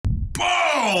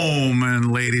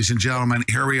And ladies and gentlemen,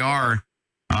 here we are.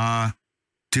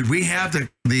 Did we have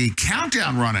the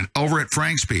countdown running over at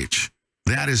Frank's Beach?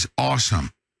 That is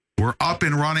awesome. We're up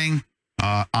and running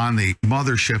on the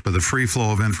mothership of the free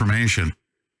flow of information.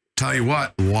 Tell you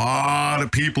what, a lot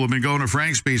of people have been going to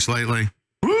Frank's Beach lately.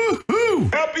 Woo-hoo!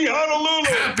 Happy Honolulu!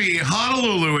 Happy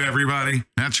Honolulu, everybody.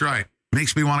 That's right.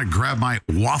 Makes me want to grab my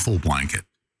waffle blanket.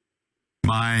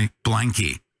 My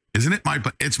blankie. Isn't it?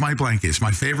 It's my blanket. It's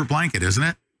my favorite blanket, isn't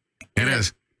it? It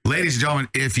is. Ladies and gentlemen,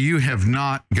 if you have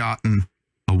not gotten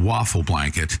a waffle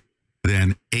blanket,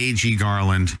 then A.G.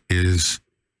 Garland is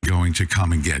going to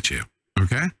come and get you.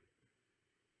 Okay?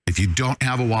 If you don't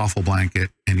have a waffle blanket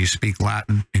and you speak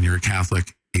Latin and you're a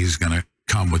Catholic, he's going to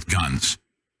come with guns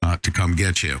to come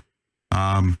get you.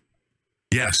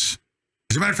 Yes.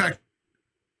 As a matter of fact,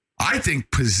 I think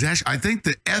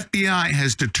the FBI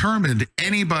has determined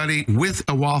anybody with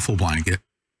a waffle blanket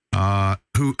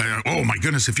oh my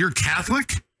goodness, if you're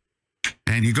Catholic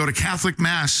and you go to Catholic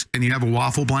Mass and you have a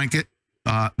waffle blanket,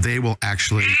 they will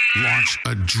actually launch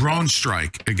a drone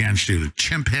strike against you. The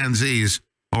chimpanzees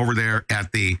over there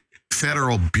at the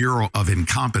Federal Bureau of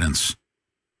Incompetence,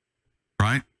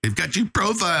 right? They've got you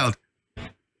profiled.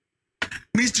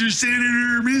 Mr.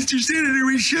 Senator,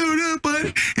 we showed up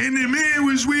and the man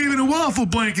was waving a waffle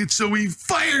blanket, so we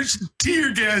fired some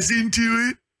tear gas into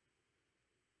it.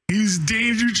 He's a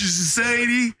danger to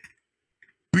society.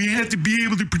 We have to be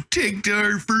able to protect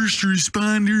our first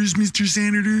responders, Mr.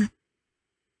 Senator.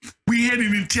 We had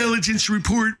an intelligence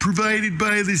report provided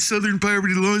by the Southern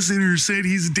Poverty Law Center said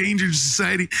he's a danger to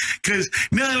society because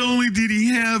not only did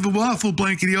he have a waffle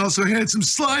blanket, he also had some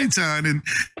slides on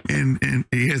and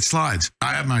he had slides.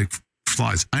 I have my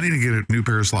slides. I need to get a new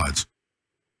pair of slides,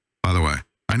 by the way.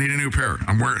 I need a new pair.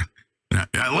 I'm wearing.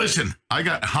 Listen, I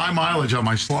got high mileage on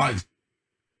my slides.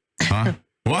 Huh?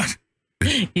 What?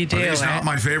 You do. Are these not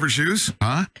my favorite shoes?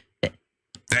 Huh?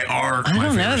 They are. I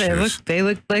don't know. They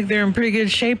look like they're in pretty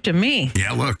good shape to me.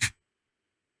 Yeah, look.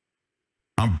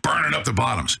 I'm burning up the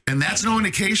bottoms. And that's no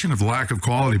indication of lack of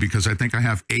quality because I think I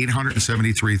have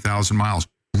 873,000 miles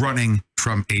running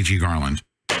from A.G. Garland.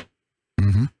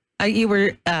 Mm-hmm. You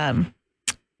were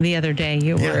the other day.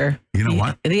 You were. You know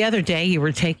what? The other day you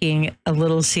were taking a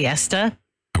little siesta.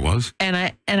 I was.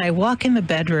 And I walk in the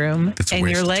bedroom and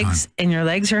your legs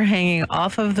are hanging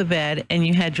off of the bed and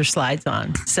you had your slides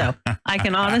on. So I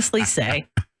can honestly say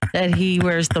that he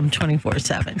wears them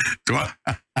 24/7.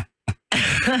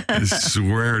 I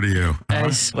swear to you.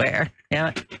 I swear.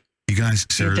 Yeah. You guys,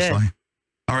 seriously?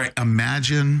 All right.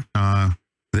 Imagine that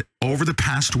over the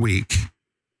past week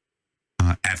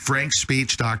at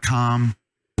frankspeech.com,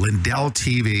 Lindell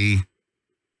TV,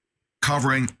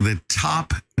 covering the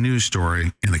top news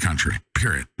story in the country,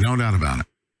 period. No doubt about it.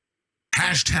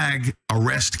 Hashtag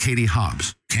arrest Katie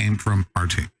Hobbs came from our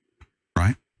team,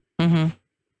 right? Mm-hmm.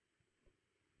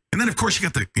 And then, of course, you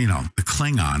got the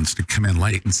Klingons to come in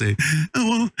late and say, oh,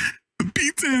 well,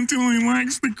 Pete Santilli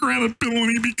lacks the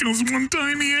credibility because one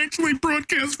time he actually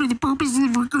broadcast for the purpose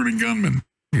of recruiting gunmen.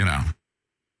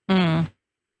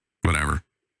 Whatever.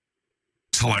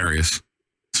 It's hilarious.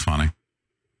 It's funny.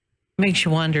 Makes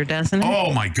you wonder, doesn't it?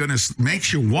 Oh, my goodness.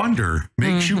 Makes you wonder.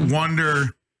 Makes you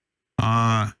wonder.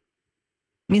 I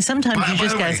mean, sometimes you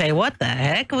just got to say, what the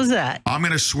heck was that? I'm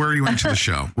going to swear you into the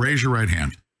show. Raise your right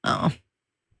hand. Oh.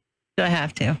 Do I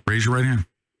have to? Raise your right hand.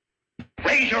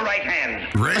 Raise your right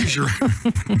hand. Raise your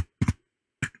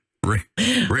raise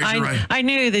your right. I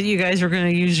knew that you guys were going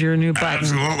to use your new button.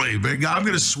 Absolutely. But I'm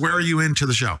going to swear you into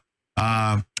the show.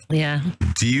 Yeah.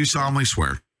 Do you solemnly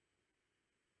swear?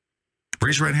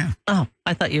 Raise your right hand. Oh,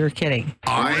 I thought you were kidding.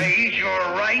 Raise your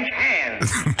right hand.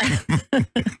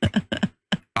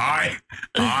 I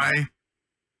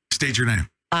state your name.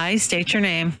 I state your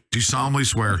name. Do solemnly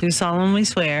swear. Do solemnly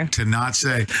swear. To not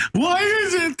say, why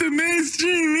isn't the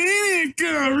mainstream media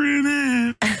covering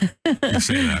it? You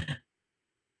say that.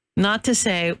 Not to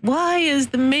say, why is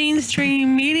the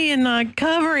mainstream media not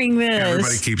covering this?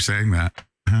 Everybody keeps saying that.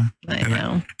 Huh? I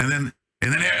know. And then,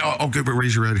 okay, but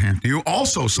raise your right hand. Do you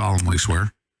also solemnly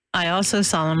swear? I also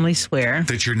solemnly swear.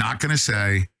 That you're not going to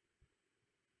say.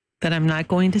 That I'm not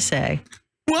going to say.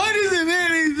 Why doesn't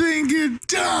anything get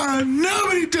done?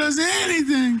 Nobody does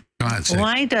anything. Go ahead, say.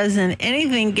 Why doesn't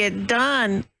anything get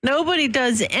done? Nobody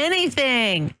does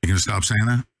anything. You going to stop saying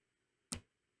that?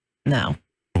 No.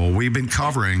 Well, we've been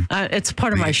covering. It's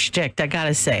part of my shtick. I got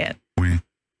to say it.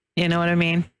 You know what I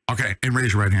mean? Okay. And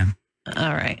raise your right hand.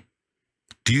 All right.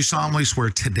 Do you solemnly swear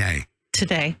today?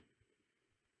 Today.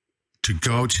 To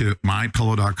go to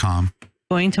mypillow.com.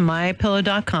 Going to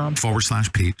mypillow.com.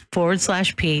 /Pete.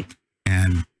 /Pete.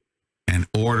 And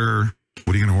order.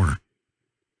 What are you going to order?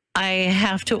 I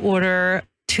have to order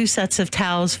 2 sets of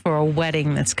towels for a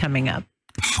wedding that's coming up.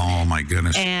 Oh my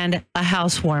goodness. And a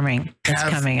housewarming that's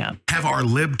coming up. Have our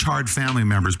libtard family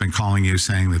members been calling you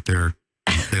saying that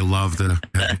they love the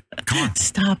come on.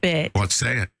 Stop it. Let's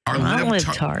say it. Our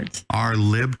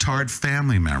libtards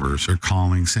family members are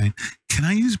calling saying, "Can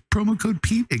I use promo code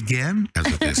Pete again?" That's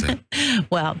what they say.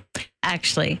 Well,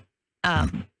 actually,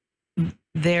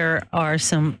 there are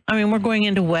some, we're going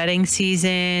into wedding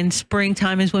season.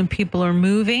 Springtime is when people are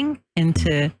moving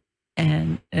into,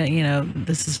 and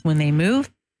this is when they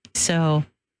move. So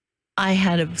I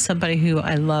had somebody who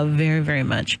I love very, very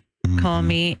much call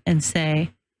me and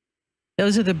say,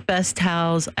 those are the best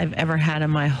towels I've ever had in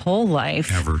my whole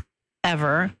life.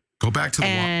 Ever. Go back to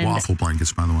the waffle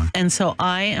blankets, by the way. And so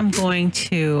I am going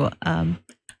to,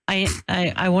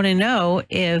 I want to know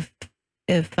if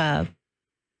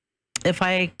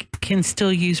I can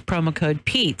still use promo code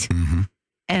Pete.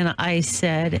 And I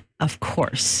said, of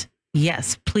course.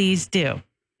 Yes, please do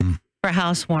for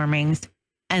housewarmings.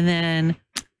 And then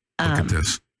look at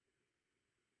this.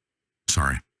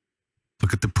 Sorry.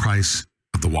 Look at the price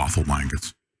of the waffle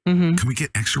blankets. Can we get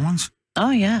extra ones?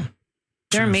 Oh, yeah.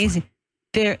 They're amazing.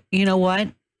 They're, you know what?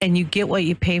 And you get what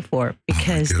you pay for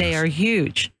because they are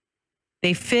huge.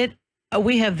 They fit.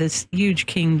 We have this huge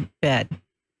king bed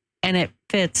and it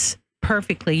fits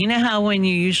perfectly. You know how when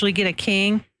you usually get a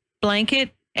king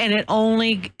blanket and it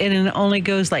only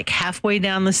goes like halfway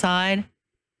down the side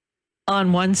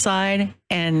on one side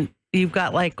and you've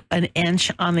got like an inch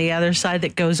on the other side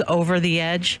that goes over the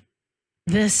edge.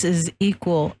 This is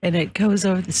equal and it goes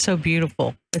over. It's so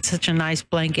beautiful. It's such a nice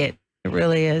blanket. It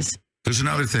really is. There's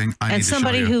another thing I need to show you. And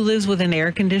somebody who lives with an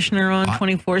air conditioner on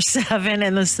 24/7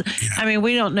 and this,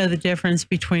 we don't know the difference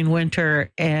between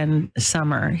winter and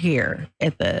summer here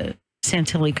at the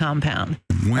Santilli compound.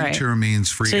 Winter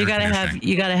means free. So you gotta have.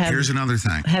 Here's another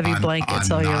thing. Heavy blankets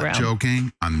all year round. I'm not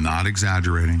joking. I'm not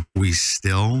exaggerating. We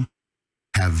still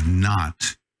have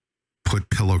not put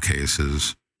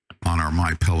pillowcases on our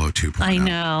My Pillow 2.0. I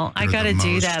know. I got to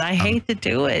do that. I hate to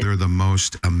do it. They're the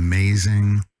most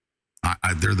amazing.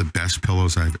 They're the best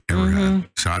pillows I've ever had.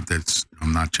 So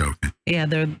I'm not joking. Yeah,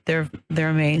 they're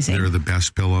amazing. They're the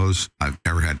best pillows I've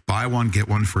ever had. Buy one, get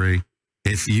one free.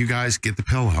 If you guys get the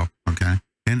pillow, okay.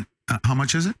 And how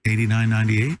much is it?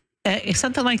 $89.98?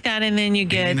 Something like that, and then you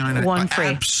get one free.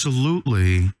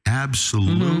 Absolutely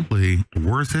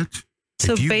worth it.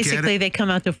 So basically, they come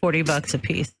out to $40 a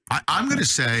piece. I'm going to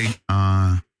say,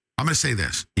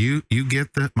 this. You get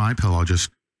My Pillow, just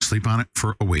sleep on it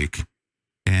for a week.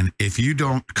 And if you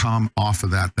don't come off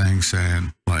of that thing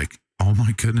saying like, oh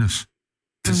my goodness,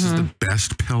 this is the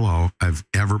best pillow I've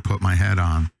ever put my head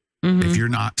on. If you're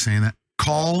not saying that,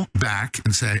 call back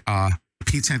and say,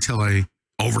 Pete Santilli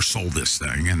oversold this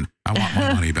thing and I want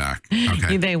my money back.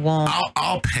 Okay. They won't.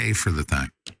 I'll pay for the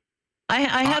thing.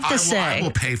 I have to say. I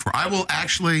will pay for. I will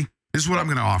actually, this is what I'm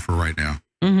going to offer right now.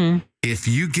 If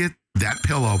you get that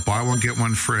pillow, buy one, get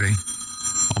one free.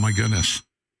 Oh my goodness.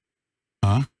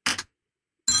 Huh?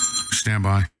 Stand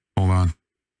by. Hold on.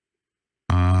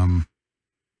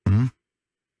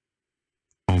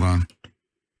 Hold on.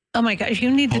 Oh my gosh, you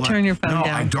need to turn your phone down.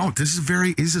 No, I don't. This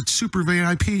is it super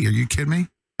VIP? Are you kidding me?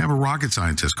 I have a rocket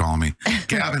scientist calling me.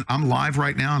 Gavin, I'm live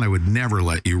right now and I would never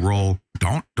let you roll.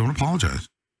 Don't apologize.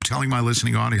 I'm telling my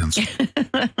listening audience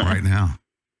right now.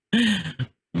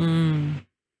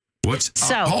 What's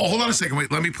so? Hold on a second.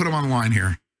 Wait, let me put him on the line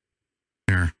here.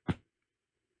 Here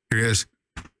he is.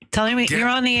 Telling me you're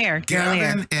on the air.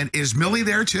 Gavin, and is Millie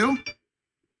there too?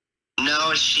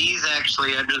 No, she's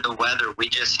actually under the weather. We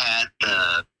just had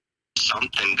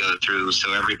something go through,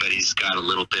 so everybody's got a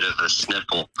little bit of a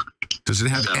sniffle. Does it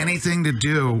have anything to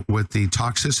do with the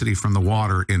toxicity from the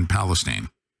water in Palestine?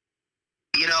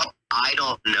 I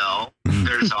don't know.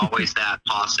 There's always that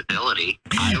possibility.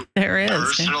 There is.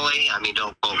 Personally,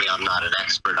 don't quote me, I'm not an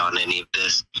expert on any of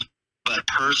this, but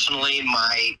personally,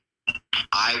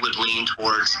 I would lean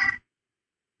towards.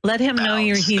 Let him know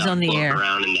he's on the air.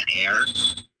 Around in the air,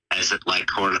 as it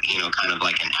kind of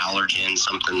like an allergen,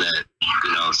 something that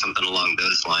something along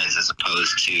those lines, as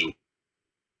opposed to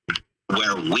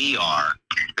where we are,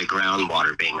 the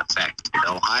groundwater being affected.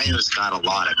 Ohio's got a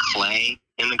lot of clay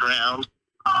in the ground,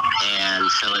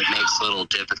 and so it makes it a little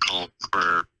difficult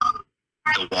for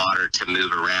the water to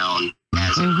move around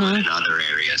as it would in other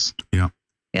areas. Yeah.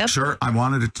 Yep. Sir, I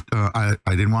wanted to. I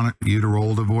didn't want you to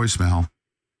roll the voicemail,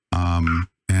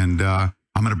 and I'm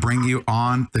going to bring you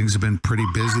on. Things have been pretty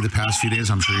busy the past few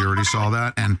days. I'm sure you already saw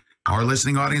that. And our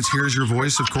listening audience hears your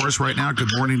voice, of course, right now.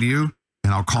 Good morning to you,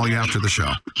 and I'll call you after the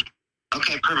show.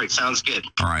 Okay, perfect. Sounds good.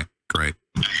 All right, great.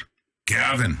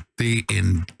 Gavin, the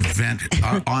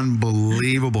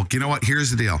unbelievable. You know what? Here's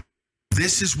the deal.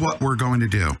 This is what we're going to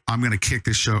do. I'm going to kick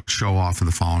this show off in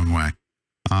the following way.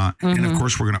 And of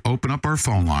course, we're going to open up our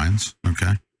phone lines.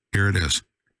 Okay. Here it is.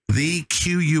 The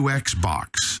QUX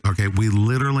box. Okay. We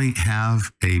literally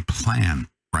have a plan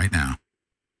right now.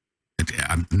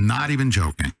 I'm not even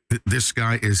joking. This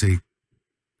guy is a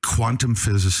quantum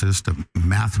physicist, a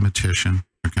mathematician.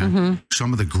 Okay.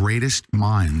 Some of the greatest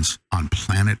minds on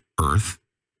planet Earth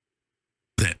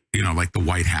that, like the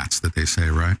white hats that they say,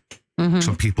 right?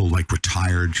 Some people like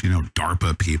retired,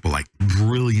 DARPA people, like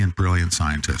brilliant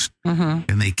scientists.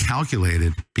 And they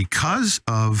calculated, because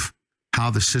of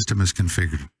how the system is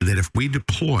configured, that if we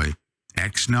deploy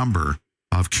X number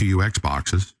of QUX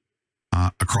boxes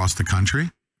across the country,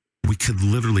 we could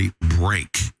literally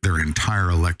break their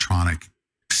entire electronic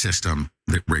system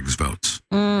that rigs votes.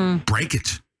 Break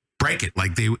it.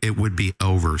 Like it would be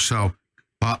over. So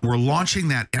we're launching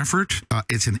that effort.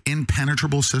 It's an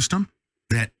impenetrable system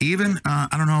that even,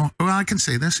 I don't know, well, I can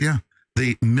say this, yeah.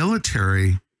 The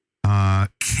military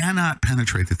cannot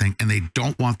penetrate the thing, and they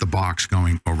don't want the box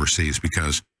going overseas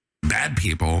because bad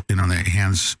people, in the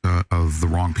hands of the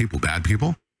wrong people, bad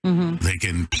people, they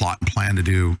can plot and plan to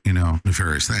do,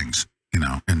 nefarious things,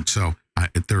 and so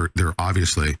they're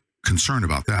obviously concerned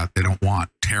about that. They don't want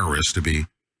terrorists to be,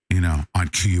 on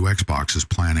QUX boxes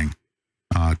planning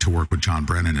to work with John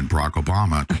Brennan and Barack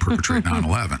Obama to perpetrate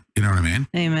 9/11. You know what I mean?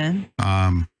 Amen.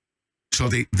 So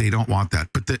they don't want that,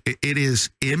 but it is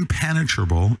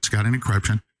impenetrable. It's got an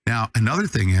encryption. Now, another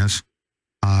thing is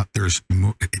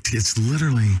it's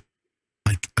literally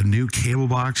like a new cable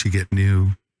box. You get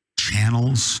new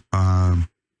channels,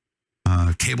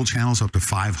 cable channels up to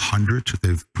 500.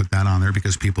 They've put that on there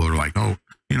because people are like, oh,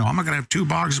 I'm not going to have two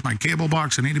boxes, my cable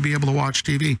box. I need to be able to watch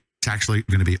TV. It's actually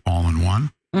going to be all in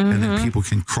one. And then people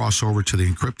can cross over to the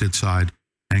encrypted side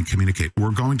and communicate.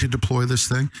 We're going to deploy this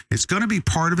thing. It's going to be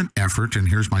part of an effort. And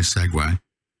here's my segue.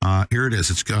 Here it is.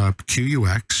 It's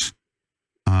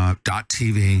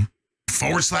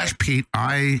QUX.TV/Pete.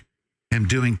 I am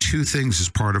doing two things as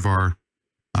part of our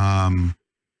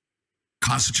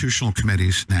constitutional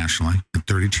committees nationally in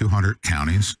 3,200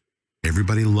 counties.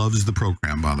 Everybody loves the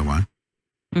program, by the way.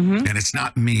 And it's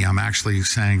not me. I'm actually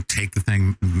saying, take the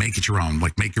thing, make it your own.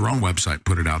 Like, make your own website,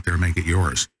 put it out there, make it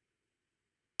yours.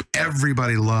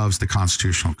 Everybody loves the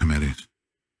constitutional committees.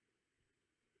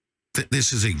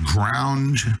 This is a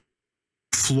ground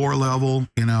floor level,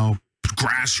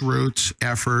 grassroots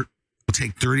effort. We'll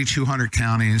take 3,200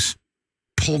 counties,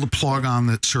 pull the plug on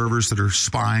the servers that are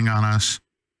spying on us.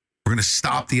 We're going to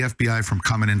stop the FBI from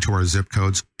coming into our zip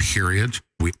codes, period.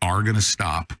 We are going to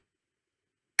stop.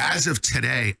 As of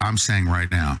today, I'm saying right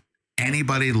now,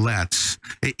 anybody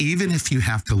even if you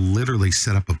have to literally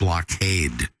set up a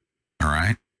blockade, all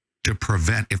right, to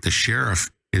prevent, if the sheriff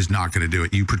is not going to do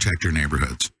it, you protect your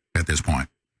neighborhoods at this point.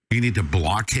 You need to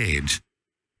blockade,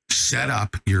 set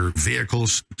up your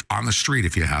vehicles on the street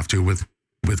if you have to with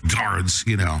guards,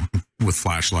 with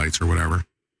flashlights or whatever,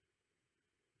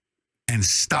 and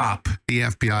stop the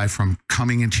FBI from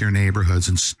coming into your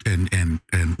neighborhoods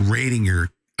and raiding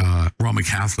your Roman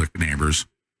Catholic neighbors.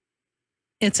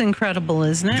 It's incredible,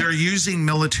 isn't it? They're using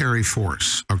military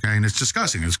force, okay? And it's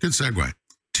disgusting. It's a good segue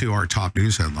to our top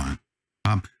news headline.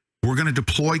 We're going to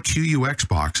deploy QUX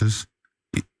boxes.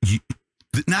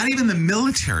 Not even the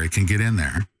military can get in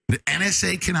there. The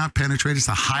NSA cannot penetrate. It's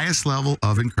the highest level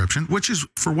of encryption, which is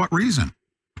for what reason?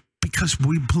 Because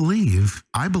we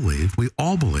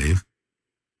all believe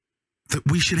that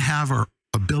we should have our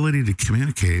ability to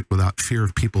communicate without fear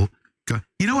of people.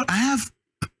 You know what? I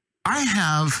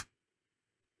have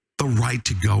the right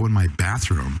to go in my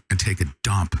bathroom and take a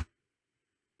dump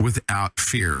without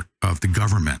fear of the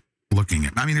government looking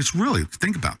at me. I mean, it's really,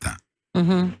 think about that.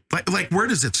 Like, where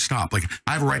does it stop? Like,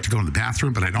 I have a right to go in the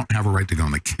bathroom, but I don't have a right to go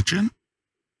in the kitchen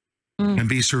and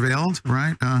be surveilled,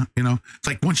 right? It's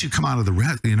like once you come out of the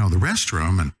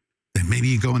restroom, and then maybe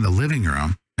you go in the living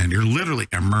room and you're literally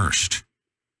immersed,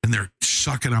 and they're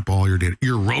sucking up all your data.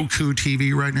 Your Roku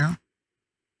TV right now.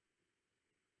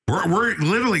 We're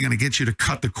literally going to get you to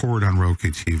cut the cord on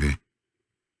Roku TV.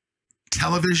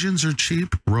 Televisions are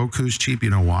cheap. Roku's cheap. You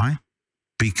know why?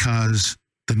 Because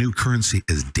the new currency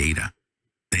is data.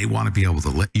 They want to be able to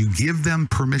let you give them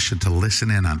permission to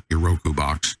listen in on your Roku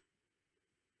box.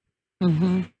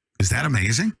 Is that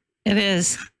amazing? It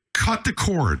is. Cut the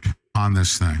cord on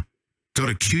this thing. Go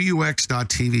to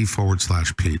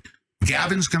QUX.TV/Pete.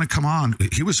 Gavin's going to come on.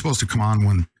 He was supposed to come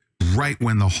on right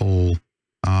when the whole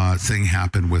thing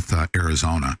happened with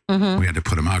Arizona. We had to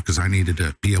put him out because I needed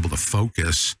to be able to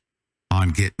focus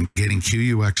on getting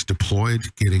QUX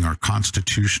deployed, getting our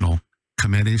constitutional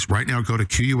committees. Right now, go to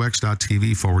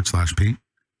qux.tv/Pete.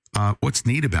 What's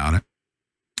neat about it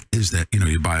is that,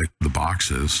 you buy the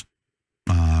boxes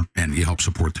and you help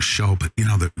support the show. But,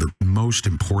 the most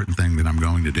important thing that I'm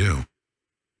going to do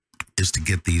is to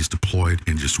get these deployed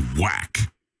and just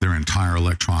whack their entire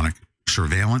electronic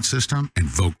surveillance system and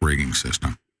vote rigging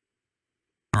system.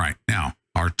 All right. Now,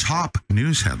 our top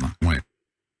news headline.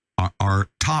 Our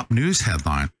top news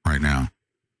headline right now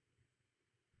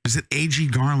is that A.G.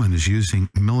 Garland is using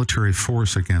military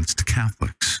force against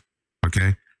Catholics.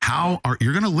 Okay.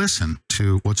 You're going to listen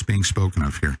to what's being spoken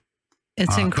of here.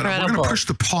 It's incredible. But we're going to push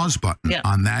the pause button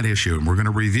on that issue, and we're going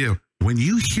to review. When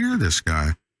you hear this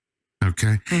guy,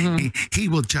 okay, he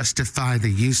will justify the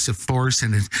use of force,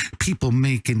 and people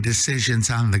making decisions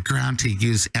on the ground to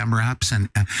use MRAPs,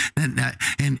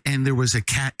 and there was a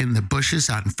cat in the bushes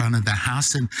out in front of the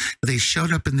house, and they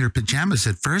showed up in their pajamas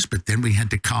at first, but then we had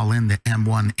to call in the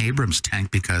M1 Abrams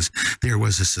tank because there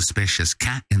was a suspicious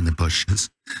cat in the bushes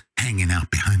hanging out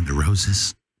behind the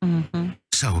roses.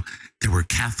 So there were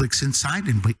Catholics inside,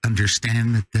 and we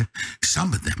understand that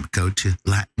some of them go to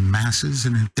Latin masses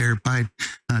and are thereby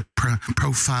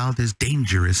profiled as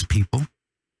dangerous people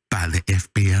by the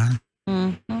FBI.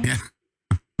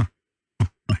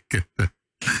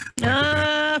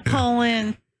 Yeah.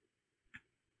 Colin.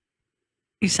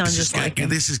 You sound just like him.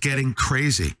 This is getting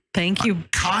crazy. Thank you.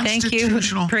 Thank you,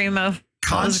 Primo.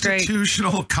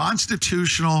 Constitutional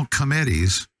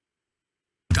committees.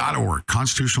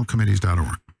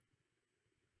 Constitutionalcommittees.org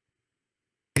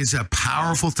is a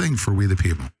powerful thing for we the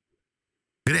people.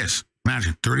 It is.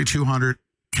 Imagine 3,200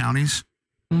 counties.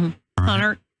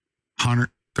 100.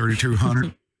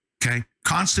 3,200. Okay.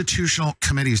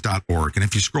 Constitutionalcommittees.org. And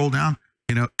if you scroll down,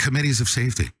 committees of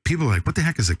safety. People are like, what the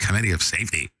heck is a committee of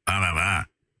safety?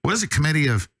 What is a committee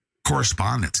of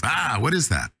correspondence? What is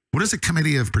that? What is a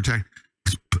committee of protect?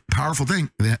 Powerful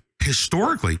thing that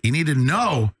historically, you need to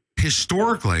know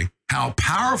historically how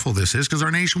powerful this is, because our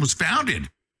nation was founded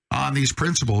on these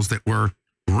principles that were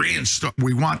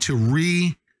we want to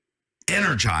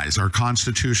re-energize our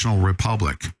constitutional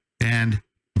republic. And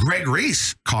Greg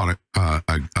Reese caught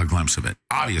a glimpse of it,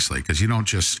 obviously, because you don't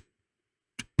just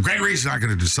Greg Reese is not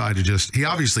going to decide to he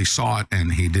obviously saw it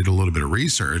and he did a little bit of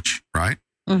research, right?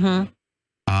 And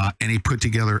he put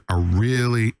together a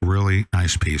really, really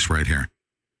nice piece right here.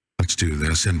 Let's do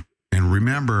this. And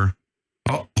remember,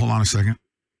 hold on a second.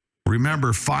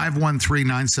 Remember,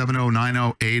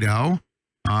 513-970-9080.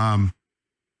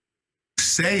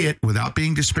 Say it without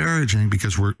being disparaging,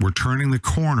 because we're turning the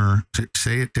corner.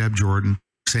 Say it, Deb Jordan.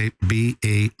 Say, be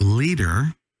a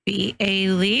leader. Be a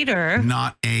leader.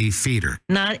 Not a feeder.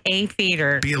 Not a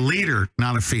feeder. Be a leader,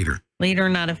 not a feeder. Leader,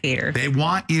 not a feeder. They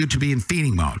want you to be in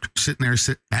feeding mode, sitting there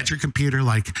at your computer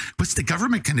like, what's the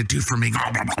government going to do for me?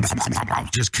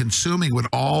 Just consuming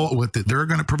what they're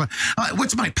going to provide.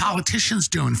 What's my politicians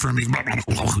doing for me?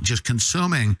 Just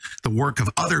consuming the work of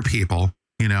other people,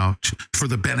 for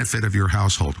the benefit of your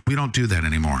household. We don't do that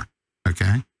anymore,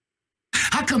 okay?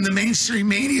 How come the mainstream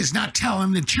media is not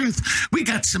telling the truth? We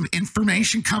got some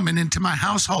information coming into my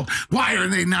household. Why are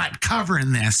they not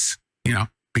covering this?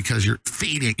 Because you're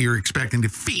expecting to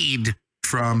feed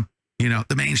from,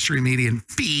 the mainstream media and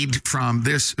feed from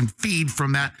this and feed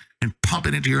from that and pump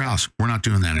it into your house. We're not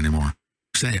doing that anymore.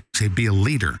 Say it. Say, be a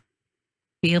leader.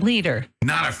 Be a leader.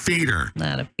 Not a feeder.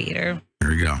 Not a feeder.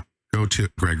 There you go. Go to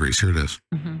Greg Reese. Here it is.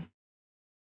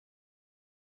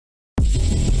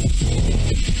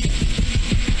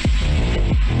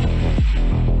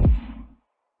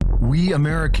 We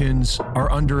Americans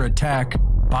are under attack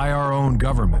by our own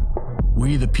government.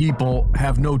 We, the people,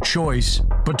 have no choice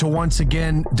but to once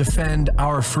again defend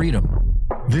our freedom.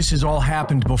 This has all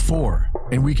happened before,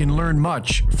 and we can learn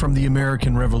much from the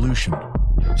American Revolution.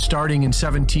 Starting in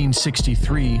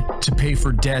 1763, to pay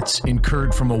for debts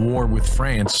incurred from a war with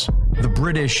France, the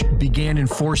British began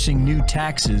enforcing new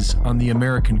taxes on the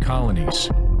American colonies.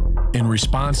 In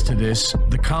response to this,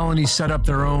 the colonies set up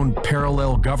their own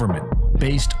parallel government,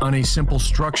 based on a simple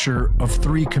structure of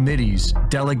 3 committees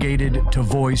delegated to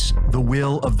voice the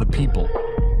will of the people.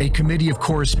 A committee of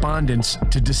correspondence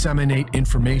to disseminate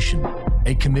information,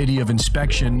 a committee of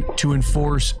inspection to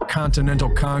enforce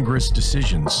Continental Congress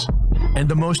decisions, and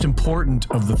the most important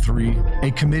of the 3,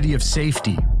 a committee of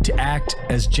safety to act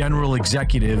as general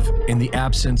executive in the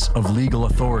absence of legal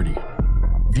authority.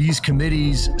 These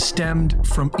committees stemmed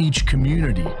from each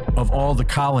community of all the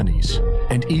colonies,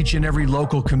 and each and every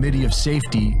local committee of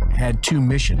safety had 2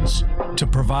 missions: to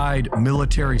provide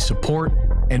military support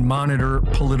and monitor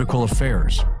political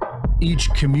affairs. Each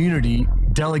community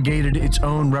delegated its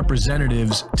own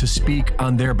representatives to speak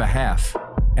on their behalf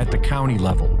at the county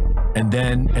level. and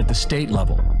then at the state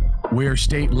level, where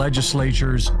state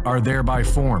legislatures are thereby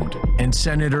formed and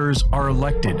senators are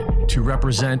elected to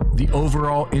represent the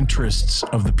overall interests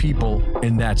of the people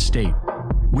in that state.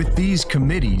 With these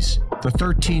committees, the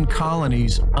 13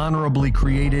 colonies honorably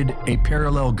created a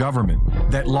parallel government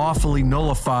that lawfully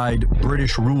nullified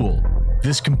British rule.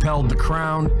 This compelled the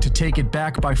Crown to take it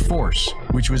back by force,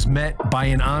 which was met by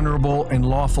an honorable and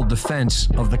lawful defense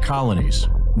of the colonies,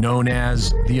 known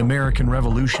as the American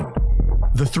Revolution.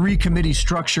 The three-committee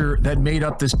structure that made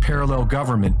up this parallel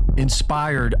government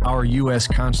inspired our U.S.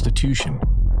 Constitution,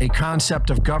 a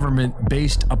concept of government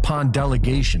based upon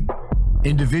delegation.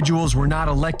 Individuals were not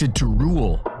elected to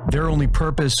rule. Their only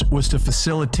purpose was to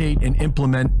facilitate and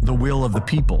implement the will of the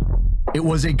people. It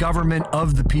was a government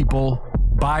of the people,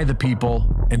 by the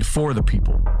people, and for the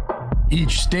people.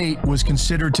 Each state was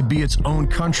considered to be its own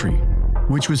country,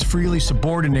 which was freely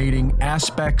subordinating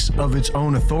aspects of its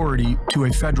own authority to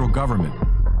a federal government.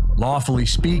 Lawfully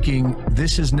speaking,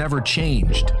 this has never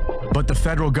changed, but the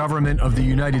federal government of the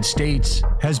United States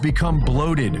has become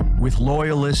bloated with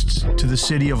loyalists to the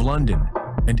City of London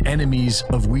and enemies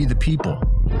of we the people.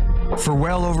 For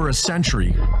well over a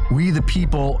century, we the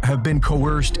people have been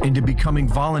coerced into becoming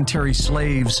voluntary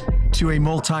slaves to a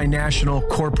multinational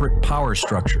corporate power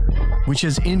structure, which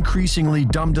has increasingly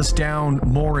dumbed us down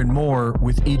more and more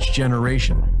with each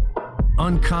generation.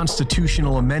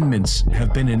 Unconstitutional amendments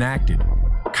have been enacted.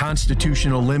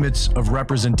 Constitutional limits of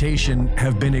representation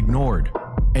have been ignored.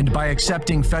 And by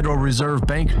accepting Federal Reserve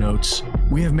banknotes,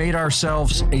 we have made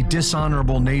ourselves a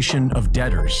dishonorable nation of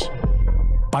debtors.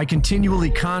 By continually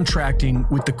contracting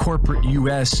with the corporate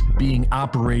U.S. being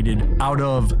operated out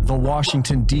of the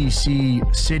Washington, D.C.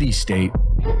 city-state,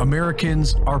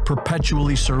 Americans are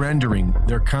perpetually surrendering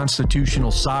their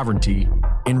constitutional sovereignty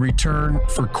in return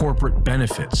for corporate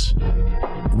benefits.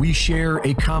 We share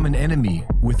a common enemy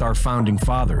with our founding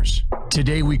fathers.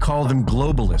 Today we call them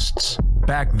globalists.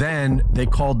 Back then, they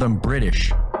called them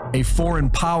British, a foreign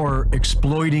power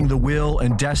exploiting the will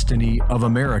and destiny of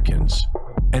Americans.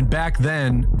 And back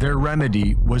then, their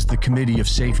remedy was the Committee of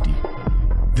Safety.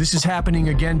 This is happening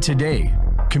again today.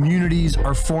 Communities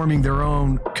are forming their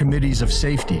own committees of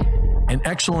safety. An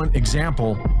excellent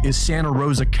example is Santa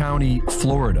Rosa County,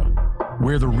 Florida,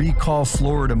 where the Recall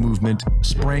Florida movement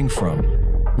sprang from,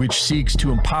 which seeks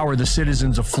to empower the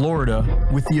citizens of Florida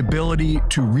with the ability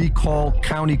to recall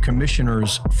county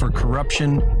commissioners for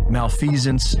corruption,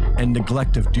 malfeasance, and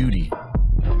neglect of duty.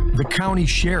 The county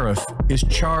sheriff is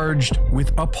charged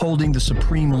with upholding the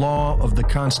supreme law of the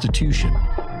Constitution.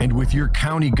 And with your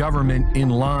county government in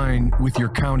line with your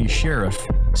county sheriff,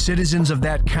 citizens of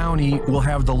that county will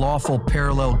have the lawful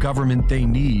parallel government they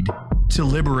need to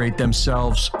liberate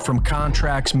themselves from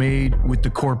contracts made with the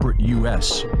corporate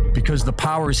U.S. because the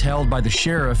powers held by the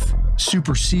sheriff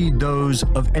supersede those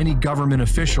of any government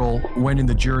official when in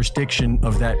the jurisdiction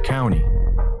of that county.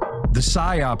 The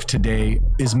PSYOP today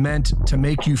is meant to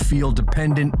make you feel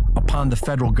dependent upon the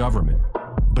federal government,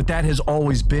 but that has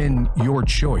always been your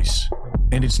choice,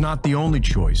 and it's not the only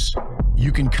choice.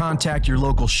 You can contact your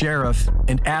local sheriff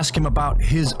and ask him about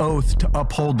his oath to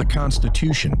uphold the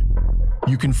Constitution.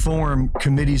 You can form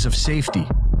committees of safety,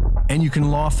 and you can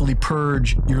lawfully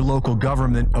purge your local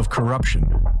government of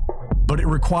corruption. But it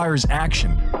requires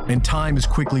action, and time is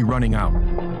quickly running out.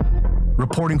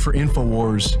 Reporting for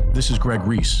InfoWars, this is Greg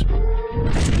Reese.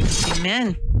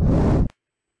 Amen.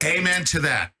 Amen to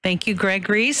that. Thank you, Greg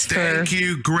Reese. Thank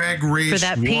you, Greg Reese. For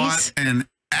that piece. What an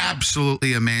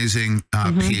absolutely amazing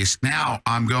piece. Now,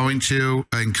 I'm going to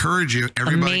encourage you,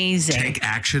 everybody, take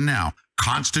action now.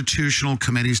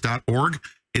 Constitutionalcommittees.org.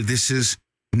 This is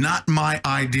not my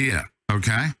idea,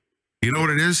 okay? You know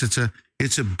what it is? It's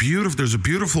a beautiful, there's a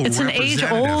beautiful It's an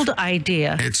age-old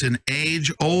idea. It's an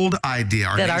age-old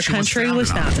idea. That our country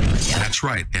was founded on. Yeah. That's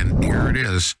right. And here it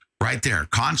is, right there.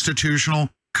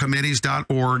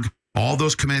 Constitutionalcommittees.org. All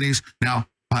those committees. Now,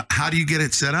 how do you get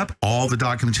it set up? All the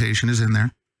documentation is in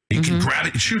there. You can grab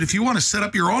it. Shoot, if you want to set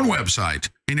up your own website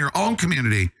in your own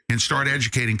community and start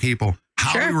educating people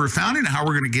how we were founded and how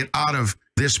we're going to get out of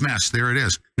this mess. There it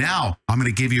is. Now, I'm going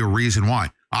to give you a reason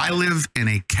why. I live in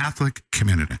a Catholic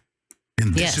community.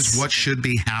 And this is what should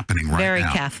be happening right now. Very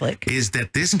Catholic. Is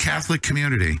that this Catholic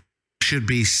community should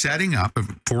be setting up,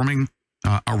 forming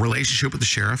a relationship with the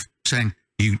sheriff, saying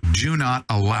you do not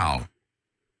allow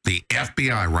the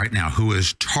FBI right now, who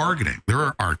is targeting,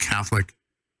 there are Catholic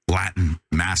Latin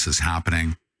masses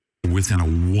happening within a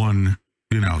one,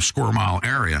 square mile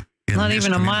area. Not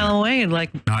even a mile away, like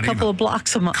a couple of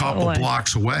blocks away.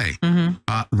 Blocks away.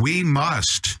 We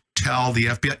must tell the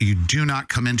FBI, you do not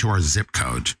come into our zip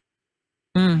code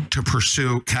to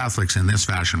pursue Catholics in this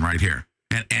fashion right here.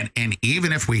 And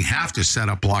even if we have to set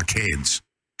up blockades,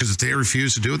 because if they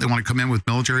refuse to do it, they want to come in with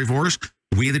military force,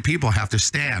 we the people have to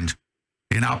stand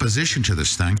in opposition to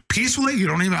this thing peacefully.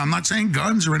 I'm not saying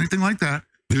guns or anything like that.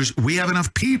 We have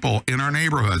enough people in our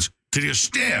neighborhoods to just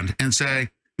stand and say,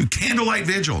 candlelight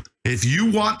vigil. If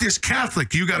you want this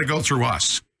Catholic, you got to go through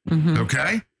us.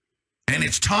 Okay? And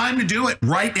it's time to do it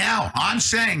right now. I'm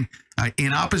saying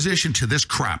in opposition to this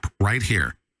crap right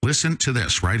here. Listen to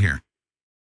this right here.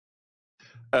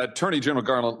 Attorney General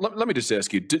Garland, let me just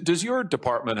ask you, does your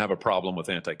department have a problem with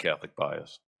anti-Catholic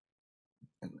bias?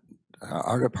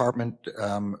 Our department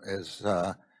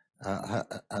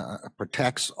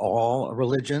protects all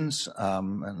religions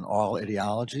and all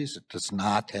ideologies. It does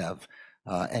not have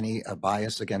any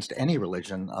bias against any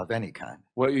religion of any kind.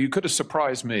 Well, you could have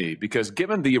surprised me, because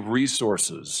given the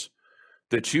resources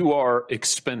that you are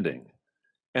expending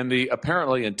and the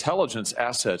apparently intelligence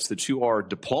assets that you are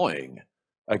deploying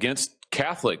against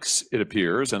Catholics, it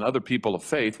appears, and other people of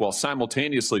faith, while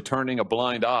simultaneously turning a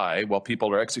blind eye while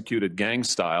people are executed gang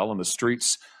style in the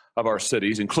streets of our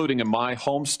cities, including in my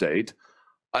home state,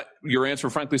 your answer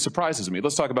frankly surprises me.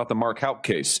 Let's talk about the Mark Houck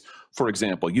case, for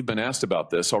example. You've been asked about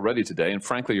this already today, and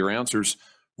frankly, your answers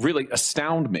really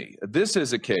astound me. This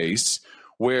is a case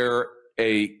where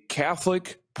a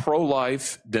Catholic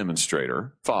pro-life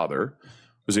demonstrator, father,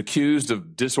 was accused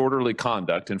of disorderly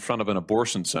conduct in front of an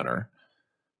abortion center.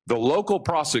 The local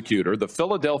prosecutor, the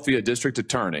Philadelphia district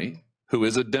attorney, who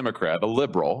is a Democrat, a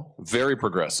liberal, very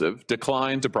progressive,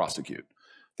 declined to prosecute.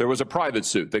 There was a private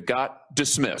suit that got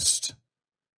dismissed.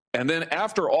 And then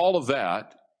after all of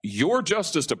that, your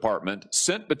Justice Department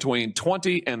sent between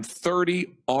 20 and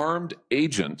 30 armed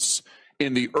agents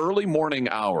in the early morning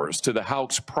hours to the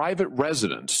Houck's private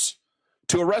residence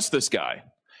to arrest this guy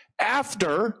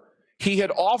after he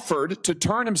had offered to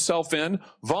turn himself in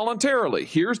voluntarily.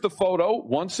 Here's the photo.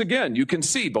 Once again, you can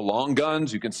see the long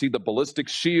guns. You can see the ballistic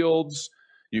shields.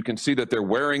 You can see that they're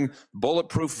wearing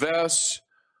bulletproof vests.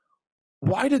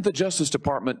 Why did the Justice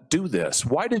Department do this?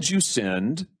 Why did you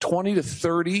send 20 to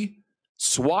 30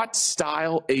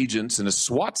 SWAT-style agents and a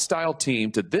SWAT-style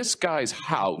team to this guy's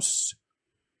house?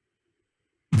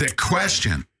 The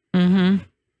question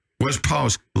was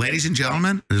posed. Ladies and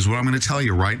gentlemen, this is what I'm going to tell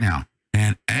you right now.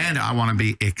 And I want to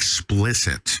be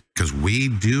explicit, because we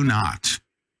do not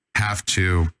have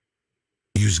to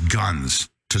use guns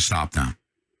to stop them.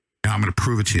 And I'm going to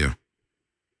prove it to you.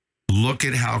 Look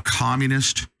at how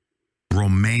communist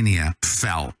Romania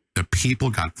fell. The people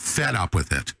got fed up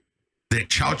with it. That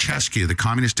Ceausescu, the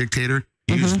communist dictator,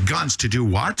 used guns to do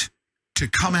what? To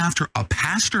come after a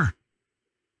pastor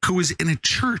who was in a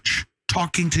church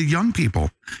talking to young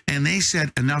people. And they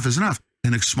said, enough is enough.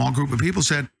 And a small group of people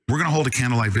said, we're going to hold a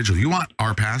candlelight vigil. You want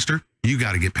our pastor? You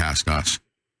got to get past us.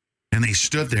 And they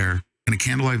stood there in a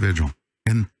candlelight vigil.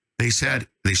 And they said,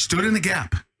 they stood in the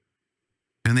gap.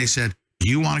 And they said,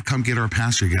 you want to come get our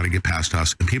pastor? You got to get past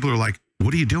us. And people are like,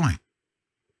 what are you doing?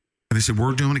 And they said,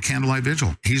 we're doing a candlelight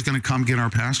vigil. He's going to come get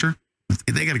our pastor.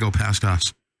 They got to go past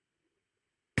us.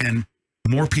 And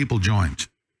more people joined.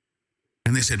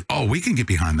 And they said, oh, we can get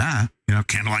behind that.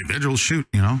 Candlelight vigil, shoot,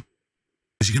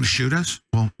 Is he going to shoot us?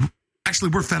 Well,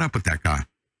 actually, we're fed up with that guy.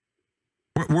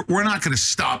 We're not going to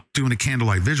stop doing a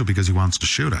candlelight vigil because he wants to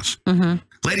shoot us.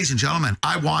 Ladies and gentlemen,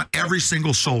 I want every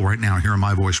single soul right now hearing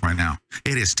my voice right now.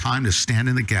 It is time to stand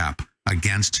in the gap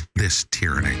against this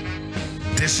tyranny.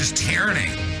 This is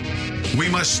tyranny. We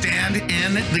must stand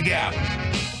in the gap.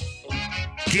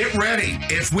 Get ready.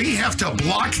 If we have to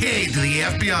blockade the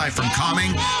FBI from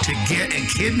coming to get and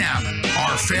kidnap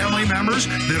our family members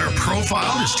that are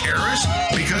profiled as terrorists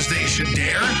because they should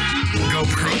dare go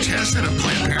protest at a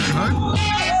Planned Parenthood,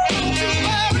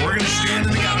 we're going to stand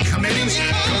in the gap. Committees, go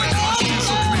to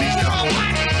constitutionalcommittees.org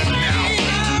now.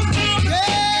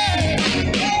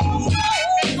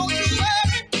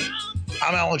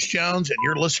 I'm Alex Jones, and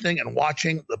you're listening and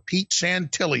watching The Pete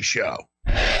Santilli Show.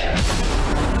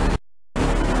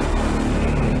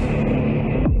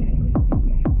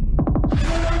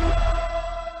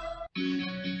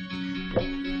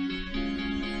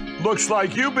 Looks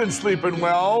like you've been sleeping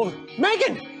well.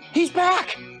 Megan, he's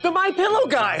back. The MyPillow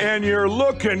guy. And you're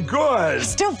looking good.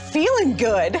 Still feeling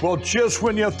good. Well, just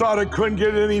when you thought it couldn't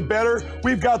get any better,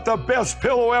 we've got the best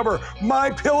pillow ever,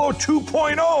 MyPillow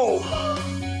 2.0.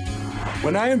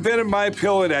 When I invented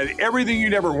MyPillow, it had everything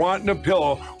you'd ever want in a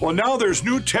pillow. Well, now there's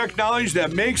new technology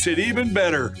that makes it even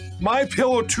better.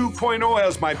 MyPillow 2.0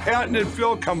 has my patented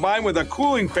fill combined with a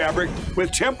cooling fabric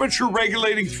with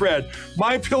temperature-regulating thread.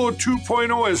 MyPillow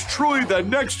 2.0 is truly the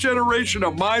next generation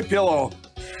of MyPillow.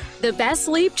 The best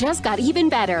sleep just got even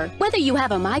better. Whether you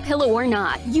have a MyPillow or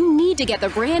not, you need to get the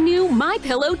brand new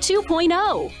MyPillow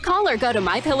 2.0. Call or go to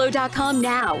MyPillow.com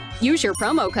now. Use your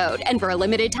promo code, and for a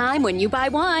limited time when you buy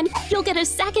one, you'll get a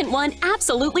second one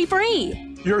absolutely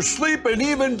free. You're sleeping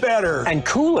even better. And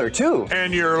cooler, too.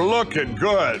 And you're looking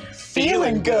good.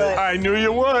 Feeling good. I knew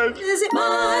you would. Visit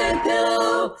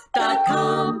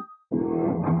MyPillow.com.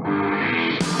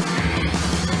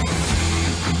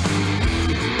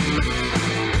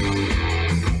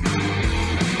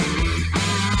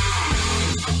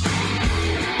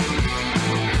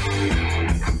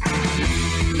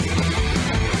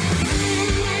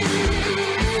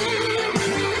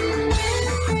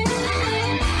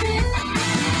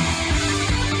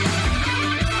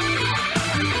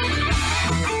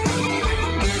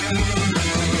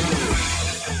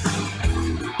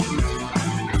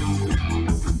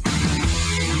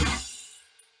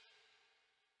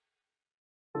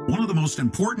 One of the most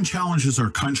important challenges our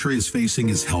country is facing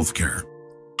is healthcare.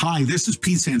 Hi, this is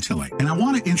Pete Santilli, and I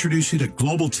want to introduce you to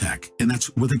Global Tech, and that's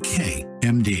with a K,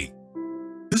 MD.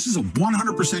 This is a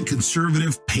 100%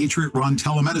 conservative, patriot-run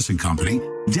telemedicine company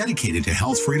dedicated to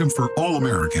health freedom for all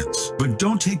Americans. But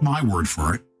don't take my word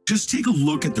for it. Just take a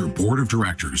look at their board of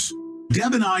directors.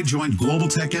 Deb and I joined Global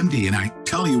Tech MD, and I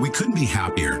tell you, we couldn't be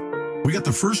happier. We got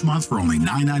the first month for only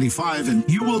 $9.95, and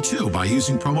you will too by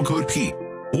using promo code PETE.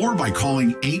 Or by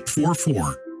calling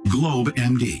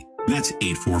 844-GLOBE-MD. That's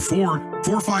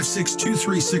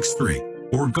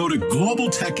 844-456-2363. Or go to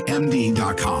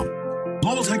globaltechmd.com.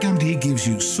 Global Tech MD gives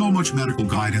you so much medical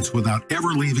guidance without ever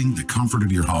leaving the comfort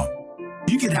of your home.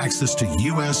 You get access to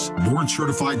U.S.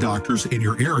 board-certified doctors in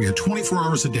your area 24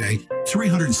 hours a day,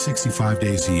 365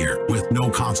 days a year, with no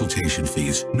consultation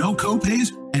fees, no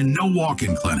copays, and no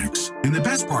walk-in clinics. And the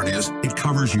best part is, it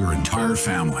covers your entire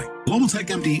family. Global Tech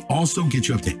MD also gets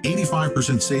you up to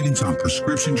 85% savings on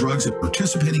prescription drugs at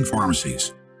participating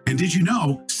pharmacies. And did you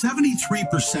know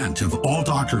 73% of all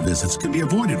doctor visits can be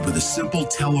avoided with a simple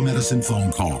telemedicine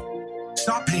phone call?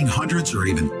 Stop paying hundreds or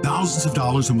even thousands of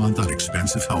dollars a month on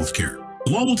expensive health care.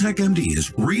 Global Tech MD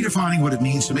is redefining what it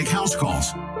means to make house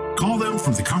calls. Call them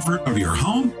from the comfort of your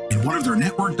home, and one of their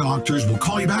network doctors will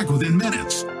call you back within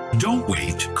minutes. Don't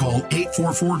wait. Call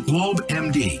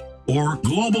 844-GLOBE-MD or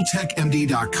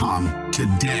globaltechmd.com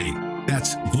today.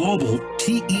 That's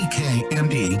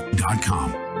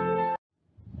globaltechmd.com.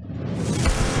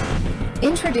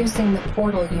 Introducing the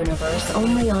Portal universe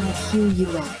only on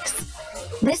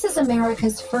QUX. This is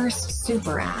America's first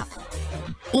super app.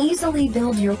 Easily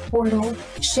build your portal,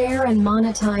 share and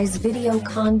monetize video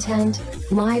content,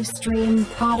 live stream,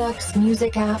 products,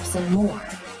 music apps, and more.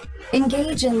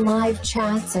 Engage in live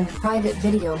chats and private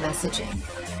video messaging.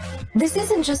 This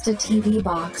isn't just a TV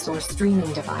box or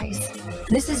streaming device.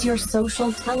 This is your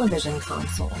social television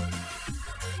console.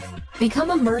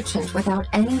 Become a merchant without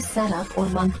any setup or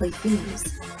monthly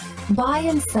fees. Buy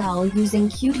and sell using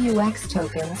QUX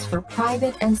tokens for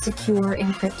private and secure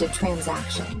encrypted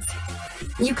transactions.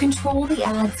 You control the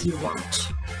ads you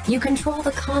watch. You control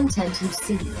the content you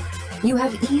see. You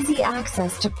have easy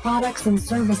access to products and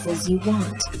services you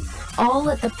want, all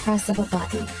at the press of a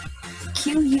button.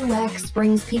 QUX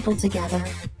brings people together,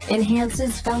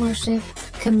 enhances fellowship,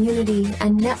 community,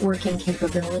 and networking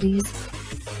capabilities,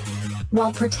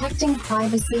 while protecting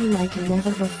privacy like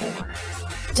never before.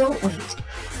 Don't wait.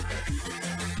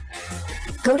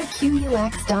 Go to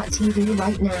QUX.TV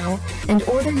right now and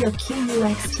order your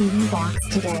QUX TV box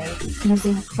today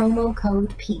using promo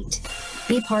code PETE.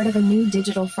 Be part of a new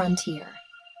digital frontier.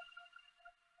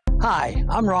 Hi,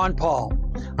 I'm Ron Paul.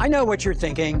 I know what you're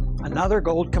thinking, another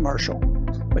gold commercial.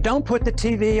 But don't put the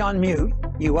TV on mute.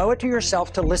 You owe it to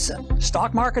yourself to listen.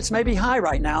 Stock markets may be high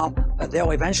right now, but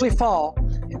they'll eventually fall.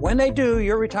 And when they do,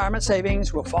 your retirement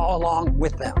savings will fall along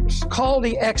with them. Call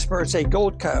the experts at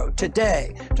Goldco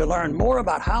today to learn more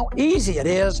about how easy it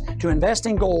is to invest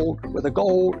in gold with a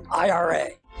gold IRA.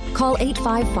 Call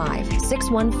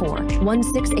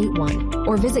 855-614-1681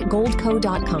 or visit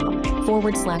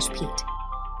goldco.com/Pete.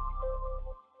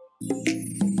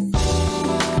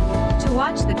 To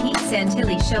watch the Pete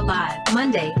Santilli Show live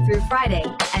Monday through Friday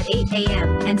at 8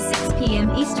 a.m. and 6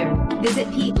 p.m. Eastern, visit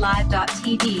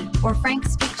PeteLive.tv or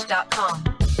FrankSpeech.com.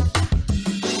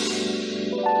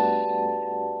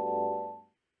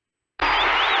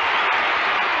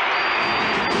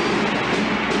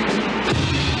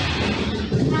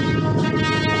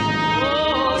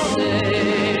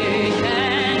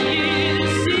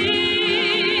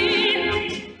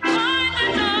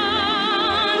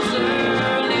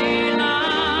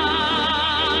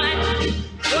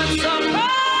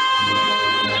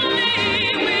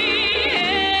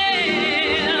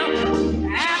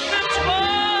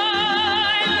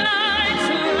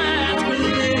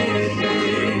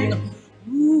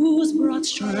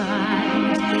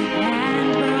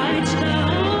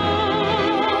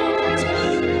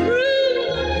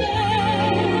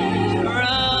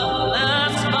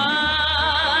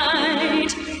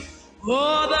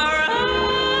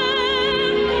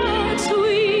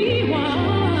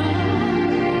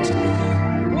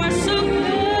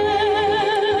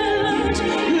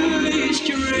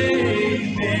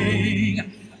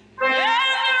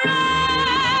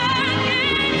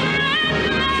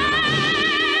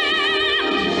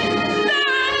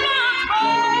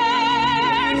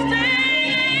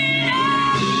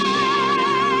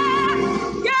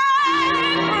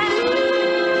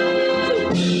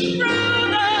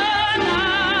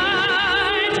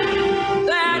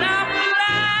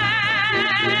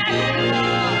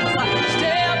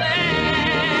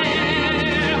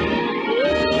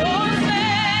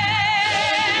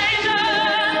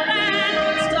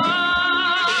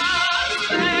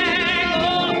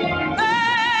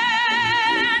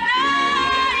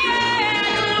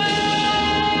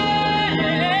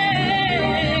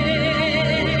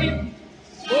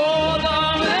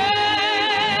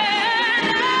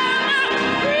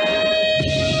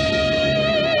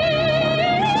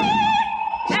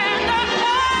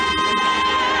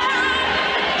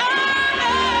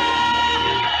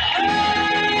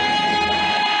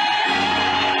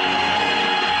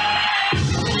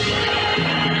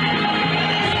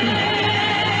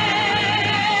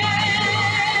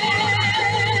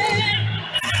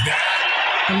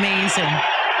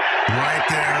 right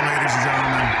there, ladies and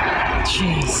gentlemen.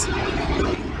 Jeez.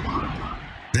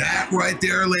 That right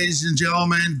there, ladies and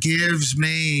gentlemen, gives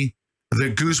me the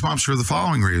goosebumps for the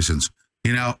following reasons.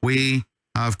 You know, we,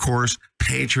 of course,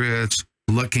 patriots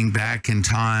looking back in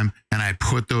time, and I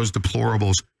put those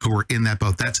deplorables who were in that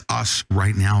boat. That's us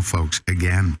right now, folks.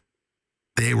 Again,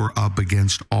 they were up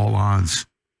against all odds.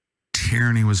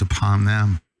 Tyranny was upon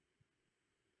them.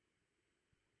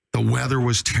 The weather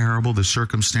was terrible. The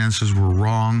circumstances were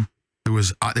wrong.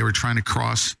 They were trying to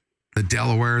cross the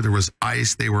Delaware. There was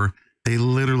ice. They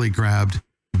literally grabbed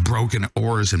broken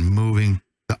oars and moving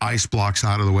the ice blocks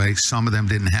out of the way. Some of them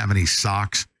didn't have any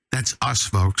socks. That's us,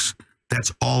 folks.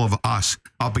 That's all of us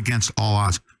up against all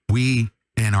odds. We,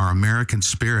 in our American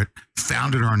spirit,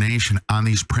 founded our nation on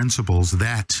these principles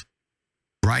that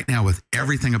right now, with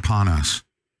everything upon us,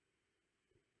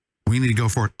 we need to go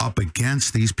for it up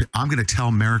against these. I'm going to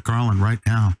tell Merrick Garland right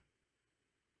now,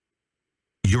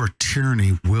 your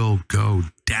tyranny will go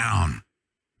down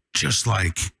just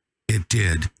like it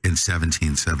did in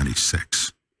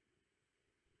 1776.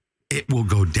 It will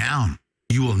go down.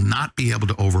 You will not be able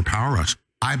to overpower us.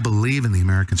 I believe in the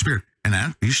American spirit.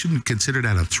 And you shouldn't consider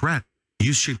that a threat.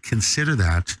 You should consider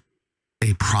that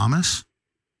a promise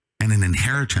and an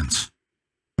inheritance.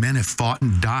 Men have fought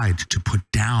and died to put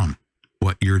down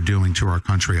what you're doing to our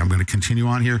country. I'm going to continue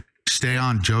on here. Stay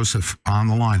on, Joseph, on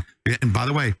the line. And by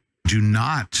the way, do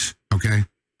not, okay,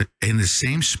 in the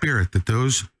same spirit that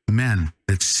those men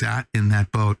that sat in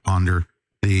that boat under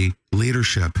the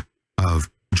leadership of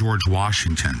George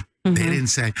Washington, they didn't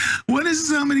say, what is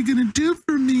somebody going to do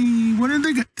for me? What are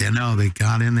they going to do? No, they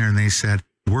got in there and they said,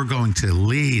 we're going to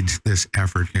lead this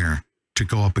effort here to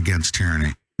go up against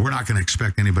tyranny. We're not going to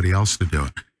expect anybody else to do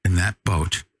it. In that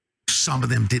boat, some of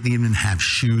them didn't even have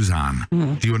shoes on.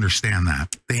 Do you understand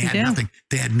that? They had nothing.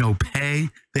 They had no pay.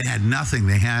 They had nothing.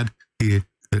 They had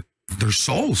their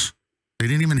souls. They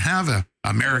didn't even have a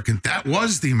American. That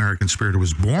was the American spirit. It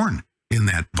was born in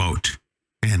that boat.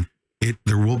 And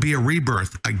there will be a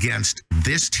rebirth against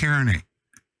this tyranny.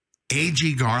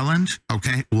 A.G. Garland,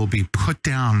 okay, will be put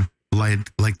down like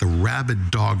the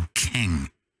rabid dog king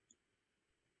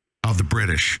of the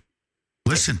British.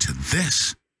 Listen to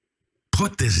this.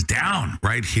 Put this down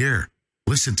right here.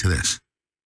 Listen to this.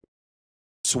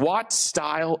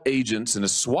 SWAT-style agents and a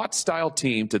SWAT-style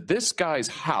team to this guy's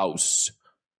house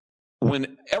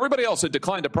when everybody else had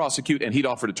declined to prosecute and he'd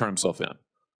offered to turn himself in.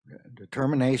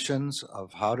 Determinations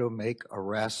of how to make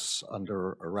arrests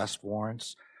under arrest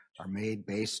warrants are made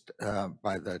based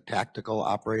by the tactical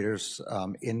operators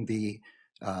in the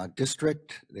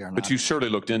district. They are not. But you surely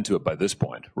looked into it by this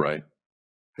point, right?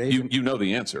 You know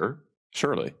the answer,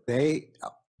 surely.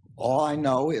 All I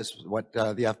know is what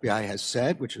the FBI has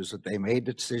said, which is that they made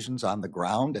decisions on the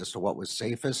ground as to what was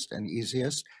safest and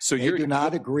easiest. So they do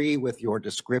not agree with your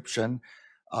description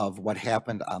of what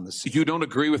happened on the scene. You don't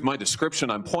agree with my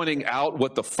description. I'm pointing out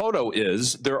what the photo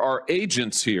is. There are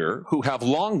agents here who have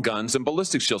long guns and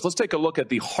ballistic shields. Let's take a look at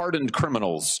the hardened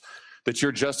criminals that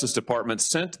your Justice Department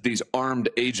sent these armed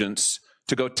agents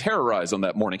to go terrorize on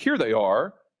that morning. Here they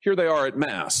are. Here they are at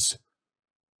Mass.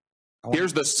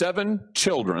 Here's the 7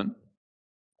 children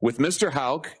with Mr.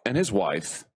 Houck and his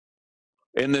wife.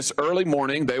 In this early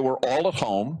morning, they were all at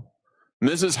home.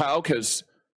 Mrs. Houck has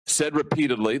said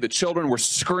repeatedly the children were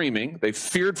screaming. They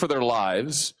feared for their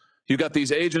lives. You got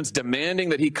these agents demanding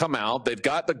that he come out. They've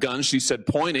got the guns, she said,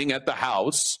 pointing at the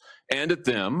house and at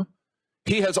them.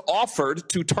 He has offered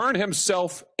to turn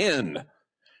himself in.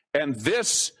 And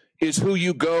this is who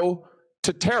you go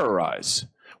to terrorize.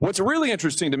 What's really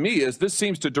interesting to me is this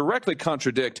seems to directly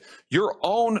contradict your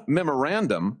own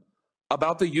memorandum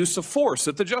about the use of force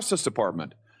at the Justice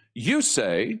Department. You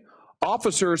say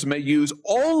officers may use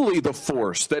only the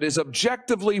force that is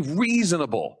objectively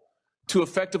reasonable to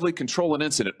effectively control an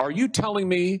incident. Are you telling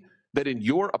me that in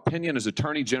your opinion as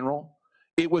Attorney General,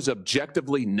 it was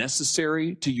objectively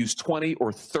necessary to use 20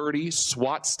 or 30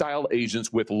 SWAT-style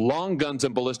agents with long guns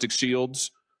and ballistic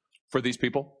shields for these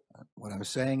people? What I'm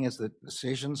saying is that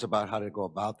decisions about how to go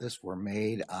about this were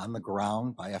made on the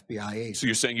ground by FBI agents. So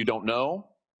you're saying you don't know?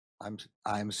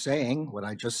 I'm saying what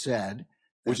I just said.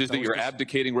 Which is that you're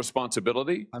abdicating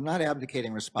responsibility? I'm not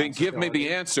abdicating responsibility. Then give me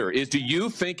the answer. Do you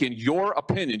think, in your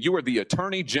opinion, you are the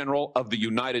Attorney General of the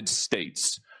United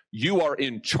States, you are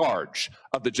in charge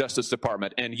of the Justice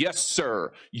Department, and yes,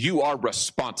 sir, you are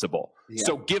responsible.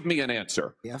 So give me an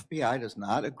answer. The FBI does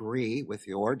not agree with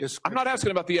your description. I'm not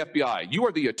asking about the FBI. You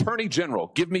are the Attorney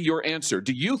General. Give me your answer.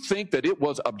 Do you think that it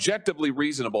was objectively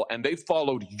reasonable and they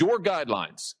followed your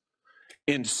guidelines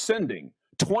in sending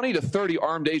 20 to 30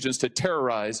 armed agents to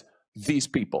terrorize these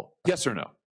people? Yes or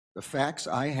no? The facts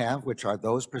I have, which are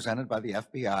those presented by the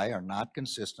FBI, are not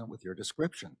consistent with your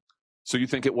description. So you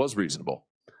think it was reasonable?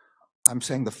 I'm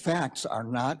saying the facts are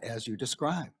not as you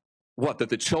describe. What, that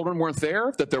the children weren't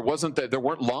there? That there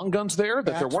weren't long guns there?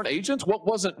 That there weren't agents?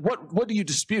 What do you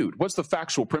dispute? What's the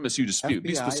factual premise you dispute? FBI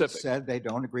Be specific. Said they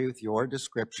don't agree with your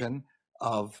description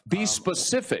of... Be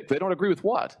specific. They don't agree with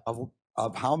what?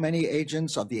 Of how many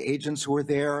agents, of the agents who were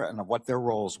there, and of what their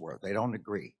roles were. They don't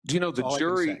agree. Do you know the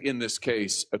jury in this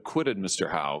case acquitted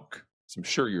Mr. Houck? So I'm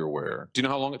sure you're aware. Do you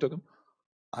know how long it took him?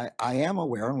 I am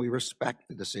aware, and we respect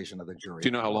the decision of the jury. Do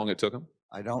you know how long it took him?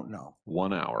 I don't know.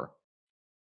 1 hour.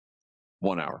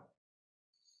 1 hour.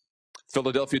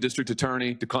 Philadelphia District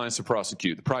Attorney declines to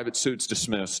prosecute. The private suit's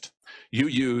dismissed. You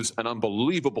use an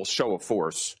unbelievable show of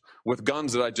force with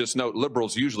guns that I just note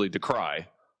liberals usually decry.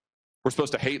 We're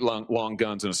supposed to hate long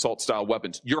guns and assault-style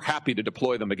weapons. You're happy to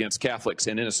deploy them against Catholics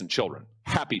and innocent children.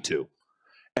 Happy to.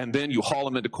 And then you haul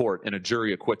him into court and a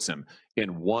jury acquits him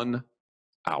in 1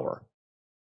 hour.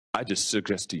 I just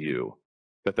suggest to you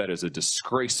that that is a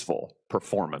disgraceful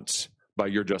performance by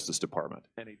your Justice Department.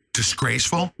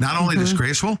 Disgraceful? Not only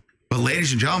disgraceful, but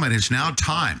ladies and gentlemen, it's now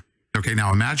time. Okay,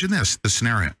 now imagine this, the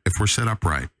scenario. If we're set up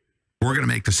right, we're going to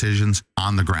make decisions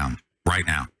on the ground right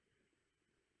now.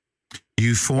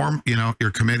 You form,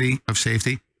 your committee of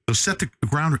safety. You'll set the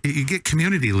ground. You get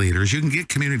community leaders. You can get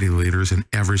community leaders in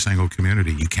every single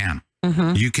community. You can.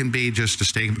 You can be just a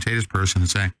steak and potatoes person and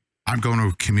say, I'm going to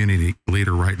a community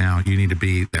leader right now. You need to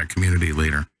be that community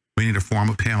leader. We need to form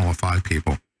a panel of 5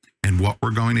 people. And what we're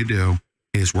going to do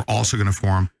is we're also going to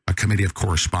form a committee of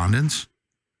correspondence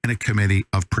and a committee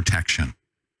of protection.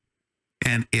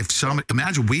 And if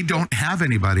imagine we don't have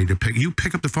anybody to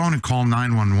pick up the phone and call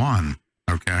 911,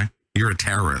 okay? You're a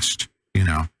terrorist,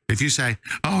 If you say,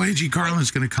 oh, A.G. Garland's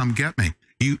going to come get me,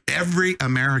 every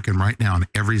American right now in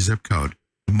every zip code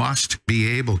must be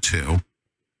able to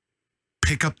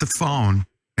pick up the phone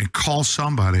and call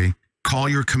somebody, call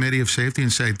your committee of safety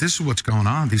and say, this is what's going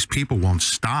on. These people won't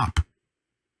stop.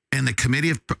 And the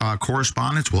committee of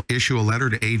correspondence will issue a letter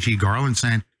to A.G. Garland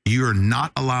saying, you are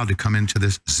not allowed to come into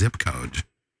this zip code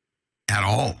at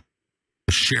all.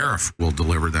 The sheriff will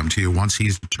deliver them to you once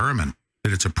he's determined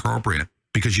that it's appropriate,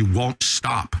 because you won't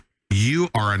stop. You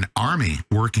are an army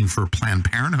working for Planned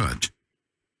Parenthood.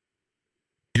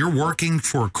 You're working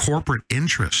for corporate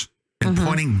interests and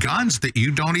pointing guns that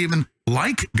you don't even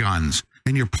like guns,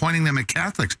 and you're pointing them at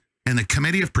Catholics. And the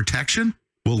Committee of Protection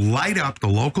will light up the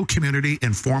local community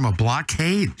and form a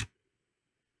blockade.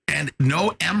 And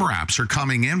no MRAPs are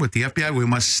coming in with the FBI. We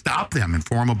must stop them and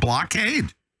form a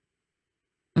blockade.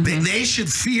 They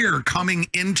should fear coming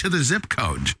into the zip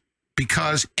code,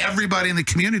 because everybody in the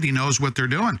community knows what they're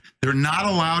doing. They're not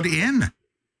allowed in.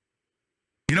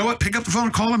 You know what? Pick up the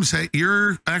phone, call him and say,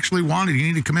 you're actually wanted. You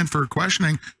need to come in for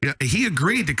questioning. He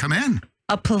agreed to come in.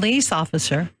 A police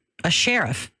officer, a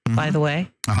sheriff, by the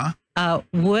way,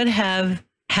 would have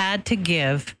had to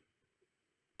give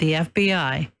the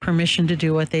FBI permission to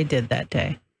do what they did that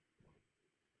day.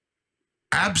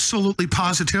 Absolutely,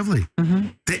 positively.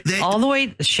 All the way,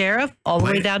 the sheriff, all the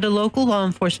way down to local law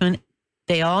enforcement.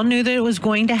 They all knew that it was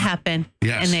going to happen,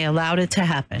 and they allowed it to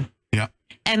happen. Yeah.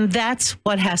 And that's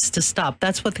what has to stop.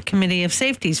 That's what the Committee of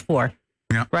Safety's for,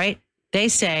 right? They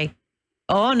say,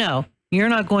 oh, no, you're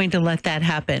not going to let that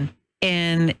happen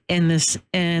in this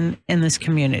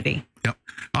community. Yep.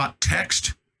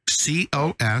 Text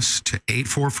COS to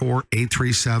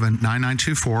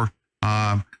 844-837-9924.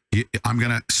 I'm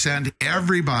going to send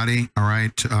everybody, all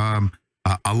right,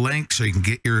 a link so you can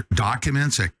get your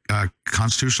documents at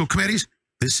constitutional committees.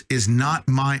 This is not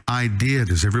my idea.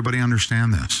 Does everybody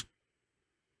understand this?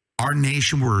 Our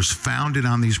nation was founded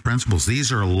on these principles.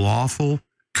 These are lawful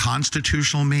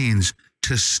constitutional means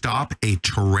to stop a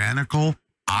tyrannical,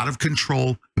 out of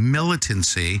control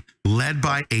militancy led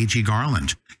by A.G.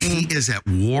 Garland. He is at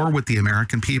war with the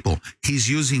American people. He's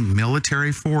using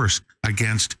military force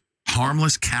against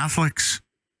harmless Catholics.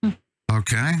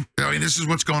 Okay? I mean, this is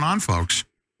what's going on, folks.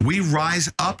 We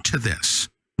rise up to this.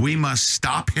 We must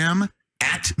stop him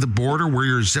at the border where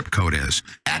your zip code is,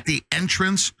 at the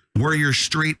entrance where your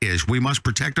street is. We must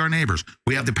protect our neighbors.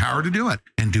 We have the power to do it,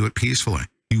 and do it peacefully.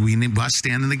 We must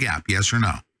stand in the gap. Yes or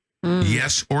no?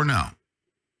 Yes or no?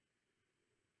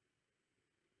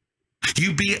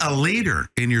 You be a leader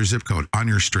in your zip code, on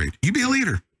your street. You be a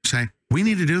leader. Say, we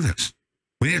need to do this.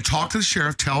 We need to talk to the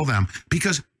sheriff, tell them,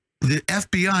 because the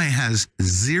FBI has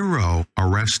zero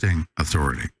arresting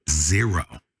authority. Zero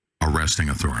arresting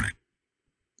authority.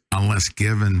 Unless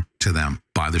given to them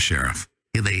by the sheriff.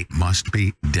 They must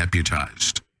be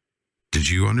deputized. Did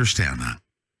you understand that?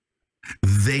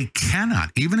 They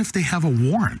cannot, even if they have a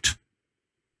warrant,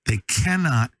 They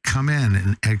cannot come in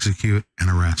and execute an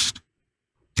arrest.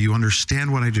 Do you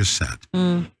understand what I just said?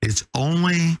 It's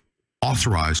only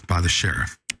authorized by the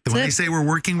sheriff. When they say we're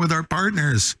working with our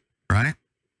partners, right?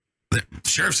 The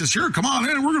sheriff says, sure, come on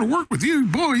in. We're going to work with you.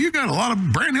 Boy, you got a lot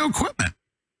of brand new equipment.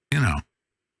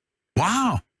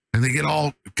 Wow. And they get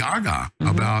all gaga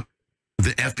about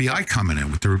the FBI coming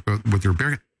in with their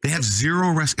bear. They have zero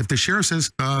arrest. If the sheriff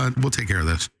says, we'll take care of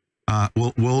this,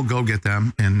 we'll go get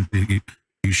them. And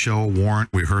you show a warrant.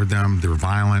 We heard them. They're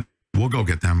violent. We'll go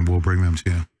get them. We'll bring them to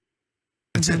you.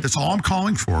 That's it. That's all I'm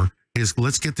calling for is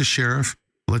let's get the sheriff.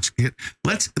 Let's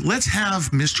have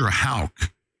Mr.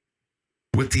 Houck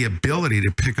with the ability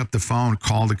to pick up the phone,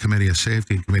 call the Committee of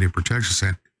Safety and Committee of Protection,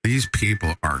 saying, these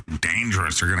people are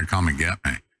dangerous. They're going to come and get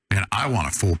me. And I want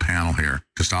a full panel here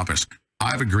to stop this.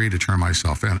 I've agreed to turn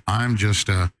myself in. I'm just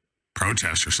a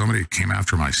protester. Somebody came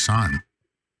after my son,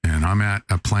 and I'm at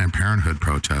a Planned Parenthood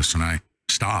protest, and I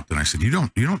stopped and I said, you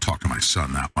don't talk to my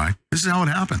son that way. This is how it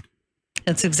happened.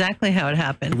 That's exactly how it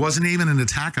happened. It wasn't even an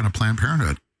attack on a Planned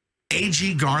Parenthood.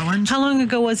 A.G. Garland. How long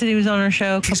ago was it he was on our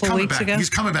show? A couple weeks ago? He's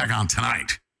coming back on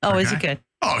tonight. Oh, is he good?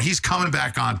 Oh, he's coming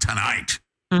back on tonight.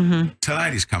 Mm-hmm.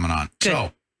 Tonight he's coming on. Good.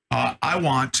 So I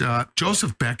want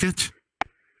Joseph Beckett.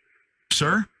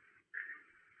 Sir?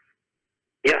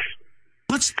 Yes.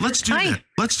 Let's do that.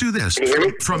 Let's do this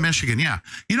from Michigan. Yeah.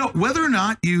 Whether or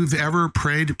not you've ever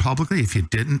prayed publicly, if you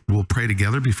didn't, we'll pray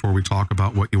together before we talk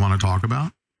about what you want to talk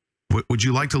about. Would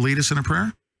you like to lead us in a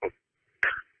prayer?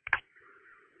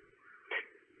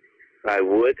 I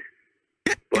would.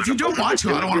 Yeah, if you don't want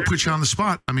to, I don't want to put you on the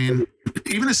spot. I mean,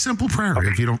 even a simple prayer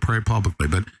if you don't pray publicly.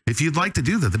 But if you'd like to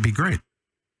do that, that'd be great.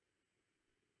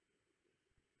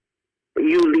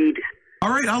 You lead.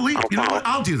 All right, I'll lead.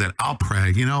 I'll do that. I'll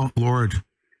pray. Lord,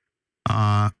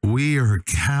 we are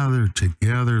gathered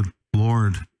together,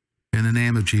 Lord, in the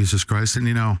name of Jesus Christ. And,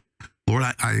 Lord,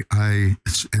 I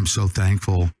am so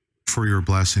thankful for your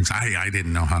blessings. I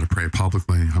didn't know how to pray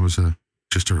publicly. I was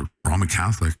just a Roman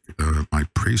Catholic. My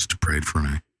priest prayed for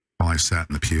me while I sat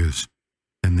in the pews.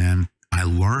 And then I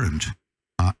learned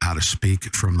how to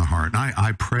speak from the heart. And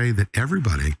I pray that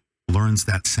everybody learns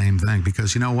that same thing,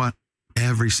 because you know what?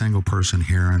 Every single person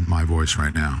hearing my voice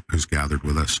right now who's gathered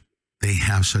with us, they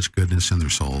have such goodness in their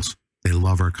souls. They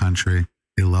love our country.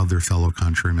 They love their fellow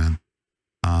countrymen.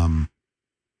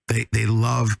 They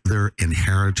love their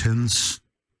inheritance,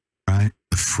 right?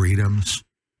 The freedoms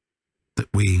that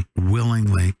we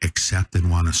willingly accept and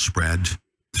want to spread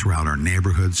throughout our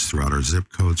neighborhoods, throughout our zip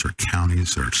codes, our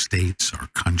counties, our states, our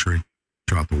country,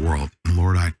 throughout the world. And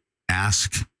Lord, I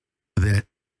ask that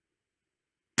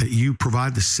you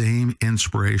provide the same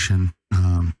inspiration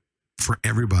for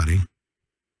everybody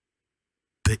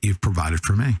that you've provided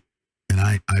for me. And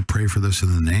I pray for this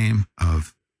in the name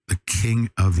of the King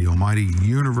of the Almighty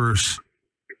Universe.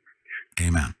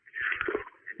 Amen.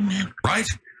 Amen. Right?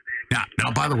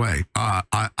 Now, by the way,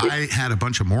 I had a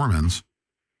bunch of Mormons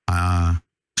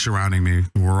surrounding me.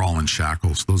 We're all in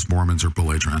shackles. Those Mormons are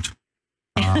belligerent.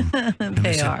 And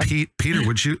they said, are.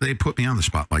 Peter, they put me on the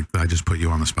spot. Like I just put you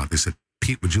on the spot. They said,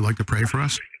 Pete, would you like to pray for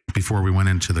us before we went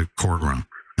into the courtroom?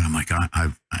 And I'm like,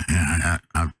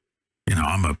 I'm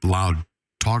a loud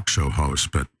talk show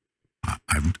host, but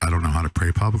I don't know how to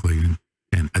pray publicly.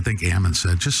 And I think Ammon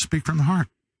said, just speak from the heart.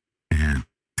 And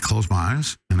I closed my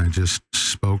eyes and I just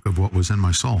spoke of what was in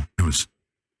my soul. It was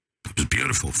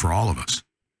beautiful for all of us.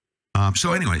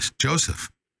 So anyways, Joseph,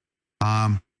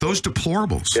 those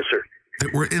deplorables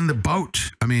that were in the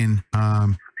boat, I mean,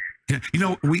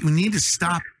 we need to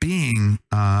stop being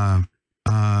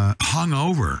hung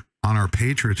over on our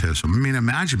patriotism. I mean,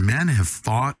 imagine men have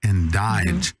fought and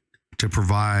died to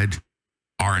provide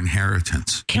our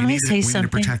inheritance. Can I say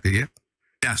something? We need to protect it. Yeah.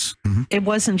 Yes. Mm-hmm. It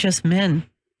wasn't just men.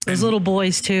 Those little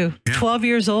boys, too. Yeah. 12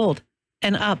 years old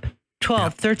and up.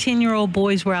 12, 13-year-old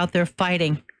boys were out there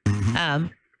fighting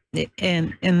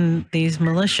in these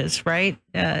militias, right,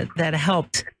 that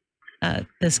helped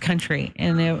this country.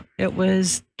 And it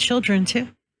was children, too,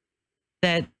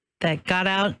 that got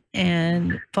out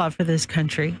and fought for this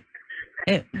country.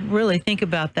 Really think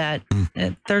about that.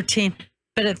 At 13,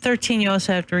 but at 13, you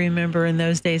also have to remember in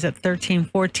those days at 13,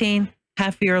 14,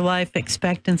 half of your life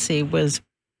expectancy was,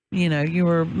 you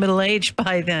were middle-aged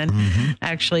by then,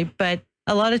 actually. But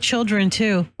a lot of children,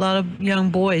 too, a lot of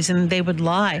young boys, and they would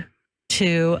lie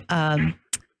to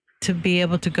be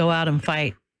able to go out and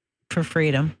fight for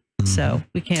freedom. So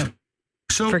we can't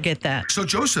forget that. So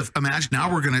Joseph, imagine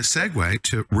now we're going to segue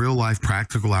to real life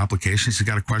practical applications. You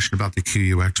got a question about the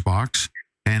QUX box,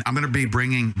 and I'm going to be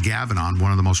bringing Gavin on,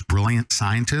 one of the most brilliant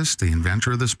scientists, the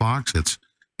inventor of this box.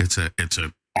 It's a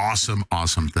awesome,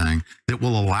 awesome thing that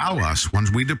will allow us,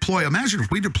 once we deploy, imagine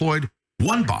if we deployed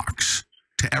one box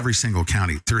to every single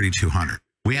county, 3,200.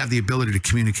 We have the ability to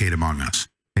communicate among us.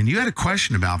 And you had a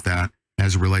question about that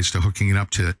as it relates to hooking it up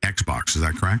to Xbox. Is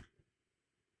that correct?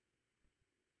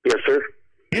 Yes, sir.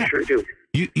 Yeah. Sure do.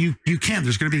 You can.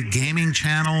 There's going to be gaming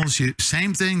channels.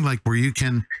 Same thing, like where you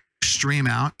can stream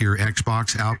out your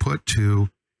Xbox output to,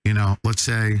 let's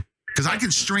say, because I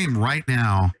can stream right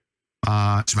now.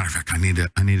 As a matter of fact, I need to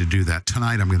do that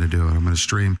tonight. I'm going to do it. I'm going to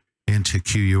stream into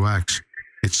QUX.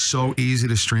 It's so easy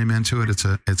to stream into it.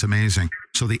 It's amazing.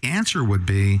 So the answer would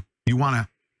be you want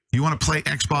to play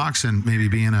Xbox and maybe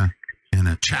be in a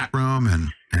chat room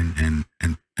and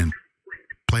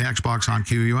play Xbox on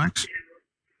QUX.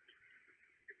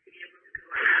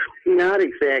 Not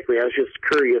exactly. I was just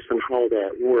curious on how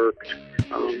that worked.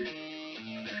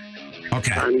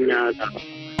 Okay. I'm not.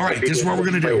 All right. This is what we're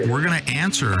going to do. We're going to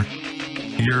answer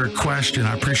your question.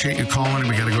 I appreciate you calling, and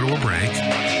we got to go to a break.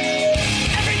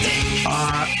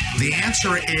 The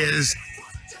answer is,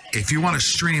 if you want to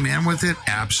stream in with it,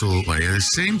 absolutely. The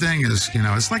same thing as,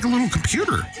 it's like a little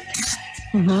computer.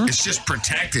 Mm-hmm. It's just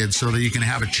protected so that you can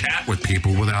have a chat with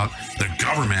people without the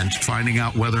government finding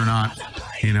out whether or not,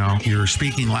 you're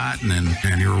speaking Latin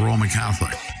and you're a Roman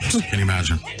Catholic. Can you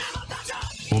imagine?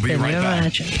 We'll be right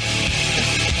back.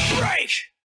 Right.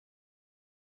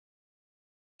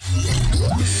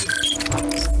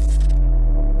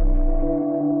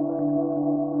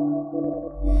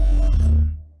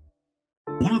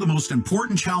 One of the most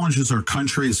important challenges our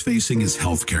country is facing is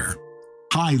healthcare.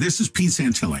 Hi, this is Pete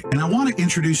Santilli, and I want to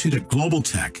introduce you to Global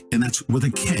Tech, and that's with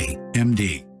a K,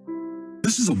 MD.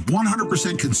 This is a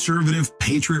 100% conservative,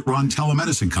 patriot-run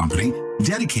telemedicine company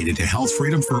dedicated to health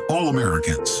freedom for all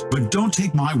Americans. But don't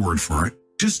take my word for it.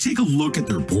 Just take a look at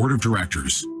their board of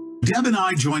directors. Deb and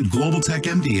I joined Global Tech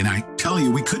MD, and I tell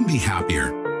you, we couldn't be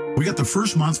happier. We got the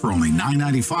first month for only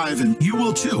 $9.95, and you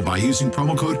will too by using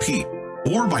promo code Pete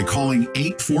or by calling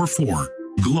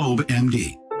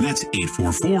 844-GLOBE-MD. That's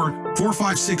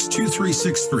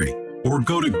 844-456-2363. Or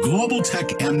go to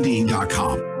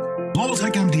globaltechmd.com. Global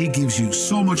Tech MD gives you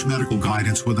so much medical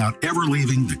guidance without ever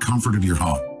leaving the comfort of your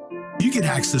home. You get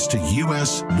access to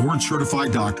U.S.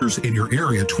 board-certified doctors in your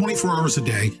area 24 hours a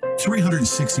day,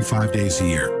 365 days a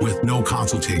year, with no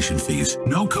consultation fees,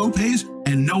 no copays,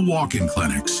 and no walk-in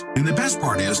clinics. And the best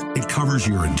part is, it covers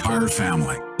your entire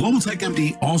family. Global Tech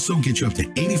MD also gets you up to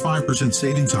 85%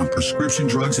 savings on prescription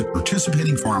drugs at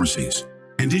participating pharmacies.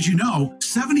 And did you know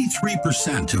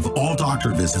 73% of all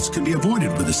doctor visits can be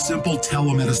avoided with a simple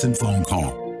telemedicine phone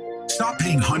call? Stop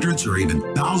paying hundreds or even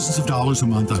thousands of dollars a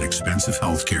month on expensive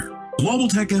health care. Global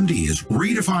Tech MD is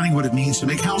redefining what it means to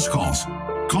make house calls.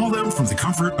 Call them from the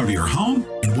comfort of your home,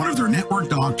 and one of their network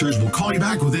doctors will call you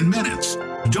back within minutes.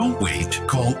 Don't wait.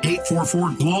 Call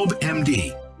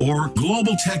 844-GLOBE-MD or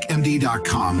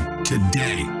globaltechmd.com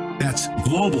today. That's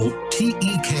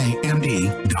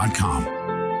globaltechmd.com.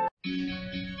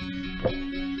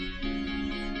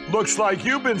 Looks like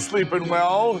you've been sleeping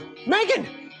well. Megan,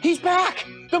 he's back.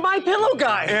 The MyPillow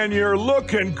guy. And you're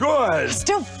looking good.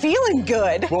 Still feeling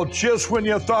good. Well, just when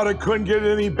you thought it couldn't get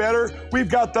any better, we've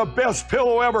got the best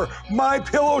pillow ever,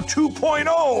 MyPillow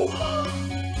 2.0.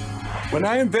 When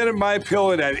I invented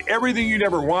MyPillow, it had everything you'd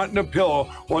ever want in a pillow.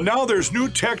 Well, now there's new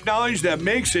technology that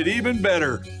makes it even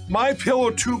better.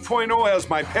 MyPillow 2.0 has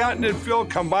my patented fill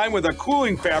combined with a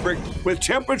cooling fabric with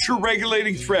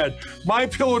temperature-regulating thread.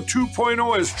 MyPillow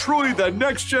 2.0 is truly the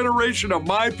next generation of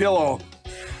MyPillow.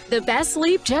 The best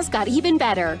sleep just got even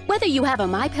better. Whether you have a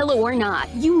MyPillow or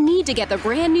not, you need to get the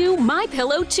brand new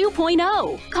MyPillow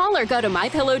 2.0. Call or go to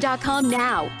MyPillow.com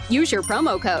now. Use your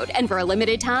promo code, and for a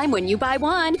limited time when you buy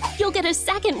one, you'll get a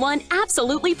second one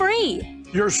absolutely free.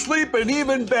 You're sleeping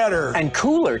even better. And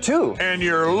cooler, too. And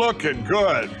you're looking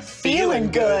good.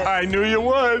 Feeling good. I knew you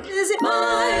would. Visit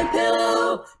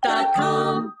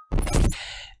MyPillow.com.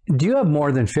 Do you have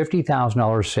more than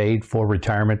 $50,000 saved for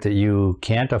retirement that you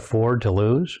can't afford to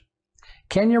lose?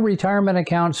 Can your retirement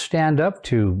account stand up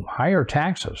to higher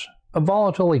taxes, a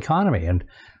volatile economy, and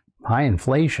high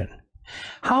inflation?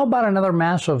 How about another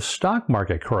massive stock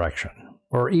market correction,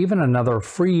 or even another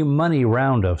free money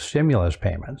round of stimulus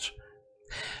payments?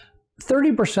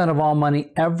 30% of all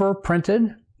money ever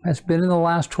printed has been in the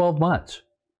last 12 months.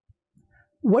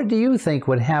 What do you think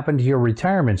would happen to your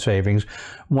retirement savings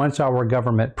once our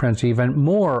government prints even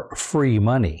more free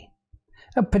money?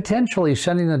 Potentially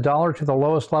sending the dollar to the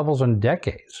lowest levels in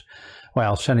decades,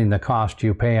 while sending the cost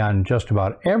you pay on just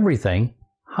about everything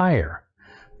higher.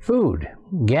 Food,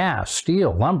 gas,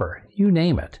 steel, lumber, you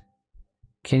name it.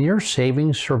 Can your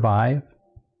savings survive?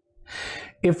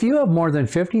 If you have more than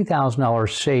 $50,000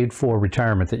 saved for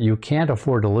retirement that you can't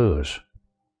afford to lose,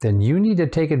 then you need to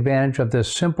take advantage of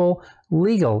this simple,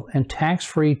 legal, and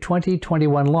tax-free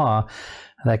 2021 law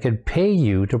that could pay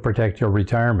you to protect your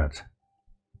retirement.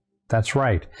 That's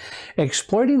right.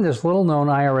 Exploiting this little-known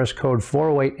IRS code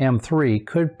 408M3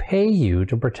 could pay you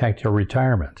to protect your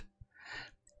retirement.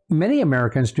 Many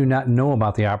Americans do not know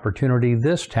about the opportunity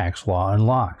this tax law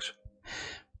unlocks.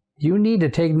 You need to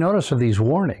take notice of these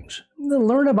warnings,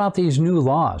 learn about these new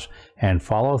laws, and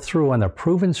follow through on the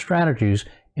proven strategies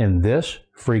in this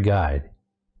free guide.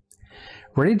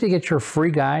 Ready to get your free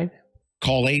guide?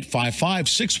 Call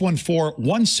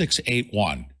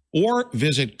 855-614-1681 or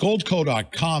visit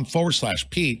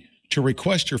goldco.com/Pete to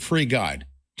request your free guide.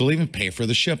 They'll even pay for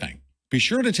the shipping. Be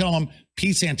sure to tell them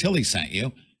Pete Santilli sent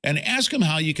you and ask them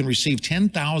how you can receive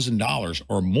 $10,000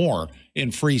 or more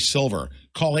in free silver.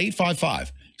 Call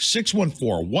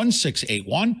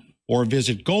 855-614-1681 or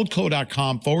visit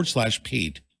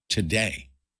goldco.com/Pete today.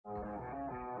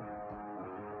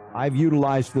 I've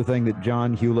utilized the thing that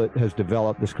John Hewlett has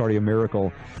developed, this Cardio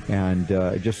Miracle, and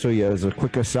just so you, as a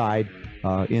quick aside,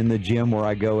 in the gym where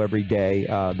I go every day,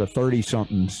 the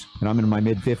 30-somethings, and I'm in my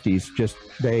mid-50s,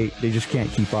 they just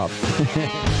can't keep up.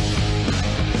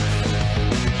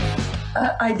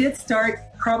 I did start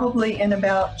probably in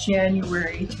about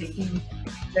January taking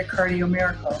the Cardio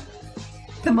Miracle.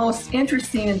 The most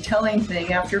interesting and telling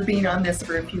thing after being on this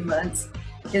for a few months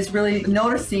is really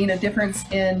noticing a difference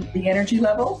in the energy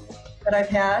level that I've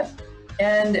had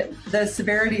and the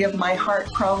severity of my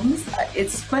heart problems.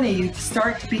 It's funny, you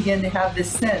start to begin to have this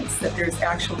sense that there's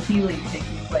actual healing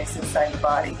taking place inside the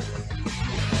body.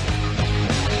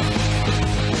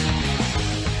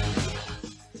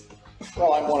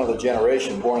 Well, I'm one of the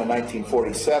generation born in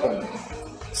 1947.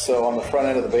 So on the front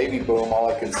end of the baby boom, all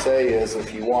I can say is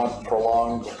if you want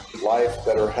prolonged life,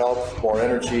 better health, more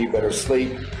energy, better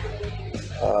sleep,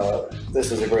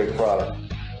 this is a great product.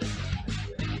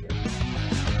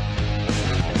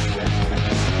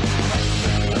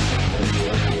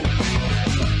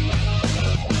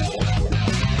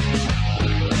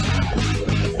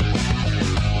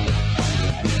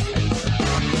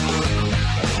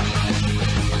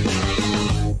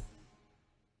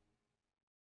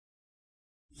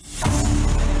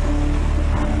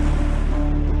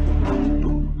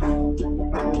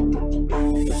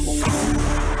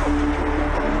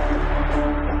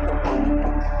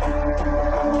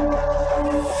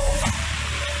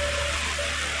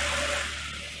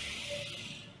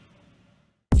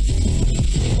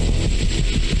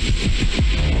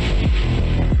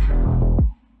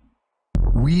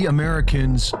 We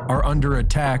Americans are under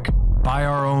attack by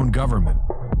our own government.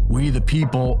 We, the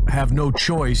people, have no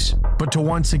choice but to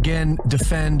once again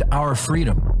defend our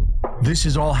freedom. This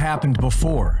has all happened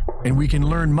before, and we can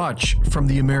learn much from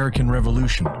the American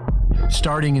Revolution.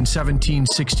 Starting in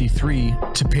 1763,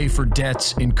 to pay for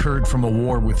debts incurred from a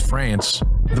war with France,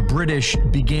 the British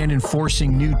began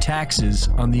enforcing new taxes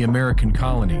on the American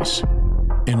colonies.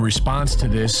 In response to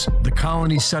this, the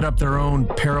colonies set up their own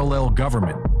parallel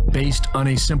government, based on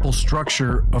a simple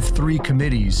structure of 3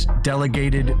 committees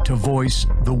delegated to voice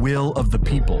the will of the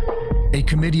people. A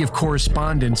committee of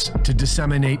correspondence to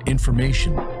disseminate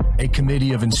information, a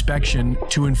committee of inspection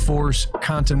to enforce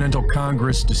Continental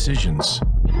Congress decisions,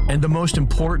 and the most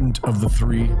important of the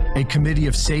 3, a committee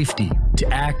of safety to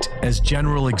act as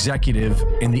general executive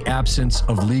in the absence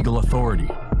of legal authority.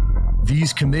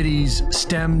 These committees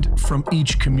stemmed from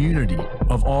each community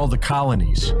of all the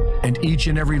colonies, and each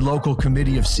and every local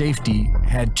committee of safety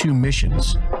had 2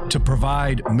 missions: to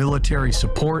provide military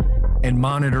support and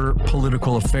monitor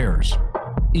political affairs.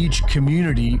 Each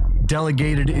community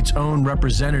delegated its own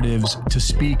representatives to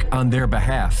speak on their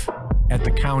behalf at the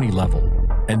county level,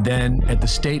 and then at the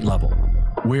state level,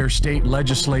 where state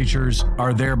legislatures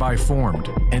are thereby formed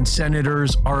and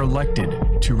senators are elected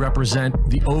to represent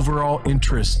the overall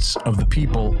interests of the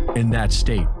people in that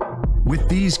state. With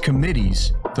these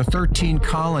committees, the 13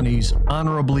 colonies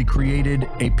honorably created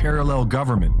a parallel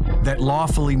government that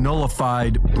lawfully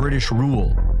nullified British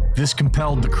rule. This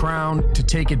compelled the Crown to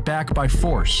take it back by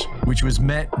force, which was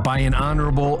met by an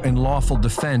honorable and lawful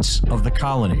defense of the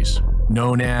colonies,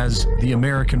 known as the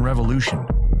American Revolution.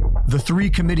 The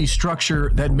 3-committee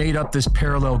structure that made up this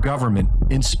parallel government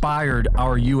inspired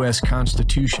our U.S.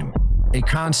 Constitution, a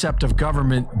concept of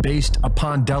government based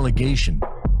upon delegation.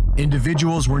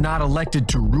 Individuals were not elected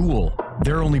to rule.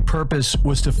 Their only purpose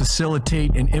was to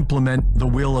facilitate and implement the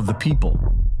will of the people.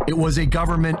 It was a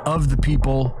government of the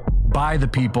people, by the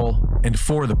people, and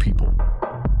for the people.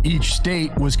 Each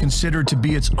state was considered to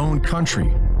be its own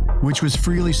country. which was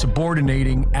freely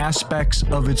subordinating aspects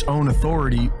of its own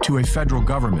authority to a federal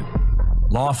government.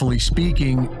 Lawfully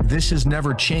speaking, this has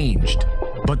never changed.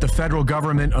 But the federal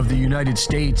government of the United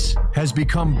States has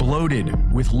become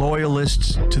bloated with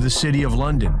loyalists to the City of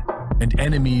London and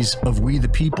enemies of we the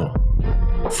people.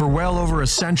 For well over a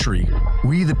century,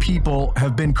 we the people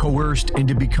have been coerced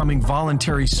into becoming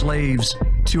voluntary slaves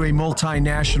to a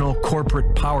multinational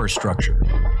corporate power structure,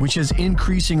 which has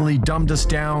increasingly dumbed us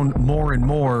down more and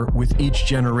more with each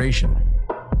generation.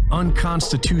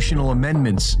 Unconstitutional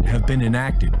amendments have been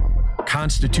enacted.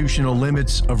 Constitutional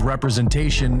limits of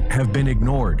representation have been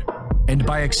ignored. And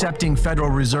by accepting Federal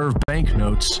Reserve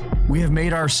banknotes, we have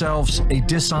made ourselves a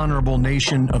dishonorable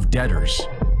nation of debtors.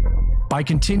 By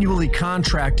continually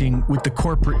contracting with the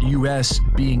corporate U.S.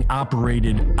 being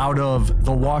operated out of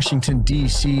the Washington,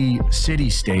 D.C.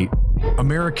 city-state,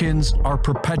 Americans are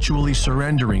perpetually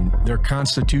surrendering their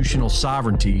constitutional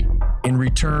sovereignty in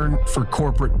return for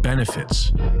corporate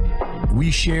benefits. We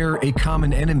share a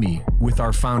common enemy with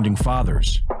our founding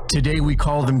fathers. Today we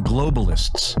call them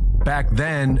globalists. Back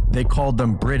then, they called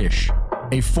them British,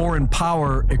 a foreign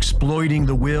power exploiting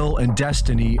the will and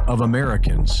destiny of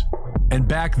Americans. And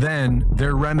back then,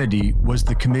 their remedy was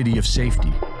the Committee of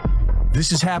Safety.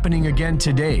 This is happening again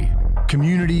today.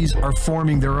 Communities are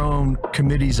forming their own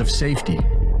committees of safety.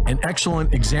 An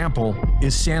excellent example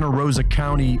is Santa Rosa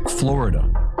County, Florida,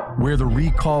 where the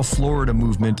Recall Florida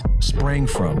movement sprang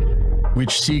from,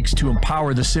 which seeks to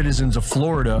empower the citizens of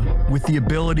Florida with the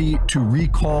ability to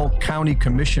recall county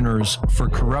commissioners for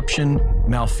corruption,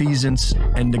 malfeasance,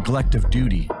 and neglect of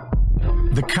duty.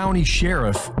 The county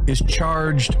sheriff is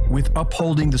charged with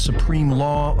upholding the supreme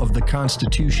law of the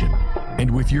Constitution.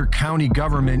 And with your county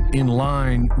government in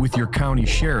line with your county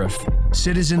sheriff,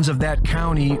 citizens of that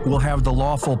county will have the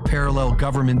lawful parallel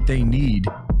government they need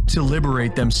to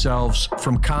liberate themselves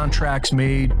from contracts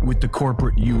made with the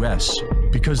corporate U.S.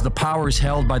 because the powers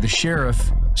held by the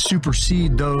sheriff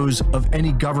supersede those of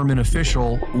any government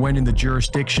official when in the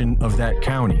jurisdiction of that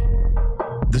county.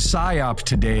 The PSYOP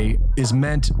today is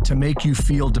meant to make you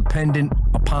feel dependent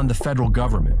upon the federal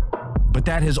government, but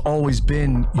that has always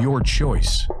been your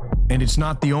choice, and it's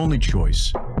not the only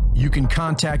choice. You can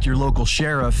contact your local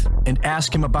sheriff and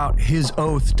ask him about his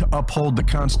oath to uphold the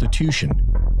Constitution.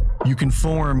 You can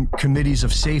form committees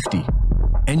of safety,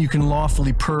 and you can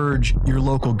lawfully purge your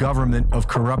local government of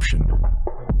corruption.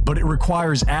 But it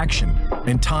requires action,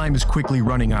 and time is quickly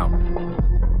running out.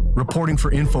 Reporting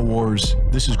for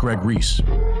InfoWars, this is Greg Reese.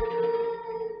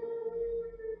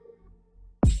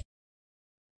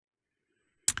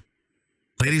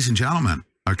 Ladies and gentlemen,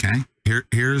 okay,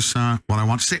 here's what I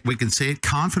want to say. We can say it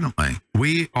confidently.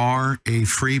 We are a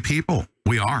free people.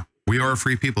 We are. We are a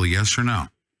free people, yes or no?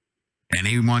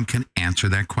 Anyone can answer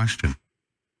that question.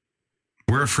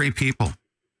 We're a free people.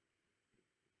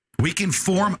 We can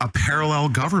form a parallel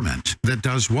government that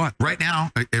does what? Right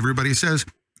now, everybody says,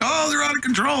 oh, they're out of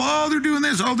control. Oh, they're doing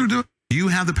this. Oh, they're doing. You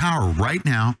have the power right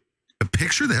now.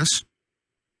 Picture this.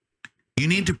 You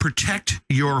need to protect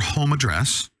your home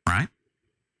address, right?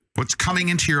 What's coming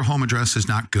into your home address is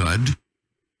not good.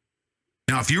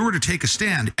 Now, if you were to take a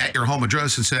stand at your home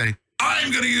address and say,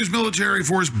 I'm going to use military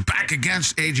force back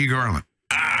against A.G. Garland.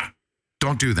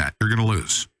 Don't do that. You're going to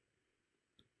lose.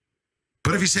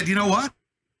 But if you said, you know what?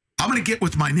 I'm going to get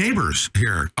with my neighbors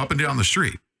here up and down the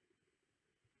street.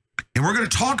 And we're going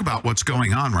to talk about what's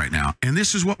going on right now. And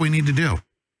this is what we need to do.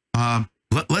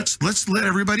 Let's let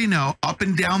everybody know up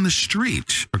and down the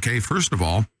street. Okay, first of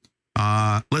all,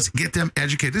 let's get them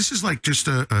educated. This is like just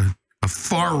a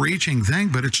far-reaching thing,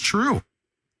 but it's true.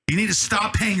 You need to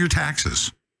stop paying your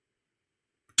taxes.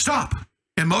 Stop.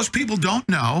 And most people don't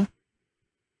know.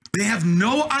 They have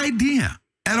no idea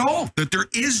at all that there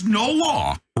is no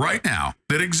law right now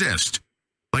that exists.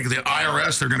 Like the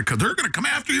IRS, they're going to come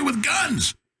after you with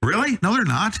guns. Really? No, they're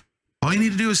not. All you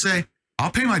need to do is say,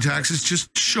 I'll pay my taxes.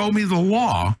 Just show me the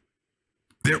law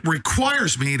that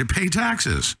requires me to pay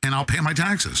taxes, and I'll pay my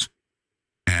taxes.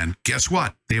 And guess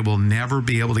what? They will never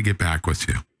be able to get back with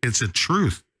you. It's the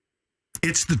truth.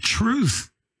 It's the truth.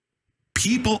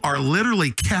 People are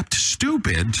literally kept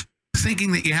stupid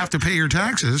thinking that you have to pay your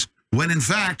taxes when, in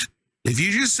fact, if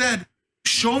you just said,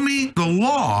 show me the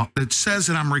law that says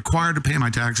that I'm required to pay my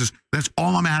taxes, that's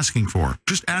all I'm asking for.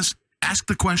 Just ask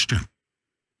the question.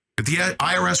 If the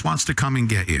IRS wants to come and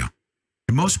get you,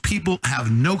 and most people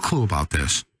have no clue about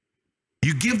this,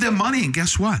 you give them money, and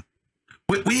guess what?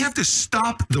 We have to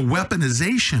stop the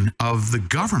weaponization of the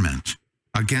government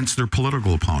against their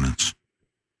political opponents.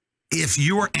 If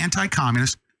you are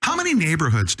anti-communist, how many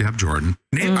neighborhoods, Deb Jordan?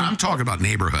 I'm talking about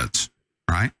neighborhoods,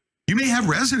 right? You may have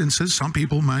residences. Some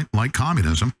people might like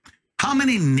communism. How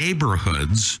many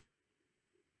neighborhoods,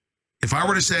 if I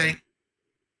were to say,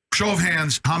 show of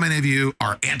hands, how many of you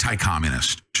are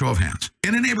anti-communist? Show of hands.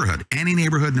 In a neighborhood, any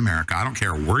neighborhood in America, I don't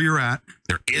care where you're at,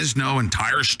 there is no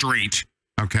entire street,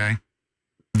 okay,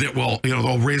 that will,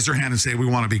 they'll raise their hand and say, we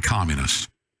want to be communist.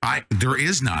 There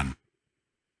is none.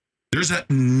 There's a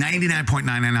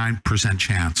 99.99%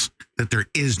 chance that there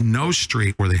is no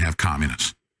street where they have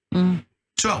communists. Mm.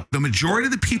 So the majority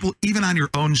of the people, even on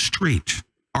your own street,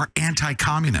 are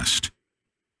anti-communist.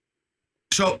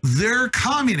 So they're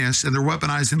communists and they're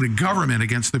weaponizing the government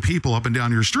against the people up and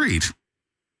down your street,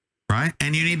 right?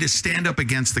 And you need to stand up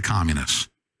against the communists.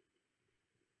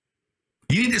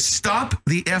 You need to stop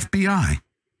the FBI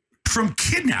from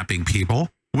kidnapping people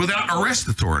without arrest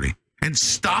authority and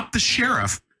stop the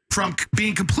sheriff from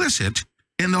being complicit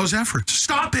in those efforts.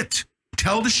 Stop it.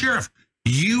 Tell the sheriff,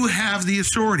 you have the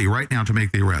authority right now to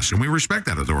make the arrest. And we respect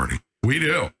that authority. We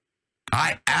do.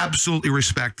 I absolutely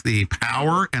respect the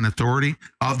power and authority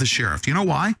of the sheriff. You know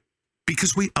why?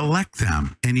 Because we elect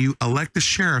them, and you elect the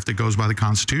sheriff that goes by the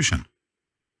Constitution.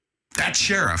 That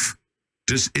sheriff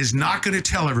is not going to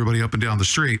tell everybody up and down the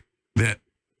street that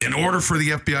in order for the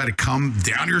FBI to come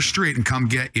down your street and come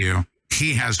get you,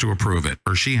 he has to approve it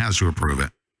or she has to approve it.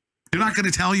 They're not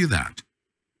going to tell you that.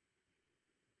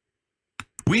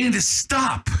 We need to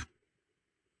stop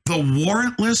the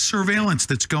warrantless surveillance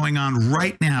that's going on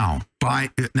right now.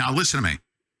 Now, listen to me.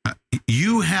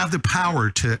 You have the power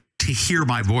to hear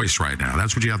my voice right now.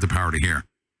 That's what you have the power to hear.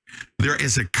 There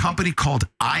is a company called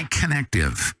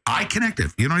iConnective.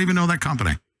 iConnective. You don't even know that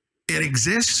company. It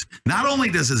exists. Not only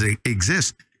does it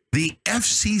exist, the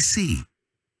FCC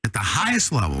at the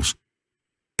highest levels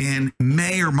in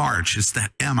May or March, it's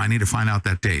that M, I need to find out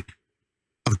that date,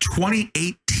 of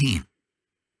 2018,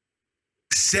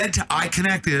 said to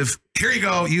iConnective, here you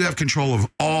go, you have control of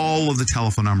all of the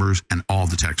telephone numbers and all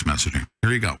the text messaging.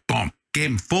 Here you go, boom. Gave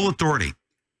them full authority.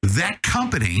 That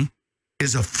company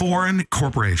is a foreign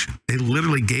corporation. They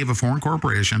literally gave a foreign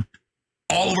corporation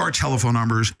all of our telephone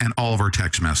numbers and all of our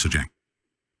text messaging.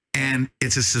 And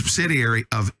it's a subsidiary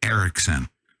of Ericsson,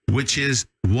 which is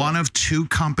one of two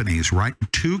companies, right?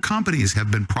 Two companies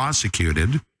have been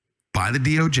prosecuted by the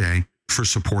DOJ for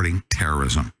supporting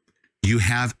terrorism. You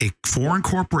have a foreign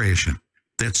corporation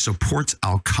that supports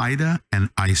Al-Qaeda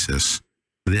and ISIS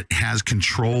that has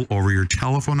control over your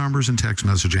telephone numbers and text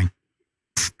messaging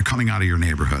coming out of your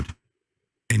neighborhood.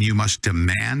 And you must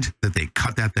demand that they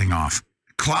cut that thing off.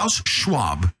 Klaus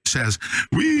Schwab says,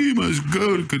 we must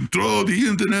go to control the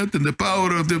internet and the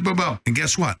power of the blah, blah. And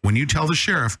guess what? When you tell the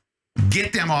sheriff,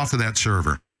 get them off of that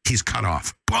server, he's cut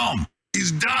off. Boom.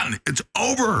 He's done. It's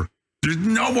over. There's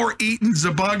no more eating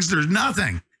the bugs. There's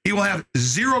nothing. He will have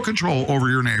zero control over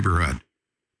your neighborhood.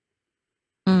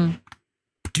 Mm.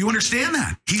 Do you understand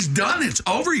that? He's done. It's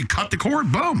over. You cut the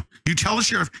cord. Boom. You tell the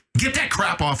sheriff, get that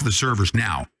crap off of the servers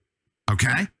now.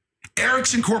 Okay?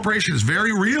 Ericsson Corporation is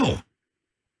very real.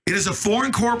 It is a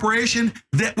foreign corporation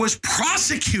that was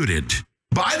prosecuted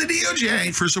by the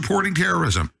DOJ for supporting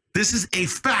terrorism. This is a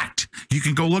fact. You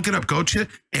can go look it up. Go to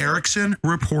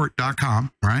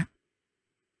ericssonreport.com, right?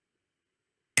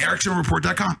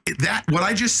 ericssonreport.com. What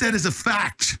I just said is a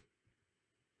fact.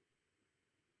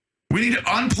 We need to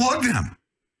unplug them.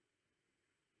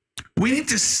 We need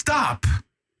to stop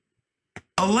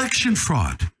election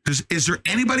fraud. Is there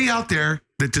anybody out there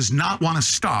that does not want to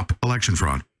stop election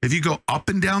fraud? If you go up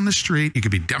and down the street, you could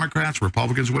be Democrats,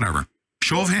 Republicans, whatever.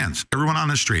 Show of hands, everyone on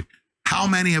the street. How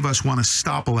many of us want to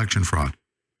stop election fraud?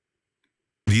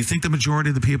 Do you think the majority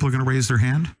of the people are going to raise their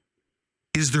hand?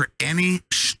 Is there any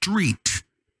street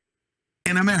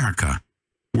in America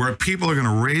where people are going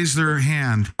to raise their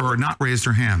hand or not raise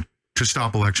their hand to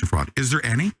stop election fraud? Is there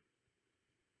any?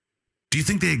 Do you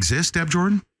think they exist, Deb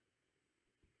Jordan?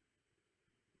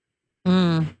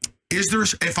 Is there,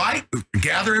 if I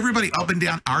gather everybody up and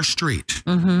down our street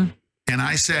and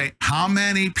I say, how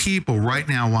many people right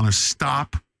now want to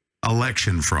stop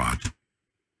election fraud?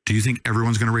 Do you think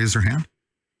everyone's going to raise their hand?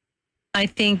 I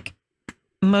think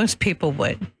most people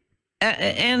would.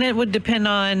 And it would depend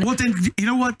on. Well, then, you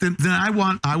know what? Then I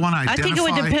want to identify. I think it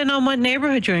would depend on what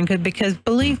neighborhood you're in, because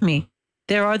believe me,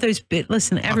 there are those.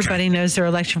 Listen, everybody knows they're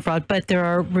election fraud, but there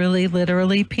are really,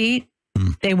 literally, Pete,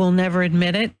 they will never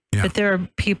admit it. Yeah. But there are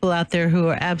people out there who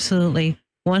are absolutely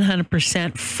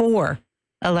 100% for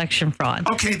election fraud.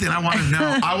 Okay, then I want to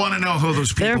know. I want to know who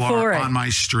those people are on my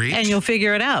street, and you'll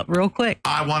figure it out real quick.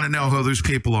 I want to know who those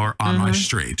people are on my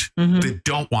street that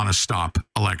don't want to stop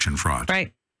election fraud.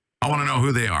 Right. I want to know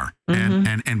who they are,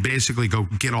 and basically go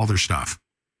get all their stuff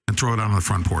and throw it out on the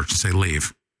front porch and say,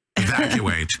 leave,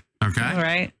 evacuate. Okay. All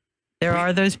right. There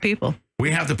are those people.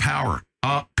 We have the power.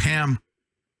 Pam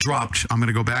dropped. I'm going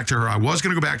to go back to her. I was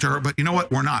going to go back to her, but you know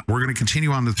what? We're not. We're going to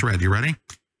continue on the thread. You ready?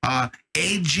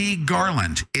 A.G.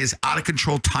 Garland is out of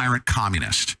control tyrant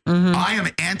communist. I am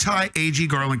anti-A.G.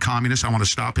 Garland communist. I want to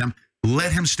stop him.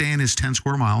 Let him stay in his 10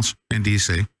 square miles in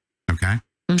D.C. Okay?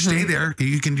 Stay there.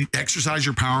 You can exercise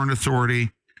your power and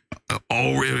authority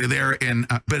over there,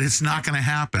 but it's not going to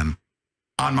happen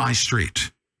on my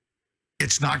street.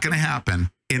 It's not going to happen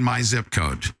in my zip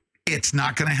code. It's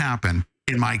not going to happen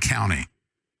in my county.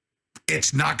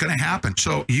 It's not going to happen.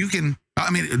 So you can,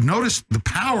 notice the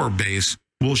power base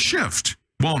will shift,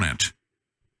 won't it?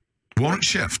 Won't it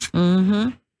shift?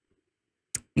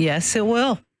 Yes, it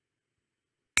will.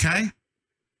 Okay.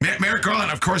 Merrick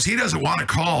Garland, of course, he doesn't want to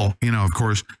call,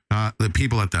 the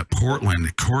people at that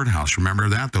Portland courthouse. Remember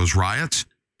that? Those riots?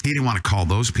 He didn't want to call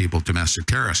those people domestic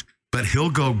terrorists. But he'll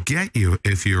go get you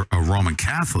if you're a Roman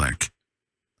Catholic,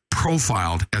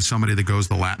 profiled as somebody that goes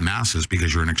to Latin masses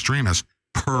because you're an extremist,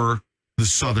 per the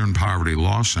Southern Poverty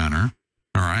Law Center.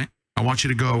 All right. I want you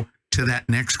to go to that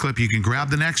next clip. You can grab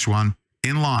the next one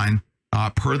in line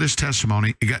per this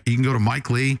testimony. You can go to Mike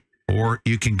Lee, or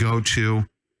you can go to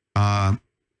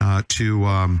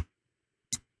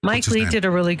Mike Lee did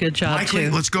a really good job. Mike Lee,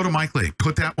 let's go to Mike Lee.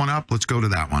 Put that one up. Let's go to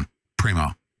that one.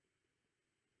 Primo.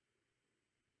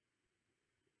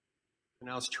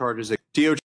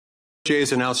 DOJ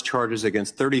has announced charges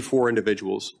against 34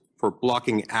 individuals for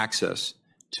blocking access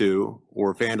to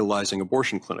or vandalizing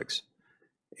abortion clinics.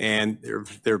 And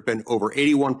there have been over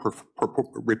 81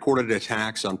 reported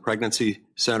attacks on pregnancy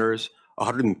centers,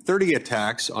 130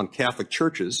 attacks on Catholic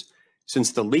churches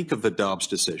since the leak of the Dobbs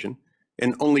decision,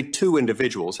 and only 2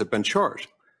 individuals have been charged.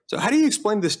 So how do you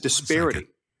explain this disparity?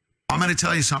 I'm going to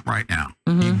tell you something right now.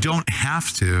 You don't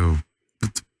have to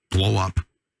blow up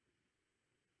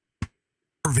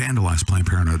or vandalize Planned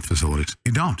Parenthood facilities.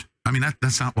 You don't.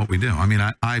 That's not what we do.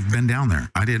 I've been down there.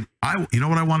 You know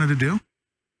what I wanted to do?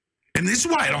 And this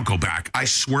is why I don't go back. I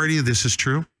swear to you, this is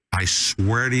true. I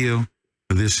swear to you,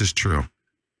 this is true.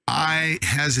 I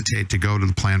hesitate to go to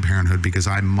the Planned Parenthood because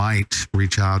I might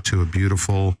reach out to a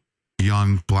beautiful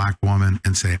young black woman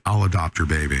and say, I'll adopt your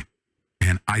baby.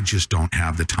 And I just don't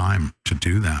have the time to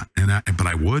do that. But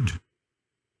I would.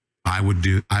 I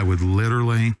would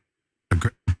literally.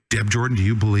 Deb Jordan, do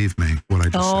you believe me, what I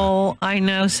just said? Oh, I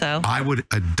know so. I would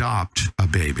adopt a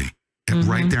baby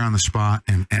right there on the spot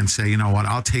and say, you know what,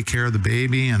 I'll take care of the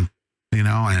baby. And,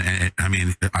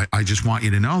 I just want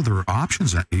you to know there are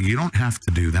options. You don't have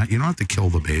to do that. You don't have to kill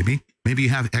the baby. Maybe you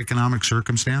have economic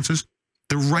circumstances.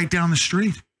 They're right down the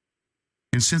street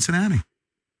in Cincinnati,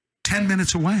 10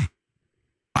 minutes away.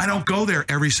 I don't go there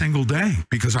every single day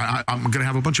because I'm going to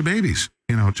have a bunch of babies,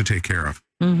 to take care of.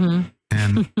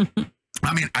 And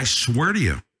I swear to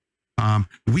you,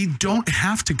 we don't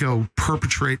have to go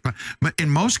perpetrate, but in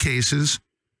most cases,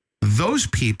 those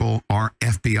people are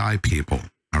FBI people,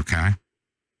 okay?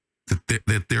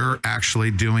 That they're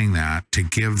actually doing that to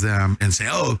give them and say,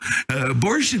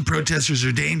 abortion protesters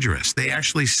are dangerous. They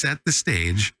actually set the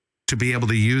stage to be able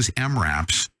to use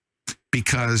MRAPs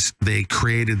because they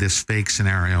created this fake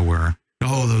scenario where,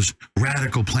 those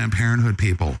radical Planned Parenthood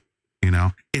people,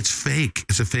 it's fake.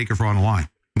 It's a fake or fraud lie.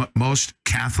 Most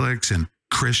Catholics and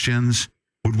Christians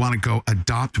would want to go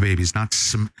adopt babies, not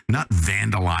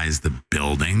vandalize the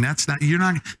building. You're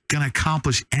not going to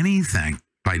accomplish anything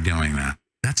by doing that.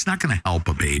 That's not going to help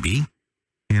a baby.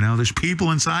 There's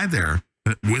people inside there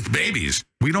with babies.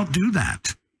 We don't do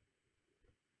that.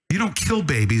 You don't kill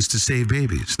babies to save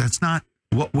babies. That's not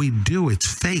what we do. It's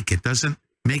fake. It doesn't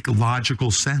make logical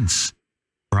sense,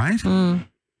 right?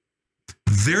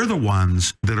 They're the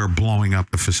ones that are blowing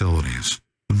up the facilities.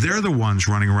 They're the ones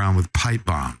running around with pipe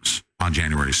bombs on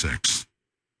January 6th.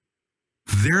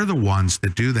 They're the ones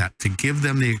that do that to give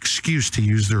them the excuse to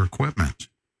use their equipment.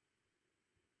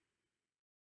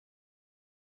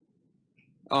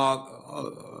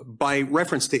 By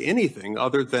reference to anything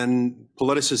other than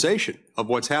politicization of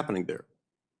what's happening there.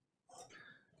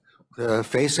 The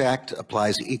FACE Act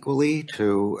applies equally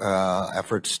to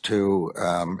efforts to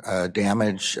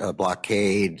damage,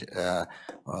 blockade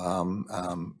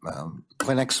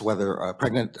clinics, whether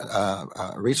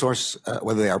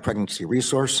whether they are a pregnancy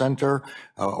resource center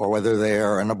or whether they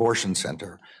are an abortion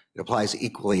center. It applies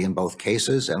equally in both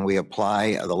cases, and we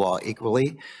apply the law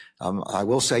equally. I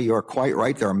will say you're quite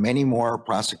right. There are many more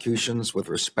prosecutions with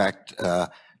respect to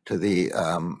the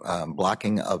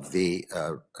blocking of the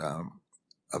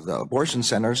abortion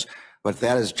centers, but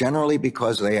that is generally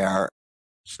because they are.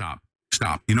 Stop.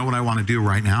 You know what I want to do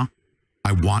right now?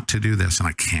 I want to do this and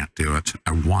I can't do it.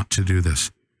 I want to do this.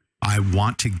 I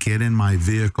want to get in my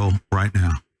vehicle right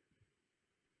now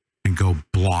and go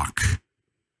block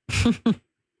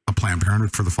a Planned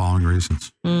Parenthood for the following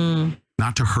reasons.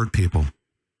 Not to hurt people,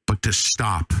 but to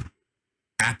stop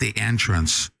at the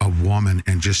entrance a woman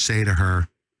and just say to her,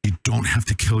 you don't have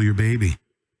to kill your baby.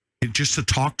 Just to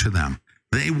talk to them.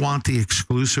 They want the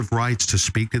exclusive rights to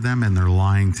speak to them, and they're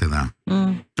lying to them.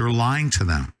 They're lying to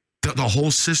them. The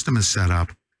whole system is set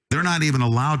up. They're not even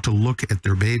allowed to look at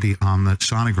their baby on the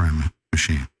sonogram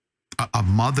machine. A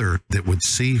mother that would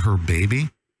see her baby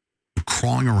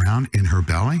crawling around in her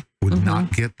belly would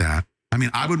not get that. I mean,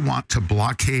 I would want to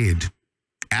blockade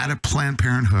at a Planned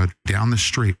Parenthood down the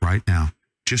street right now,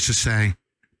 just to say,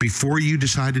 before you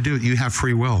decide to do it, you have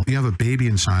free will. You have a baby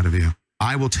inside of you.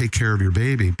 I will take care of your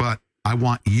baby, but I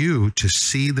want you to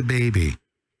see the baby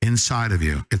inside of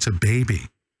you. It's a baby.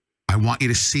 I want you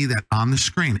to see that on the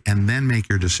screen and then make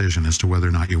your decision as to whether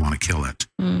or not you want to kill it.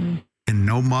 And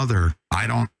no mother, I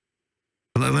don't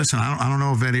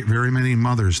know of very many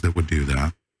mothers that would do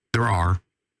that. There are.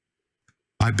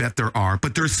 I bet there are,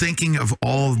 but they're thinking of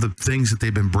all of the things that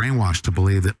they've been brainwashed to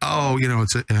believe that, I'm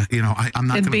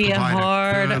not going to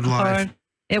provide a good life.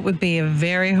 It would be a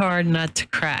very hard nut to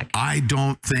crack. I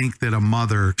don't think that a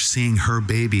mother seeing her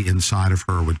baby inside of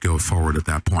her would go forward at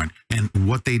that point. And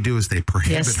what they do is they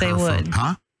prohibit Yes, they her would.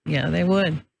 from, Yeah, they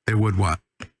would. They would what?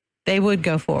 They would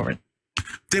go forward.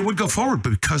 They would go forward, but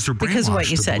because they're brainwashed. Because of what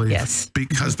you said, believe, yes.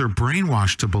 Because they're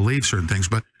brainwashed to believe certain things.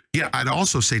 But yeah, I'd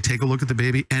also say take a look at the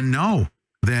baby and know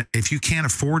that if you can't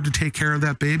afford to take care of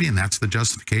that baby, and that's the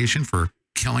justification for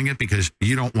killing it because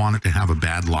you don't want it to have a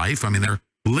bad life. I mean, they're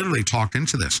literally talked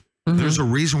into this. There's a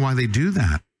reason why they do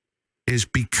that, is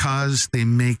because they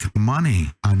make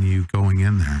money on you going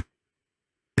in there.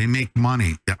 They make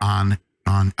money on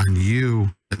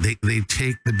you. They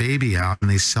take the baby out and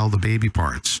they sell the baby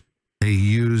parts. They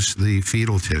use the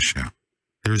fetal tissue.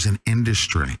 There's an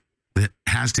industry that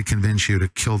has to convince you to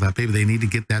kill that baby. They need to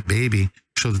get that baby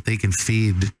so that they can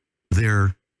feed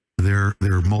their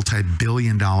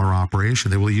multi-billion-dollar operation.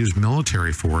 They will use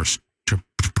military force to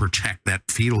protect that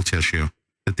fetal tissue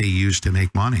that they use to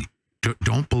make money.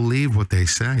 Don't believe what they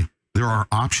say. There are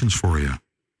options for you.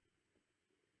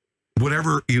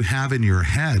 Whatever you have in your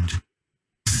head,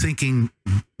 thinking,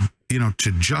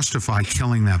 to justify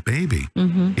killing that baby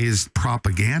is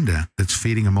propaganda that's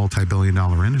feeding a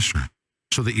multi-billion-dollar industry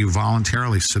so that you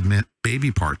voluntarily submit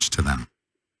baby parts to them.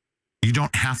 You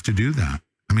don't have to do that.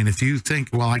 I mean, if you think,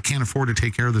 well, I can't afford to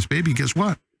take care of this baby, guess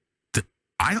what?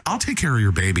 I'll take care of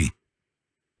your baby.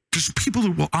 There's people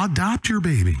who will adopt your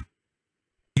baby.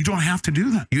 You don't have to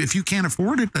do that. If you can't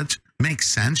afford it, that makes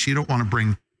sense. You don't want to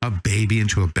bring a baby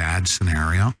into a bad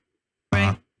scenario.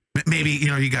 Right. Maybe,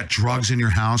 you got drugs in your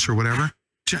house or whatever.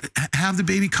 Have the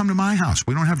baby come to my house.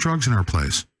 We don't have drugs in our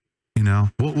place.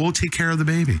 We'll take care of the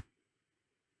baby.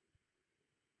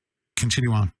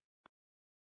 Continue on.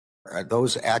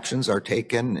 Those actions are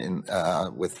taken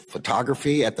with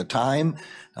photography at the time,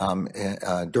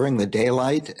 during the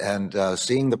daylight, and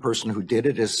seeing the person who did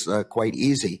it is quite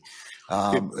easy.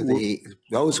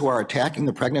 Those who are attacking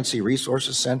the pregnancy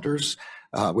resources centers,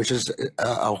 which is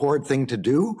a horrid thing to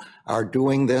do, are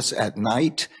doing this at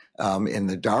night in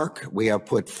the dark. We have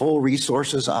put full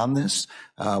resources on this.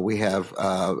 We have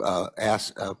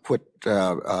put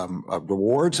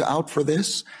rewards out for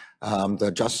this.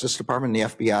 The Justice Department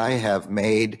and the FBI have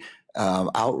made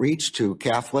outreach to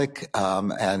Catholic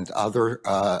and other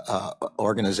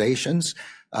organizations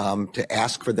to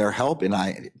ask for their help in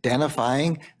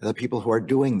identifying the people who are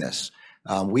doing this.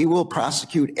 We will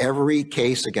prosecute every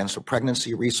case against a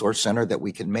pregnancy resource center that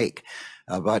we can make.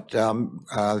 But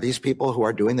these people who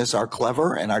are doing this are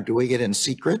clever and are doing it in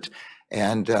secret.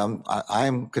 And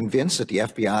I'm convinced that the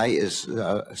FBI is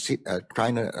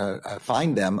trying to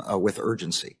find them with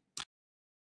urgency.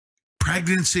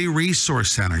 Pregnancy Resource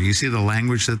Center. You see the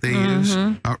language that they use?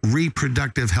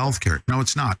 Reproductive health care. No,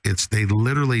 it's not. They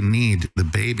literally need the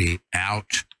baby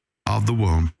out of the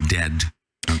womb, dead.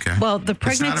 Okay. Well, the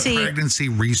pregnancy. It's not a pregnancy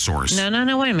resource.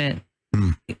 No, wait a minute.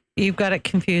 You've got it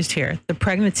confused here. The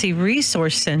Pregnancy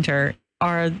Resource Center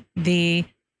are the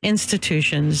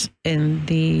institutions in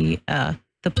the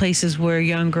places where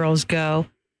young girls go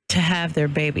to have their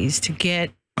babies, to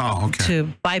get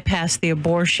to bypass the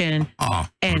abortion,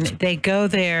 and they go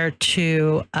there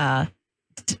to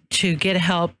get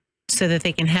help so that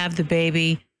they can have the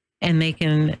baby, and they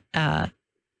can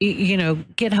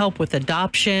get help with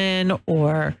adoption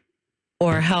or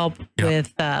help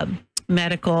with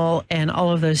medical and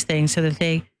all of those things, so that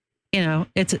they,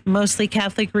 it's mostly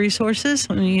Catholic resources,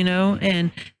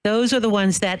 and those are the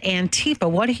ones that Antifa,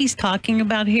 what he's talking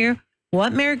about here,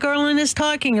 what Merrick Garland is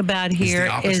talking about here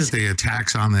is the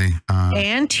attacks on the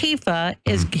Antifa.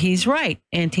 He's right.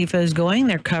 Antifa is going.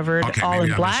 They're covered all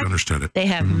in black. Misunderstood it. They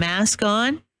have masks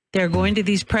on. They're going to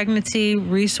these pregnancy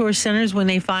resource centers when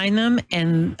they find them,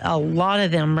 and a lot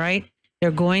of them, right?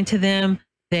 They're going to them.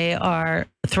 They are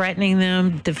threatening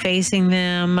them, defacing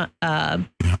them,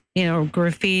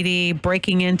 graffiti,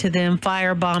 breaking into them,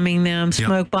 firebombing them,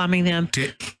 smoke bombing them.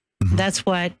 That's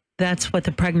what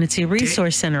the pregnancy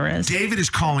resource center is. David is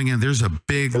calling in. There's a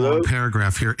big long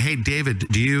paragraph here. Hey, David,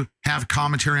 do you have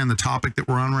commentary on the topic that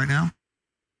we're on right now?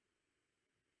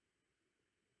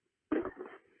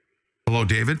 Hello,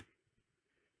 David?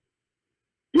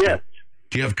 Yes.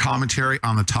 Do you have commentary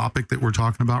on the topic that we're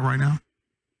talking about right now?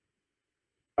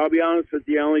 I'll be honest with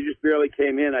you, I only just barely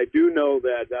came in. I do know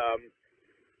that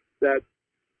that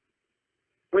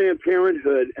Planned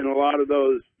Parenthood and a lot of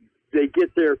those, they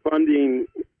get their funding.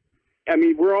 I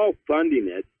mean, we're all funding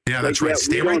it. Yeah, that's right.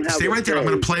 Stay right there. I'm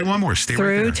going to play one more. Stay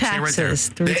right there. Taxes.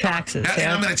 Through taxes.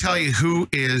 And I'm going to tell you who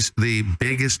is the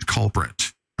biggest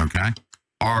culprit, okay,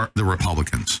 are the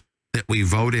Republicans that we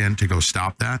vote in to go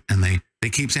stop that. And they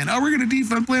keep saying, oh, we're going to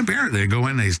defund Planned Parenthood. They go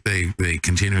in, they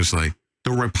continuously.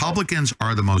 The Republicans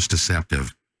are the most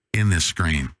deceptive in this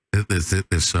screen. Because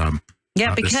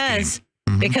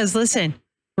listen,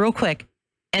 real quick,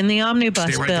 and the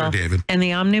omnibus bill, there, David. And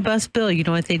the omnibus bill, you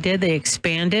know what they did? They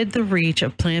expanded the reach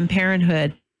of Planned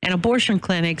Parenthood and abortion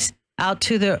clinics out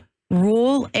to the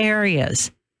rural areas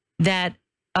that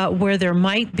where there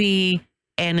might be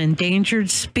an endangered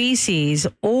species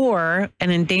or an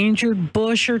endangered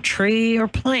bush or tree or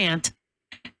plant,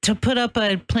 to put up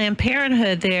a Planned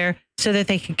Parenthood there so that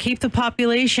they could keep the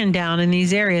population down in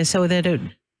these areas so that it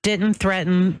didn't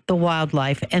threaten the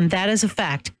wildlife. And that is a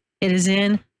fact. It is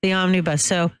in the omnibus.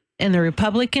 So, and the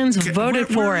Republicans voted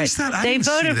for it. They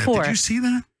voted for it. Did you see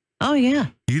that? Oh, yeah.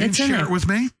 You didn't share it with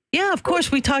me? Yeah, of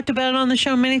course. We talked about it on the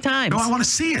show many times. No, I want to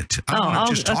see it. I don't want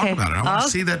to just talk about it. I want to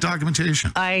see that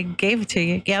documentation. I gave it to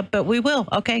you. Yeah, but we will.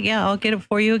 Okay, yeah, I'll get it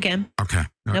for you again. Okay.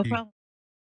 No problem.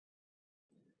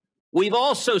 We've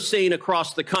also seen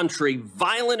across the country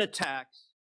violent attacks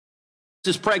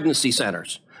to pregnancy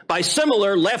centers by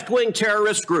similar left-wing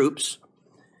terrorist groups,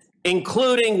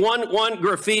 including one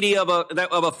graffiti of a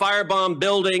firebomb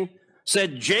building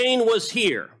said Jane was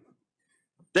here.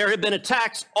 There have been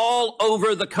attacks all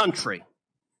over the country.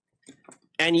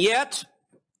 And yet,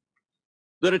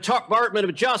 the Department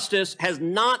of Justice has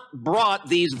not brought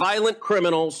these violent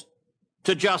criminals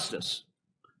to justice.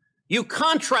 You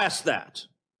contrast that.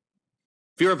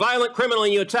 If you're a violent criminal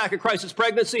and you attack a crisis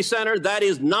pregnancy center, that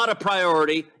is not a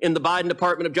priority in the Biden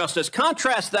Department of Justice.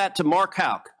 Contrast that to Mark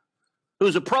Houck,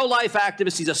 who's a pro-life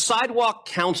activist. He's a sidewalk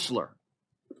counselor.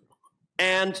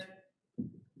 And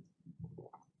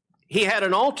he had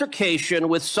an altercation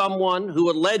with someone who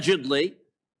allegedly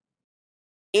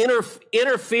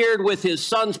interfered with his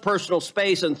son's personal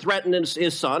space and threatened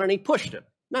his son, and he pushed him.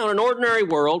 Now, in an ordinary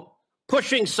world,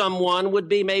 pushing someone would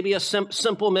be maybe a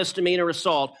simple misdemeanor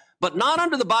assault, but not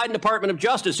under the Biden Department of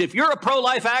Justice. If you're a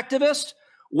pro-life activist,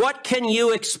 what can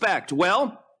you expect?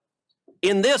 Well,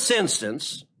 in this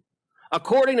instance,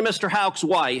 according to Mr. Houck's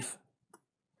wife,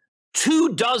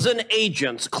 24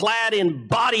 agents clad in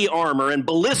body armor and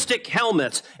ballistic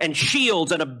helmets and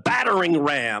shields and a battering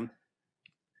ram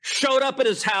showed up at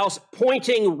his house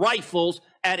pointing rifles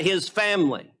at his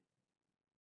family.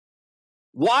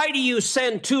 Why do you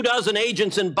send 24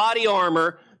 agents in body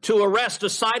armor to arrest a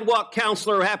sidewalk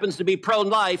counselor who happens to be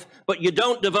pro-life, but you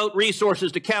don't devote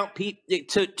resources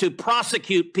to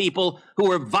prosecute people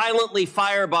who are violently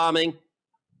firebombing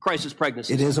crisis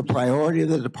pregnancies? It is a priority of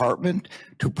the department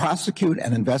to prosecute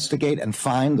and investigate and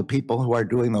find the people who are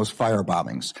doing those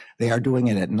firebombings. They are doing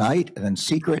it at night and in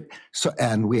secret. So,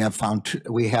 and we have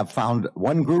found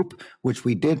one group which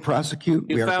we did prosecute.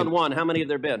 You found one. How many have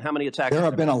there been? How many attacks? There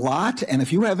have been a lot. And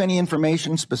if you have any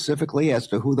information specifically as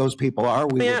to who those people are,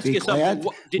 we would be glad.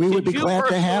 We would be glad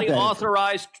to have that. Did you personally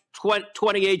authorize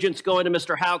 20 agents going to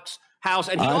Mr. Houck's house?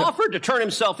 And he offered to turn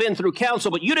himself in through counsel,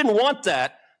 but you didn't want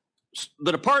that.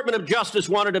 The Department of Justice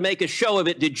wanted to make a show of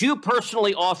it. Did you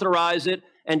personally authorize it?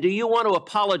 And do you want to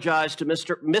apologize to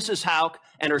Mrs. Houck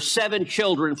and her 7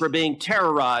 children for being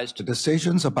terrorized? The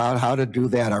decisions about how to do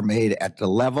that are made at the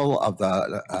level of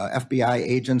the FBI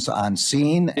agents on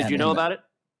scene. Did you know about it?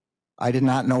 I did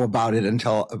not know about it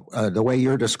until the way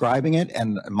you're describing it.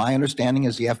 And my understanding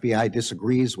is the FBI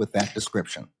disagrees with that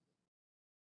description.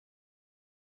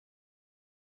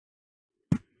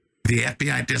 The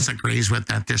FBI disagrees with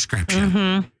that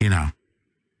description. You know,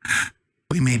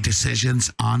 We made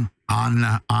decisions on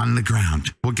the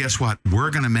ground. Well, guess what?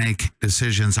 We're going to make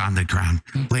decisions on the ground.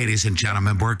 Ladies and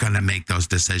gentlemen, we're going to make those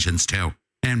decisions too.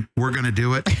 And we're going to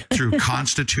do it through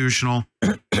constitutional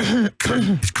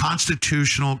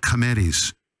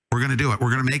committees. We're going to do it. We're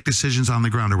going to make decisions on the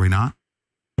ground, are we not?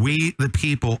 We, the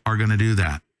people, are going to do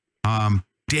that.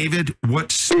 David,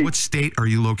 what state are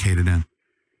you located in?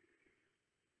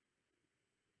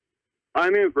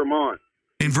 I'm in Vermont.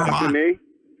 In Vermont. Me?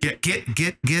 Get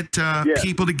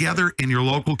people together in your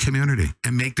local community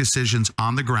and make decisions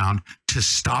on the ground to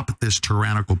stop this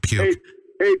tyrannical puke.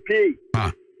 Hey, Pete.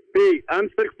 Pete, I'm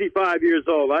 65 years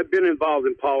old. I've been involved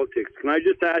in politics. Can I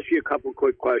just ask you a couple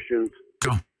quick questions?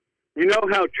 Go. You know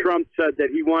how Trump said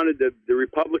that he wanted the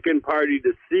Republican Party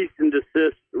to cease and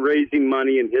desist raising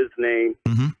money in his name,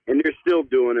 and they're still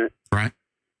doing it. Right.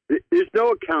 There's no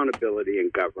accountability in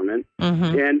government,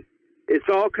 and it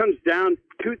all comes down,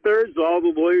 2/3 of all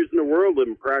the lawyers in the world live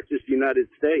and practice the United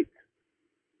States.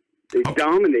 They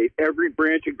dominate every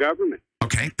branch of government.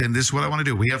 Okay, then this is what I want to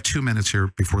do. We have 2 minutes here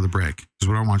before the break. This is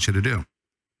what I want you to do.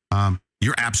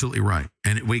 You're absolutely right.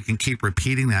 And we can keep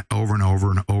repeating that over and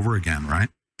over and over again, right?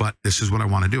 But this is what I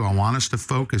want to do. I want us to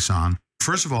focus on,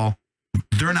 first of all,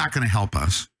 they're not going to help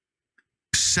us.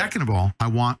 Second of all, I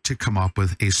want to come up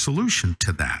with a solution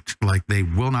to that. Like, they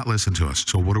will not listen to us.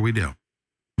 So what do we do?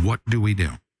 What do we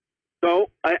do? So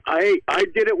I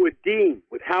did it with Dean,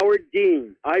 with Howard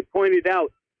Dean. I pointed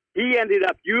out he ended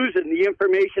up using the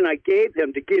information I gave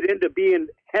him to get into being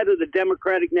head of the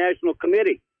Democratic National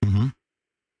Committee.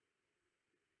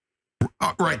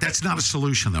 Right. That's not a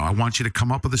solution, though. I want you to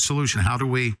come up with a solution. How do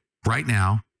we, right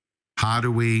now, how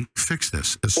do we fix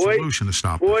this? A solution to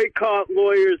stop it. Boycott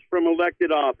lawyers from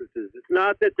elected offices. It's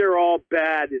not that they're all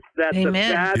bad. It's that the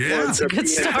bad ones are being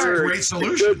heard. That's a great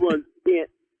solution. The good ones can't.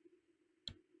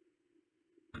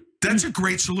 That's a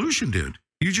great solution, dude.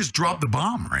 You just dropped the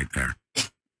bomb right there.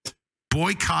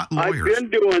 Boycott lawyers.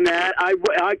 I've been doing that. I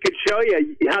could show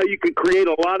you how you could create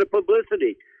a lot of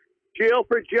publicity. Jail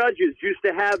for Judges used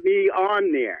to have me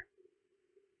on there.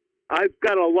 I've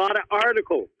got a lot of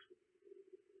articles.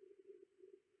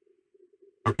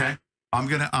 Okay. I'm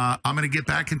gonna get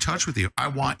back in touch with you. I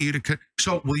want you to.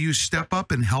 So, will you step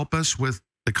up and help us with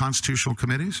the constitutional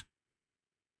committees?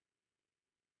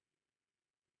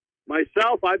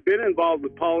 Myself, I've been involved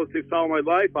with politics all my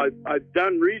life. I've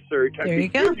done research. I can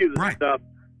give you the stuff.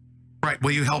 Right.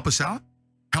 Will you help us out?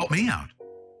 Help me out.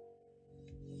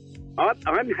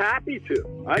 I'm happy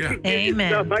to. I could give you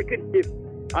stuff.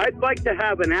 I'd like to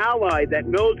have an ally that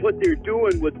knows what they're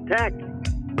doing with tech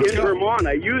in Vermont.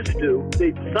 I used to.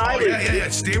 They decided. Yeah.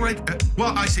 Stay right.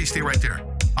 Well, I say stay right there.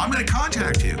 I'm going to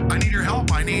contact you. I need your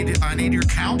help. I need your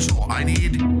counsel. I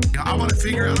want to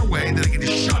figure out a way that I can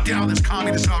just shut down this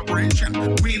communist operation.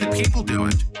 We, the people, do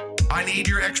it. I need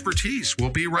your expertise. We'll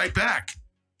be right back.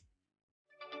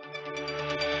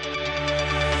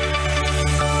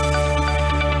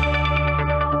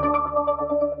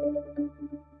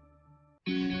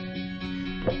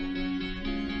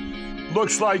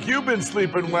 Looks like you've been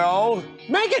sleeping well.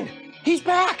 Megan, he's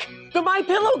back. The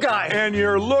MyPillow guy. And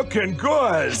you're looking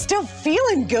good. Still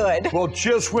feeling good. Well,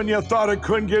 just when you thought it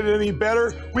couldn't get any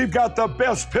better, we've got the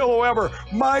best pillow ever,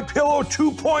 MyPillow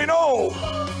 2.0.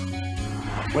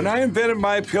 When I invented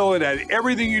MyPillow, it had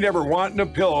everything you'd ever want in a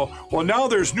pillow. Well, now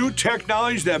there's new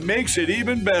technology that makes it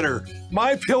even better.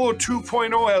 MyPillow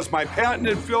 2.0 has my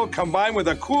patented fill combined with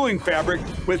a cooling fabric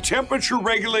with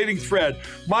temperature-regulating thread.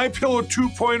 MyPillow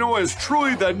 2.0 is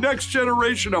truly the next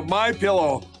generation of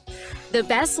MyPillow. The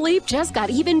best sleep just got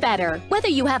even better. Whether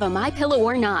you have a MyPillow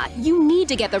or not, you need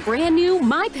to get the brand new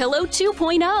MyPillow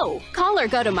 2.0. Call or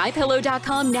go to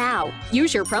MyPillow.com now.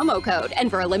 Use your promo code, and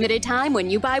for a limited time when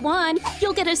you buy one,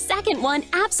 you'll get a second one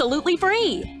absolutely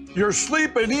free. You're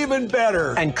sleeping even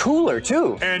better. And cooler,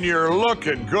 too. And you're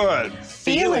looking good.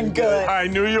 Feeling good. I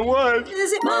knew you would.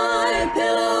 Visit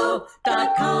MyPillow.com.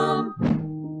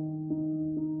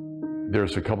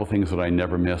 There's a couple things that I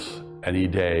never miss any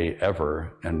day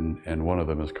ever, and one of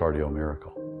them is Cardio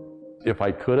Miracle. If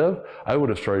I could have, I would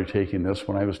have started taking this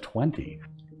when I was 20.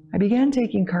 I began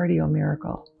taking Cardio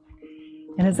Miracle.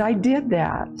 And as I did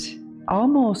that,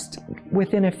 almost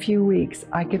within a few weeks,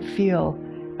 I could feel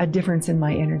a difference in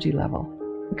my energy level.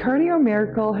 Cardio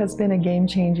Miracle has been a game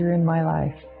changer in my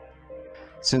life.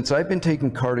 Since I've been taking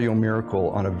Cardio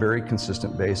Miracle on a very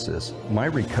consistent basis, my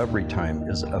recovery time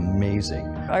is amazing.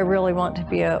 I really want to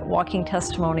be a walking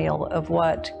testimonial of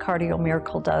what Cardio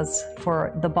Miracle does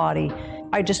for the body.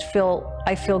 I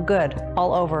feel good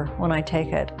all over when I take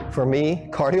it. For me,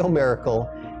 Cardio Miracle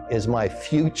is my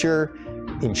future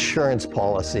insurance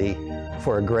policy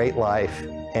for a great life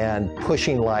and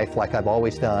pushing life like I've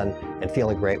always done and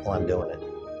feeling great while I'm doing it.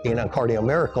 Being on Cardio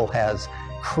Miracle has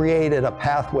created a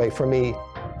pathway for me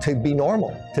to be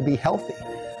normal, to be healthy.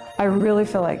 I really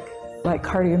feel like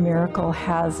Cardio Miracle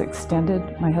has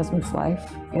extended my husband's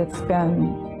life. It's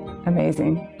been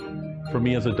amazing. For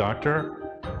me as a doctor,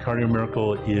 Cardio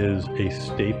Miracle is a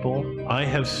staple. I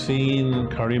have seen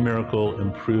Cardio Miracle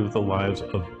improve the lives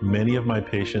of many of my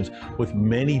patients with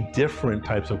many different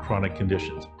types of chronic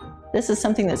conditions. This is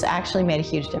something that's actually made a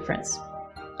huge difference,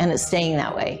 and it's staying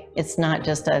that way. It's not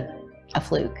just a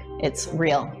fluke, it's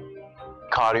real.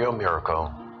 Cardio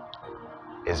Miracle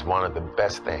is one of the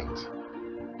best things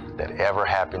that ever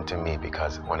happened to me,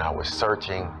 because when I was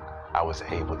searching, I was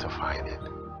able to find it.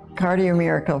 Cardio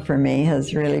Miracle for me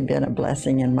has really been a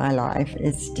blessing in my life.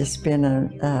 It's just been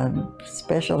a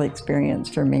special experience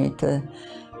for me to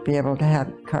be able to have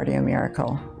Cardio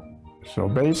Miracle. So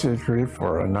basically,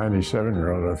 for a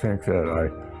 97-year-old, I think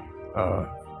that I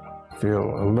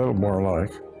feel a little more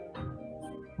like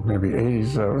maybe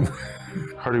 87.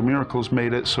 Cardio Miracle's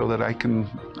made it so that I can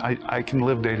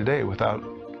live day to day without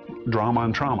drama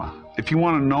and trauma. If you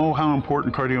want to know how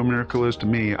important Cardio Miracle is to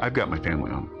me, I've got my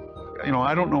family on. You know,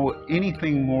 I don't know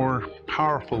anything more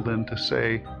powerful than to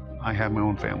say I have my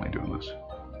own family doing this.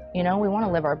 You know, we want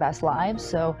to live our best lives,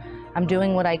 so I'm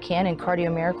doing what I can, and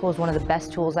Cardio Miracle is one of the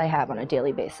best tools I have on a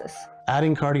daily basis.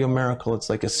 Adding Cardio Miracle, it's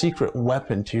like a secret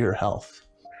weapon to your health.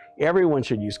 Everyone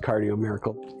should use Cardio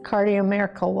Miracle. Cardio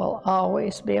Miracle will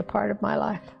always be a part of my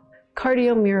life.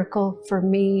 Cardio Miracle for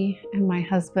me and my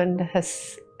husband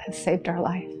has saved our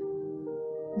life.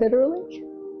 Literally.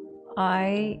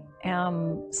 I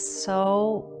am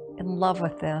so in love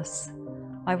with this.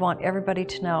 I want everybody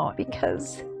to know,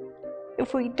 because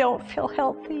if we don't feel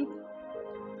healthy,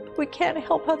 we can't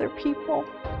help other people.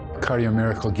 Cardio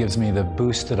Miracle gives me the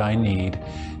boost that I need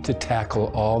to tackle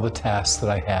all the tasks that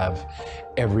I have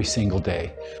every single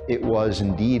day. It was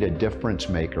indeed a difference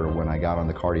maker when I got on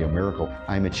the Cardio Miracle.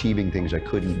 I'm achieving things I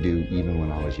couldn't do even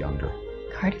when I was younger.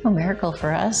 Cardio Miracle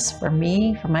for us, for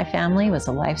me, for my family, was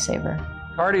a lifesaver.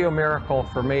 Cardio Miracle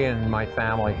for me and my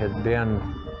family has been,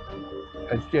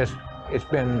 it's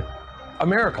been a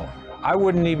miracle. I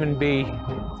wouldn't even be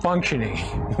functioning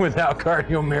without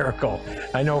Cardio Miracle.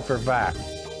 I know for a fact.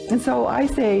 And so I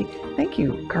say, thank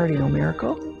you, Cardio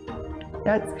Miracle.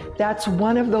 That's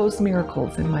one of those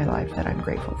miracles in my life that I'm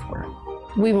grateful for.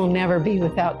 We will never be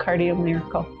without Cardio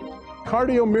Miracle.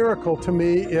 Cardio Miracle to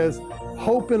me is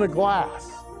hope in a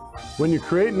glass. When you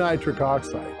create nitric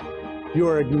oxide, you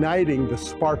are igniting the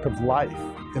spark of life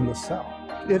in the cell.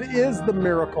 It is the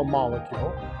miracle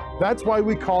molecule. That's why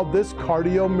we called this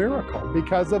Cardio Miracle,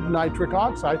 because of nitric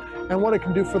oxide and what it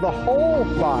can do for the whole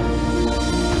body.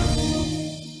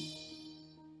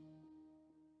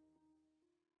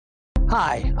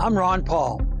 Hi, I'm Ron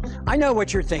Paul. I know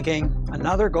what you're thinking,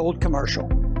 another gold commercial.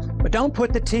 But don't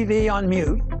put the TV on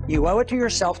mute. You owe it to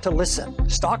yourself to listen.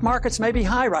 Stock markets may be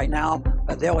high right now,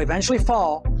 but they'll eventually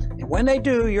fall. And when they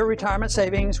do, your retirement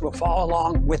savings will fall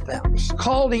along with them.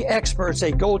 Call the experts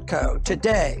at Goldco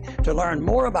today to learn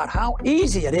more about how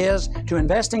easy it is to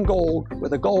invest in gold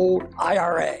with a gold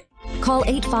IRA. Call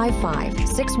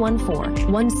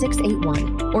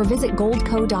 855-614-1681 or visit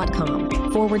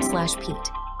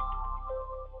goldco.com/Pete.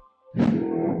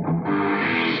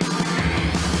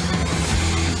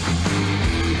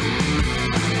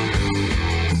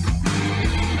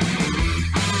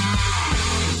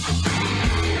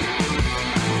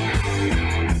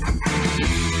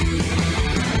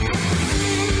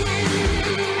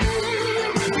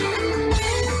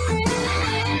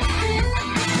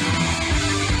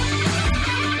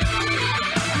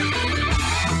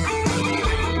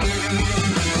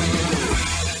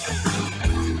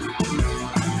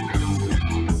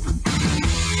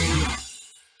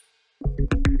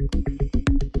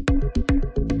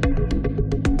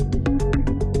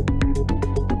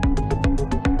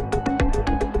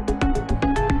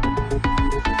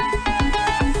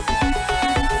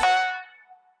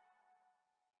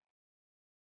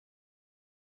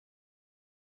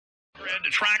 To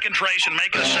track and trace and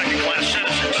make it a second-class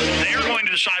citizen. They are going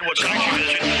to decide what site you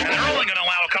visit, and they're only going to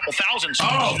allow a couple thousand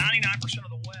sites. 99%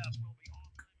 of the web will be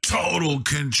total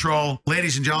control.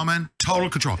 Ladies and gentlemen, total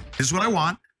control. This is what I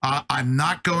want. I'm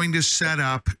not going to set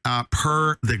up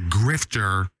per the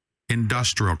grifter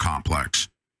industrial complex.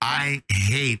 I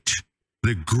hate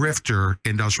the grifter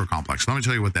industrial complex. Let me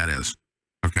tell you what that is,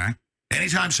 okay?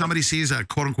 Anytime somebody sees a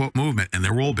quote-unquote movement, and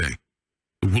there will be,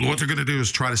 what they're going to do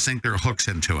is try to sink their hooks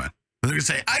into it. They're going to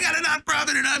say, I got a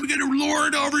nonprofit and I'm going to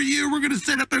lord over you. We're going to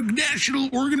set up a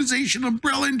national organization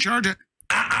umbrella in charge of.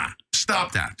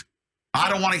 Stop that. I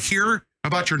don't want to hear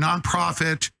about your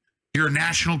nonprofit, your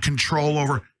national control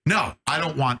over. No, I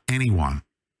don't want anyone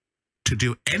to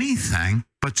do anything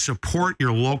but support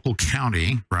your local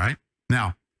county, right?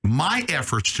 Now, my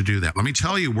efforts to do that, let me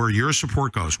tell you where your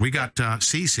support goes. We got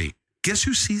Cece. Guess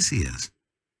who Cece is?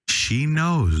 She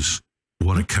knows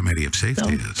what a committee of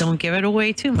safety is. Don't give it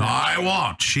away too much. No, I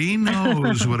won't. She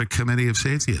knows what a committee of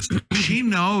safety is. She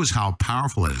knows how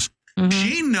powerful it is.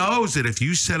 She knows that if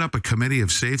you set up a committee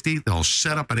of safety, they'll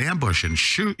set up an ambush and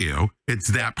shoot you.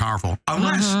 It's that powerful.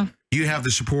 Unless you have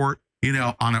the support,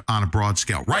 on a broad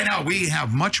scale. Right now, we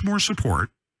have much more support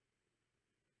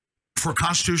for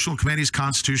constitutional committees,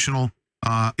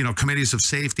 committees of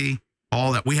safety,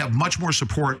 all that. We have much more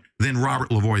support than Robert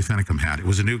Lavoie Finicum had. It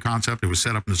was a new concept. It was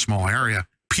set up in a small area.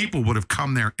 People would have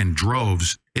come there in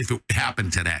droves if it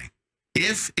happened today.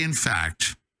 If, in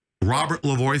fact, Robert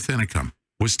Lavoie Finicum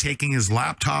was taking his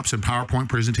laptops and PowerPoint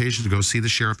presentations to go see the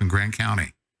sheriff in Grant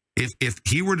County, if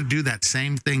he were to do that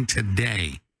same thing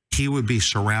today, he would be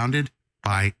surrounded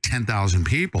by 10,000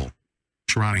 people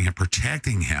surrounding him,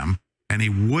 protecting him, and he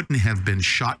wouldn't have been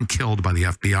shot and killed by the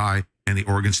FBI and the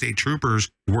Oregon State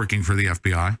Troopers working for the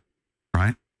FBI,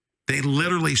 right? They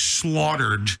literally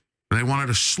they wanted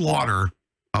to slaughter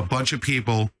a bunch of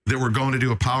people that were going to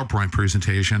do a PowerPoint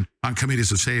presentation on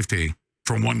committees of safety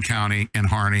from one county in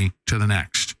Harney to the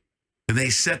next. And they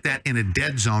set that in a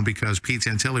dead zone because Pete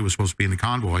Santilli was supposed to be in the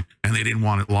convoy and they didn't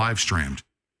want it live streamed.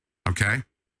 Okay?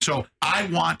 So I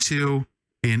want to,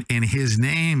 in his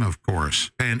name, of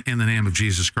course, and in the name of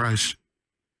Jesus Christ,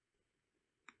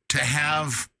 to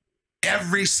have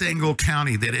every single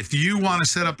county that if you want to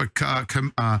set up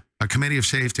a committee of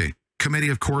safety, committee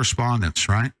of correspondence,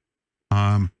 right?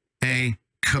 A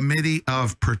committee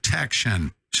of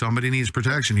protection. Somebody needs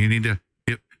protection. You need to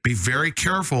be very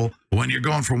careful when you're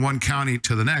going from one county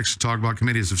to the next to talk about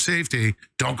committees of safety.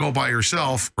 Don't go by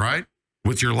yourself, right?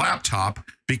 With your laptop,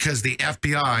 because the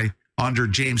FBI under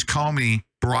James Comey,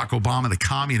 Barack Obama, the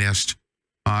communist,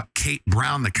 Kate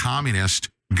Brown, the communist,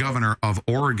 governor of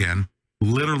Oregon,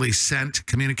 literally sent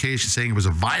communication saying it was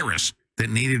a virus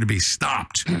that needed to be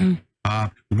stopped.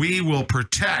 We will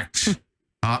protect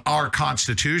our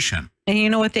Constitution. And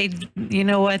you know what the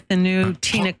new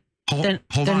the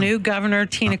new governor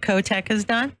Tina Kotek has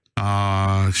done?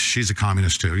 She's a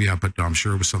communist too. Yeah, but I'm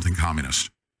sure it was something communist.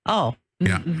 Oh,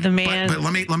 yeah. The man. But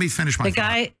let me finish my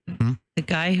thought. The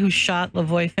guy who shot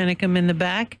Lavoie Finicum in the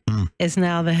back is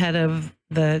now the head of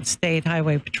the State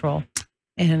Highway Patrol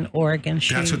in Oregon.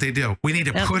 That's what they do. We need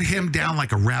to put him down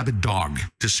like a rabid dog.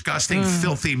 Disgusting,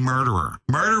 filthy murderer.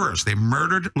 Murderers. They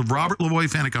murdered Robert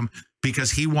Lavoie Finicum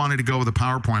because he wanted to go with a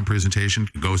PowerPoint presentation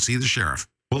to go see the sheriff.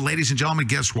 Well, ladies and gentlemen,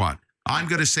 guess what? I'm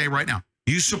going to say right now,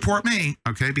 you support me,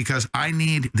 okay, because I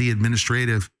need the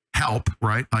administrative help,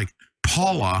 right? Like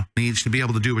Paula needs to be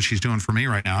able to do what she's doing for me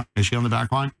right now. Is she on the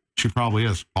back line? She probably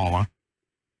is, Paula.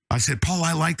 I said, Paula,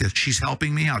 I like this. She's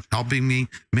helping me out, helping me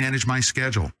manage my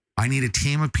schedule. I need a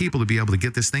team of people to be able to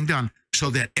get this thing done so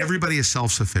that everybody is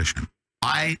self-sufficient.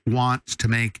 I want to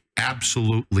make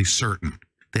absolutely certain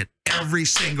that every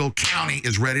single county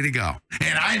is ready to go.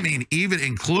 And I mean, even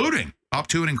including, up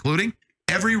to and including,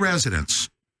 every residence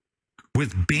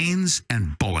with beans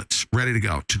and bullets ready to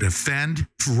go to defend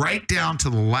right down to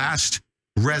the last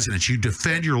residence. You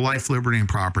defend your life, liberty, and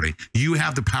property. You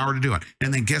have the power to do it.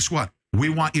 And then guess what? We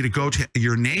want you to go to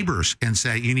your neighbors and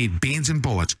say, you need beans and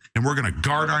bullets, and we're going to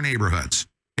guard our neighborhoods.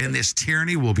 And this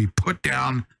tyranny will be put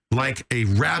down like a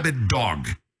rabid dog.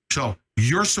 So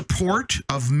your support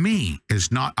of me is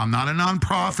not, I'm not a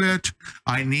nonprofit.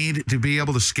 I need to be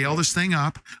able to scale this thing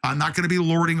up. I'm not going to be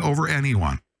lording over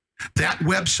anyone. That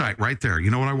website right there, you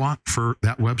know what I want for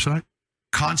that website?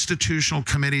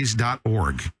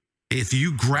 Constitutionalcommittees.org. If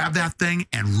you grab that thing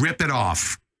and rip it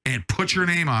off and put your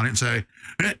name on it and say,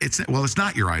 it's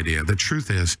not your idea. The truth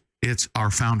is, it's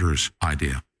our founders'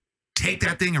 idea. Take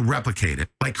that thing and replicate it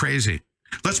like crazy.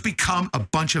 Let's become a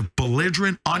bunch of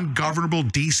belligerent, ungovernable,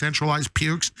 decentralized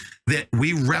pukes that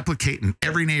we replicate in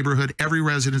every neighborhood, every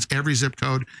residence, every zip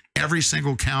code, every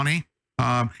single county,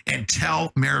 and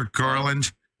tell Merrick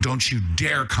Garland, don't you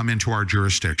dare come into our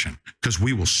jurisdiction, because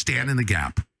we will stand in the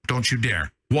gap. Don't you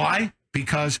dare. Why?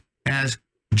 Because as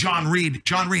John Reed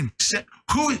said,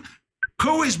 who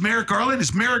is Merrick Garland?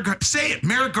 Say it.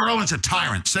 Merrick Garland's a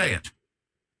tyrant. Say it.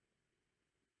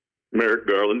 Merrick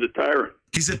Garland's a tyrant.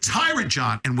 He's a tyrant,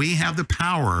 John, and we have the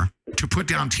power to put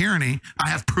down tyranny. I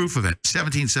have proof of it.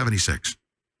 1776.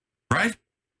 Right?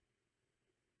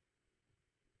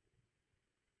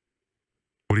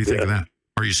 What do you think of that?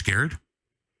 Are you scared?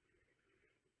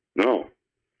 No.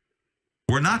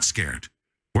 We're not scared.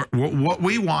 What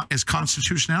we want is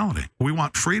constitutionality. We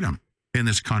want freedom. in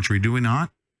this country, do we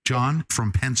not? John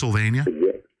from Pennsylvania?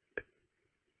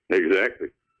 Exactly.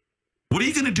 What are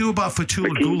you going to do about Fethullah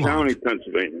McKean Gulen? County,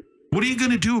 Pennsylvania. What are you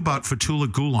going to do about Fethullah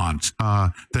Gulen?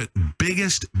 The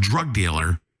biggest drug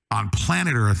dealer on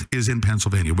planet Earth is in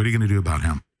Pennsylvania. What are you going to do about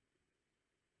him?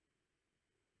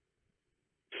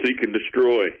 Seek and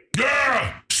destroy.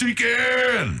 Yeah! Seek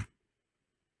in!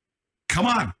 Come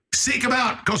on. Seek him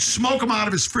out. Go smoke him out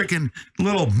of his freaking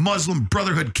little Muslim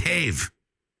Brotherhood cave.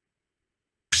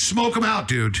 Smoke him out,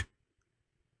 dude.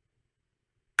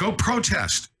 Go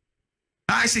protest.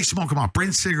 I say smoke him out.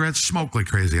 Bring cigarettes, smoke like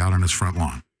crazy out on his front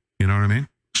lawn. You know what I mean?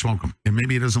 Smoke him. And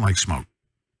maybe he doesn't like smoke.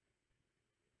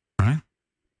 Right?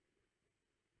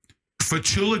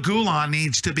 Fethullah Gulen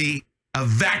needs to be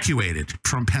evacuated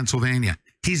from Pennsylvania.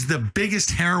 He's the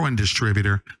biggest heroin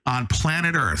distributor on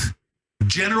planet Earth.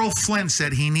 General Flynn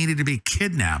said he needed to be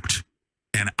kidnapped,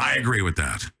 and I agree with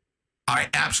that. I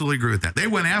absolutely agree with that. They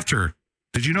went after,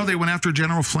 did you know they went after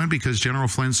General Flynn because General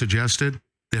Flynn suggested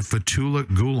that Fethullah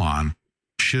Gulen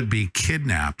should be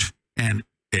kidnapped and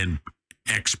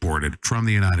exported from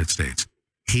the United States.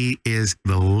 He is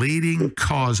the leading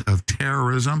cause of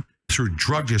terrorism through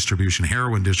drug distribution,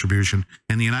 heroin distribution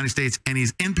in the United States, and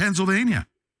he's in Pennsylvania.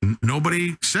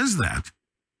 Nobody says that.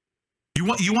 You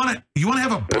want to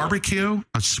have a barbecue,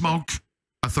 a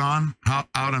smoke-a-thon out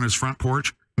on his front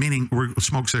porch, meaning we're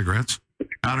smoke cigarettes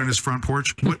out on his front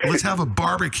porch. Let's have a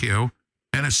barbecue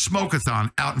and a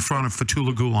smoke-a-thon out in front of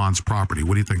Fethullah Gulen's property.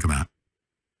 What do you think of that?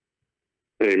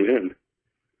 Amen.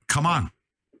 Come on.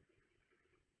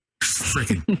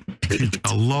 Freaking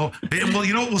aloha. Well,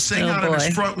 you know what we'll sing out on his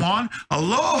front lawn?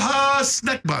 Aloha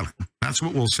snackbug. That's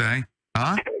what we'll say.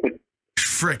 Huh?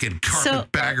 Freaking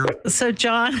carpetbagger. So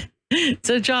John,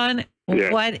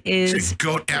 Yeah. what is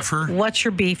goat effer? What's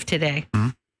your beef today?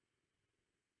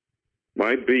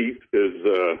 My beef is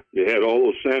you had all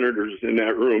those senators in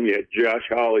that room. You had Josh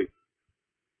Hawley,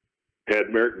 had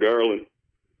Merrick Garland.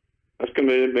 Let's come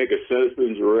in and make a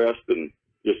citizen's arrest and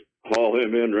just haul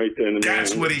him in right then and there.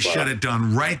 That's what he should have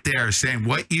done right there, saying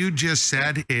what you just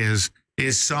said is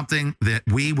something that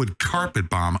we would carpet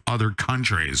bomb other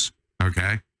countries,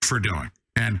 okay, for doing.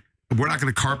 And we're not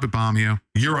going to carpet bomb you.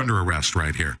 You're under arrest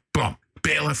right here. Boom.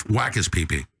 Bailiff, whack his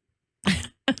pee-pee.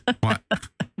 What?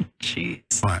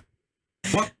 Jeez. What?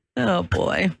 What? Oh,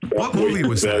 boy. What movie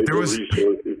was that? There was...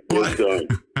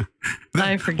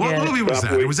 I forget. What movie was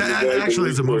that? It was actually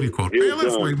it's a movie quote.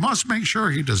 Bailiff, we must make sure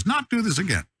he does not do this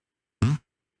again.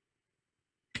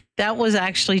 That was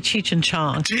actually Cheech and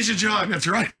Chong. Cheech and Chong, that's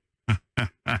right.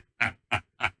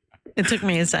 It took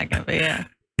me a second, but yeah.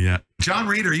 Yeah. John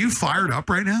Reed, are you fired up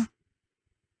right now?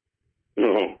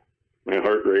 No, my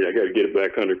heart rate, I got to get it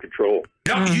back under control.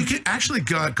 Yeah, you can actually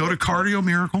go to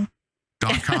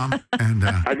cardiomiracle.com and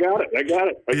I got it.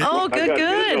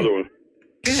 Good.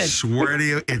 Good. Swear to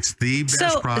you, it's the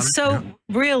best product. So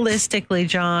realistically,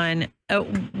 John,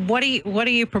 what do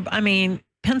you? I mean,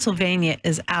 Pennsylvania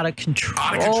is out of control.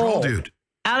 Out of control, dude.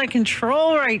 Out of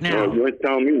control right now. You ain't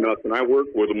telling me nothing. I work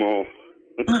with them all.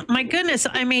 My goodness,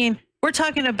 I mean, we're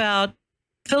talking about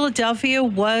Philadelphia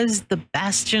was the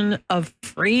bastion of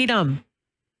freedom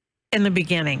in the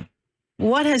beginning.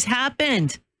 What has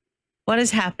happened? What has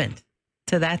happened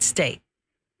to that state?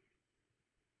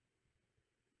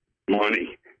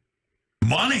 Money.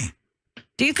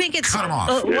 Do you think it's cut them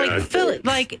off?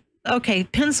 Okay,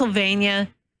 Pennsylvania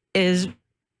is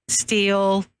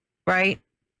steel, right?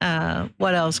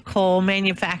 What else? Coal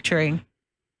manufacturing,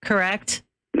 correct?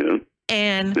 Yeah.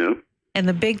 And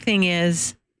the big thing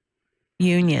is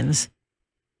unions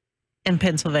in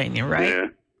Pennsylvania, right? Yeah.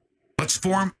 Let's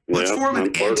form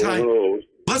an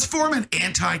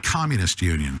anti-communist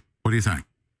union. What do you think?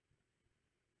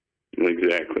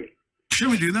 Exactly. Should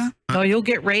we do that? Oh, you'll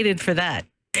get raided for that.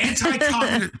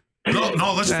 Anti-communist.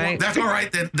 no. Let's. Right. That's all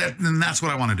right. Then that's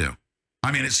what I want to do.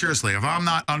 I mean, seriously. If I'm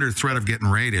not under threat of getting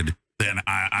raided, then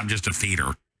I'm just a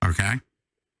feeder. Okay.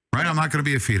 Right. I'm not going to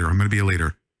be a feeder. I'm going to be a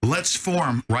leader. Let's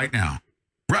form right now.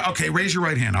 Right. Okay. Raise your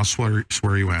right hand. I'll swear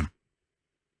you in.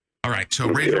 All right. So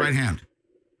raise your right hand.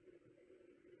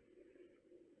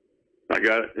 I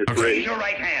got it. It's Raise your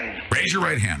right hand. Raise your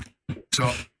right hand.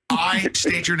 So I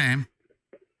state your name.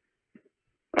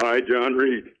 I, John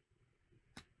Reed.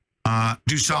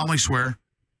 Do solemnly swear.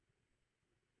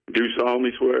 Do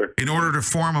solemnly swear. In order to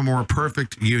form a more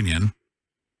perfect union.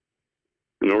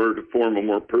 In order to form a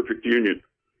more perfect union.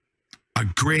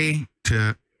 Agree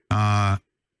to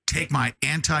take my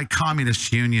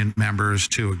anti-communist union members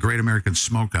to a Great American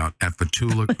Smokeout at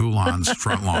Fethullah Gulen's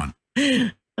front lawn.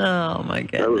 Oh my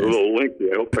That was a goodness. little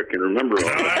lengthy. I hope I can remember all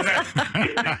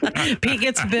that. Pete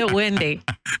gets a bit windy.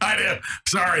 I did.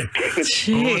 Sorry.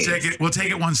 We'll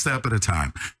take it one step at a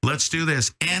time. Let's do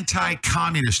this.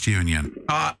 Anti-Communist Union.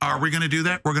 Are we going to do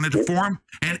that? We're going to form.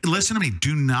 And listen to me.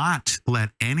 Do not let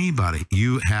anybody.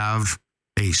 You have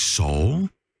a soul.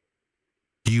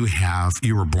 You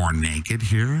were born naked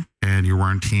here, and you're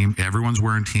wearing team. Everyone's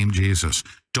wearing Team Jesus.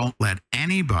 Don't let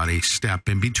anybody step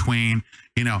in between.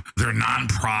 You know, they're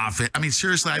nonprofit. I mean,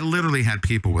 seriously, I literally had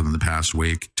people within the past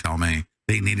week tell me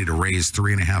they needed to raise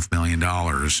 $3.5 million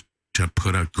to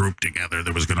put a group together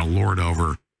that was going to lord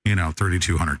over,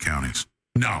 3,200 counties.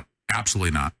 No,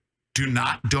 absolutely not. Do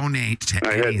not donate to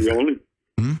anything.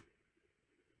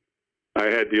 I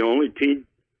had the only Team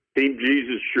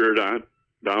Jesus shirt on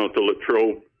down at the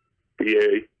Latrobe,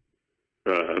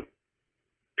 PA,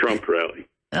 Trump rally.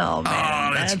 Oh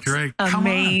man, that's great!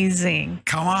 Amazing.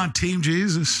 Come on, Team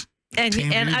Jesus. And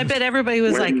Team and Jesus. I bet everybody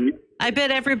was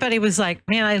like,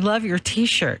 man, I love your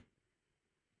T-shirt.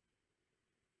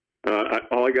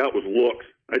 All I got was looks.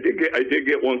 I did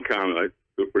get one comment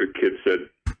where the kid said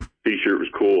T-shirt was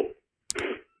cool.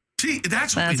 See,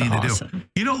 that's what we need to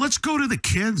do. Let's go to the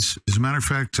kids. As a matter of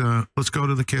fact, let's go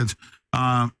to the kids.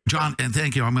 John, and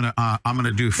thank you. I'm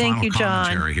gonna do final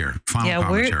commentary here. Final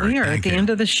commentary. We are at the end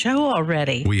of the show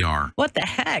already. We are. What the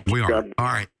heck? We are. All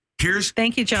right.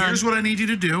 Thank you, John. Here's what I need you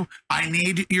to do. I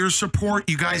need your support.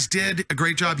 You guys did a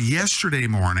great job yesterday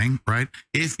morning, right?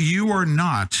 If you are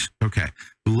not, okay,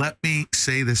 let me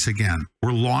say this again.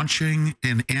 We're launching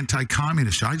an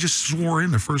anti-communist. I just swore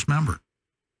in the first member.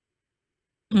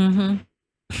 Mm-hmm.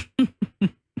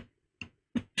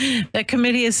 That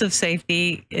Committee of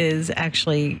Safety is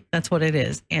actually, that's what it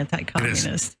is,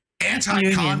 anti-communist. It's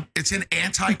an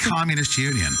anti-communist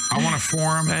union. I want to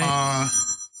form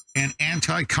an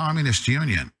anti-communist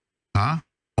union. Huh?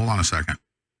 Hold on a second.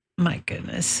 My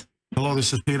goodness. Hello,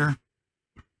 this is Peter.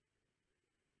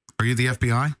 Are you the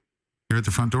FBI? You're at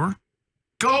the front door?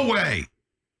 Go away.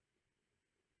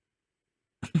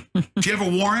 Do you have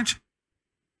a warrant?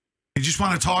 You just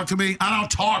want to talk to me? I don't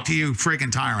talk to you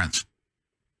freaking tyrants.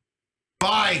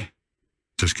 Bye.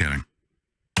 Just kidding.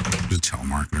 Just a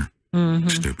telemarketer. Mm-hmm.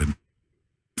 Stupid.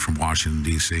 From Washington,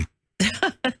 D.C.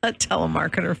 A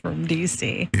telemarketer from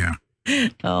D.C. Yeah.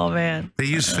 Oh, man. They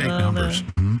use fake numbers.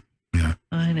 Mm-hmm. Yeah.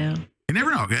 I know. You never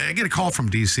know. I get a call from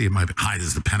D.C. It might be, hi, this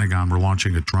is the Pentagon. We're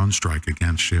launching a drone strike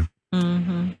against you.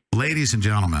 Mm-hmm. Ladies and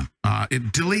gentlemen,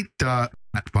 delete that,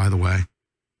 by the way.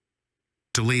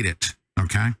 Delete it,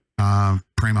 okay?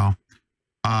 Primo.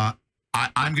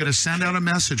 I'm going to send out a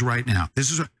message right now.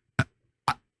 This is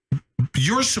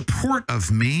your support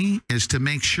of me is to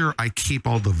make sure I keep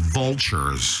all the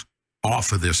vultures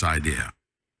off of this idea.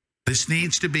 This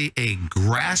needs to be a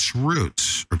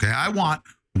grassroots, okay? I want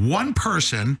one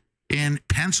person in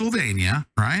Pennsylvania,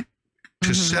 right,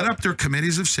 to set up their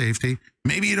committees of safety.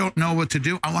 Maybe you don't know what to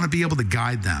do. I want to be able to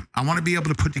guide them. I want to be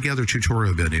able to put together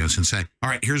tutorial videos and say, all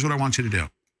right, here's what I want you to do.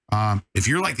 If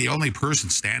you're like the only person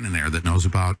standing there that knows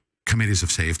about committees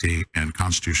of safety and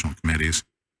constitutional committees,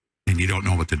 and you don't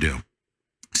know what to do,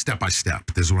 step by step,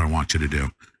 this is what I want you to do.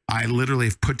 I literally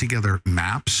have put together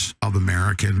maps of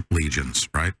American legions,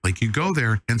 right? Like you go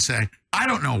there and say, I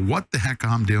don't know what the heck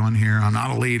I'm doing here. I'm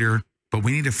not a leader, but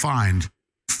we need to find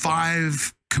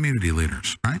 5 community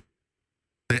leaders, right?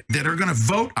 That are going to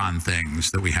vote on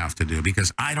things that we have to do,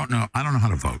 because I don't know how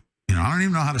to vote. I don't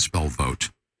even know how to spell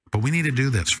vote. But we need to do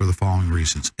this for the following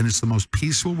reasons. And it's the most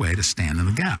peaceful way to stand in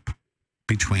the gap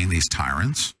between these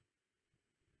tyrants.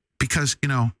 Because,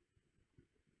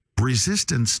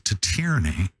 resistance to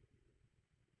tyranny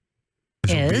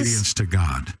is obedience to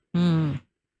God. Mm.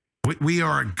 We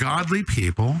are a godly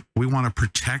people. We want to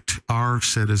protect our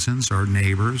citizens, our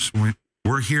neighbors.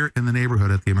 We're here in the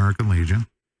neighborhood at the American Legion.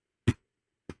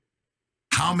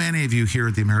 How many of you here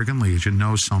at the American Legion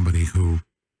know somebody who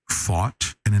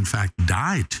fought and in fact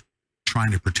died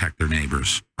trying to protect their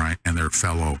neighbors, right? And their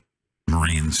fellow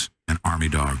Marines and Army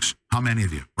dogs. How many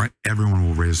of you, right? Everyone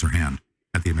will raise their hand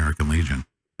at the American Legion.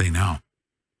 They know.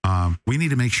 We need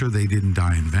to make sure they didn't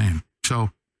die in vain.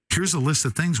 So here's a list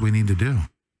of things we need to do.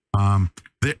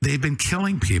 They've been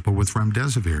killing people with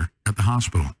remdesivir at the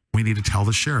hospital. We need to tell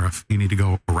the sheriff, you need to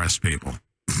go arrest people.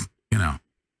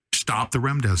 Stop the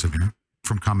remdesivir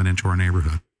from coming into our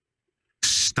neighborhood.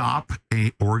 Stop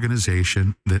a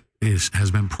organization that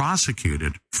has been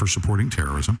prosecuted for supporting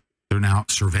terrorism. They're now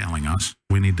surveilling us.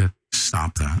 We need to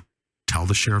stop that. Tell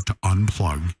the sheriff to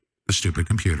unplug the stupid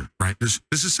computer, right? This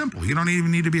is simple. You don't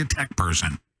even need to be a tech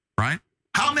person, right?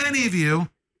 How many of you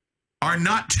are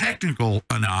not technical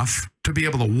enough to be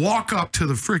able to walk up to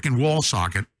the freaking wall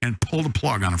socket and pull the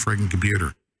plug on a freaking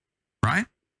computer? right?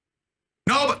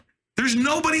 No, but there's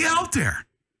nobody out there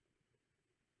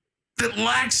that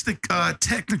lacks the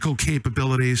technical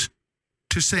capabilities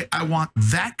to say, I want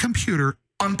that computer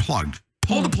unplugged.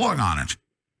 Pull the plug on it.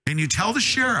 And you tell the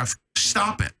sheriff,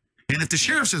 stop it. And if the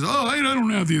sheriff says, oh, I don't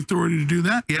have the authority to do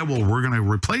that. Yeah, well, we're going to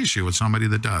replace you with somebody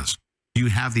that does. You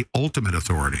have the ultimate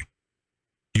authority.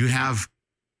 You have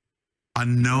a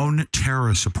known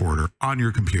terrorist supporter on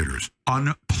your computers.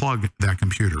 Unplug that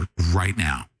computer right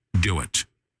now. Do it.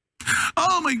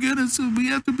 Oh, my goodness. We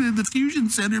have to be at the Fusion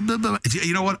Center. Blah, blah, blah.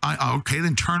 You know what? Okay,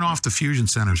 then turn off the Fusion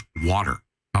Center's water.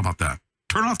 How about that?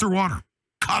 Turn off their water.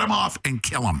 Cut them off and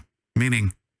kill them.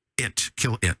 Meaning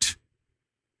kill it.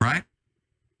 Right?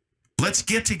 Let's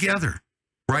get together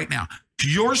right now.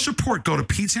 Your support, go to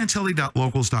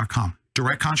petesantilli.locals.com.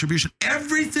 Direct contribution.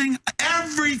 Everything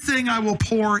I will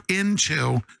pour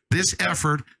into this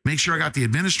effort. Make sure I got the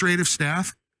administrative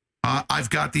staff. I've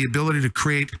got the ability to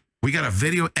create. We got a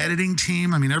video editing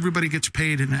team. I mean, everybody gets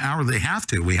paid an hour. They have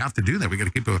to. We have to do that. We got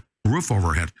to keep a roof over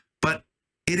our head. But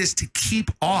it is to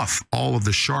keep off all of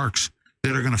the sharks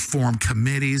that are going to form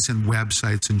committees and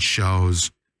websites and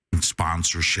shows and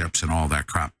sponsorships and all that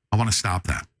crap. I want to stop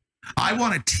that. I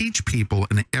want to teach people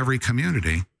in every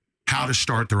community how to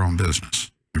start their own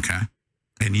business, okay?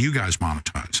 And you guys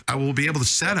monetize. I will be able to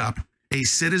set up a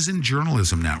citizen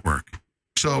journalism network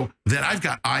so that I've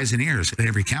got eyes and ears in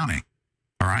every county,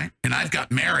 all right? And I've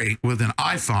got Mary with an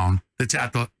iPhone that's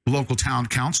at the local town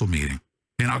council meeting.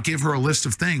 And I'll give her a list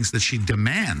of things that she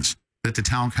demands that the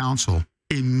town council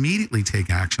immediately take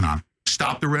action on.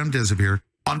 Stop the remdesivir,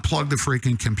 unplug the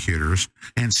freaking computers,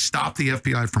 and stop the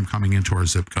FBI from coming into our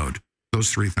zip code.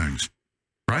 Those three things,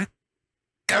 right?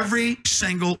 Every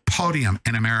single podium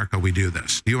in America, we do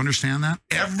this. Do you understand that?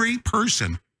 Every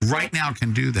person right now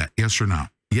can do that. Yes or no?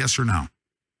 Yes or no?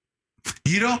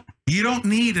 You don't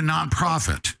need a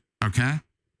nonprofit, okay?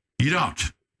 You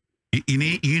don't. You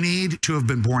need to have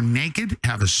been born naked,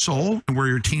 have a soul, and wear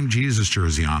your Team Jesus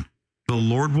jersey on. The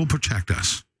Lord will protect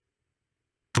us.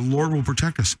 The Lord will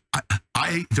protect us.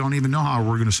 I don't even know how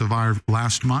we're going to survive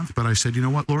last month, but I said, you know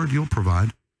what, Lord, you'll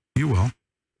provide. You will.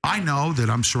 I know that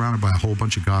I'm surrounded by a whole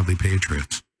bunch of godly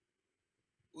patriots.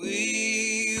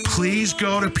 Please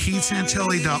go to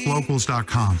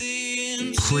petesantilli.locals.com.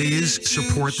 Please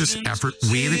support this effort.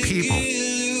 We the people,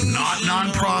 not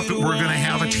nonprofit. We're going to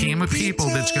have a team of people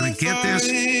that's going to get this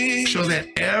so that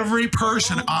every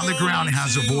person on the ground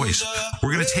has a voice.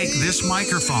 We're going to take this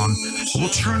microphone. We'll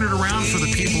turn it around for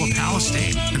the people of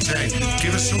Palestine and say,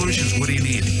 give us solutions. What do you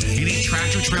need? You need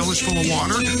tractor trailers full of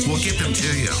water? We'll get them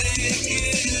to you.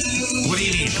 What do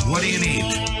you need? What do you need?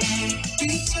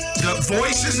 The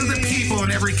voices of the people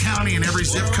in every county and every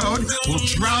zip code will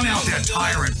drown out that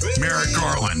tyrant, Merrick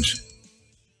Garland.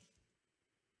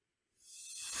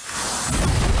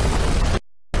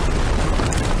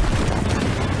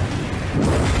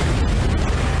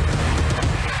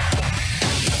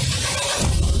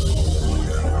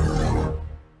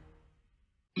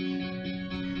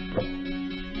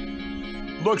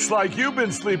 Looks like you've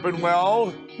been sleeping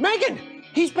well. Megan,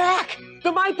 he's back.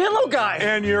 The MyPillow guy.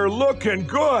 And you're looking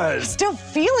good. Still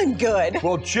feeling good.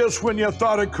 Well, just when you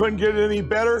thought it couldn't get any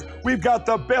better, we've got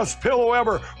the best pillow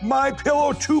ever,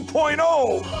 MyPillow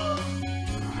 2.0.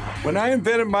 When I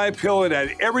invented MyPillow, it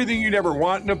had everything you'd ever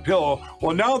want in a pillow.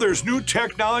 Well, now there's new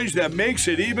technology that makes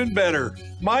it even better.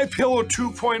 MyPillow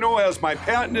 2.0 has my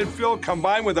patented fill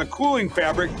combined with a cooling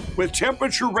fabric with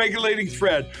temperature-regulating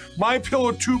thread.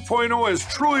 MyPillow 2.0 is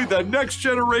truly the next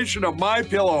generation of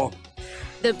MyPillow.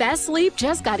 The best sleep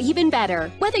just got even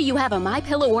better. Whether you have a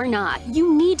MyPillow or not,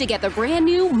 you need to get the brand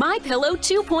new MyPillow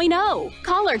 2.0.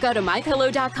 Call or go to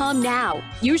MyPillow.com now.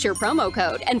 Use your promo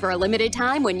code, and for a limited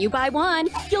time when you buy one,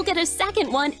 you'll get a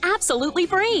second one absolutely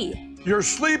free. You're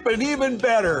sleeping even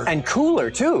better. And cooler,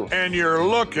 too. And you're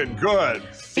looking good.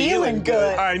 Feeling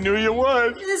good. I knew you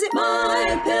would. Visit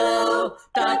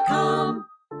MyPillow.com.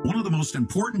 One of the most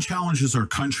important challenges our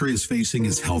country is facing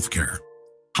is healthcare.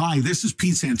 Hi, this is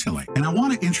Pete Santilli, and I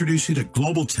want to introduce you to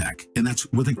Global Tech, and that's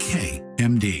with a K,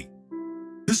 MD.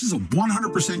 This is a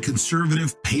 100%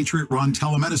 conservative, patriot-run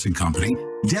telemedicine company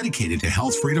dedicated to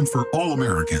health freedom for all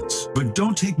Americans. But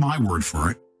don't take my word for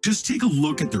it. Just take a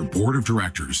look at their board of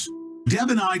directors. Deb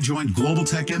and I joined Global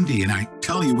Tech MD, and I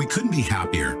tell you, we couldn't be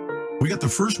happier. We got the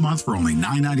first month for only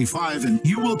 $9.95, and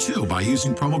you will too by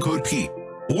using promo code Pete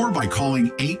or by calling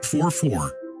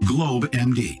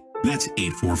 844-GLOBE-MD. That's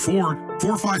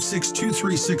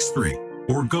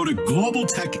 844-456-2363. Or go to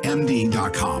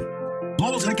globaltechmd.com.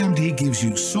 Global Tech MD gives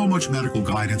you so much medical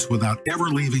guidance without ever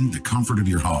leaving the comfort of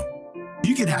your home.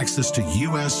 You get access to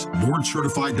U.S.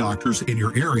 board-certified doctors in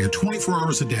your area 24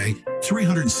 hours a day,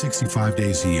 365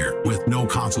 days a year with no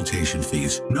consultation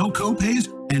fees, no copays,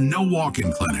 and no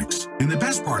walk-in clinics. And the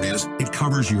best part is, it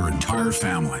covers your entire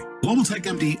family. Global Tech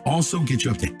MD also gets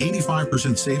you up to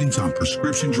 85% savings on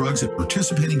prescription drugs at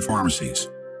participating pharmacies.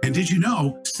 And did you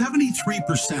know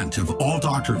 73% of all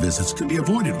doctor visits can be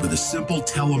avoided with a simple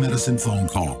telemedicine phone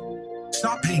call?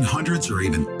 Stop paying hundreds or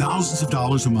even thousands of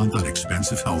dollars a month on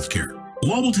expensive healthcare.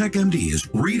 Global Tech MD is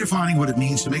redefining what it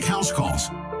means to make house calls.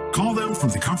 Call them from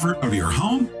the comfort of your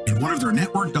home, and one of their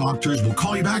network doctors will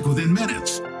call you back within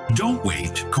minutes. Don't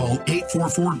wait. Call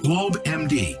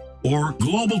 844-GLOBE-MD or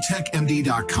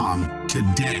globaltechmd.com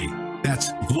today.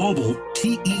 That's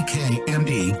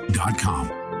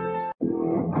globaltekmd.com.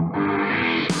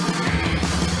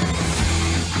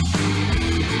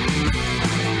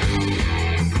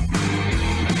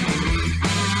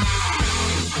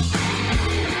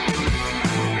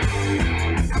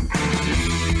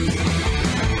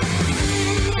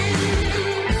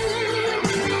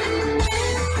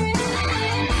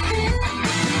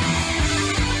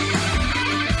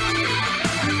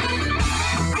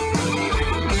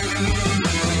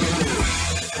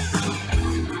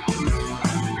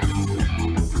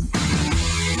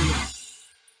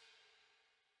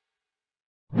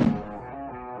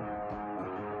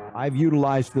 I've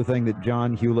utilized the thing that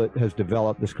John Hewlett has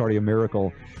developed, this Cardio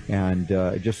Miracle, and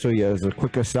just so you, as a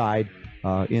quick aside,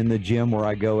 in the gym where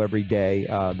I go every day,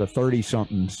 the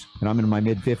 30-somethings, and I'm in my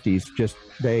mid-50s,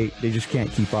 they just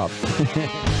can't keep up.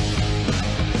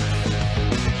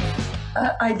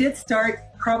 I did start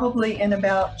probably in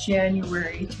about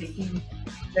January taking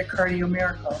the Cardio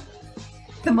Miracle.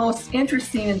 The most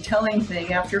interesting and telling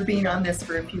thing after being on this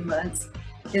for a few months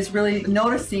is really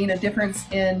noticing a difference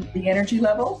in the energy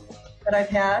level that I've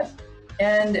had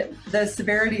and the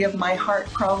severity of my heart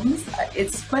problems.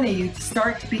 It's funny, you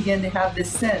start to begin to have this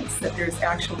sense that there's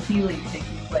actual healing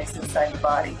taking place inside the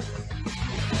body.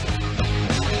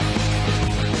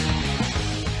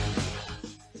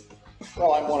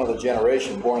 Well, I'm one of the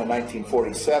generation born in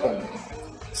 1947.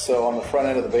 So on the front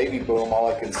end of the baby boom,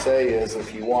 all I can say is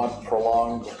if you want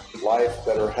prolonged life,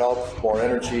 better health, more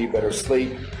energy, better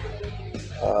sleep,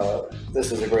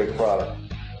 this is a great product.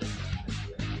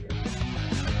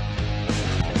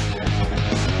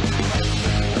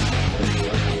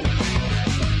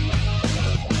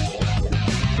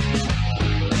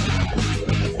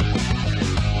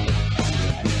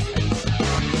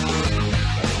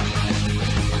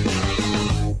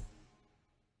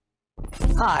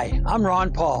 Hi, I'm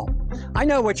Ron Paul. I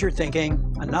know what you're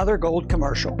thinking, another gold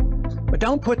commercial. But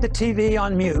don't put the TV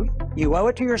on mute. You owe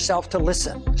it to yourself to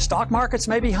listen. Stock markets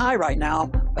may be high right now,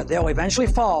 but they'll eventually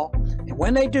fall. And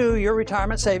when they do, your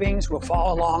retirement savings will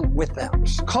fall along with them.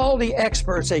 Call the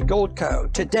experts at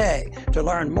Goldco today to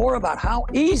learn more about how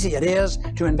easy it is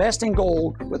to invest in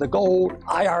gold with a gold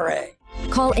IRA.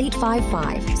 Call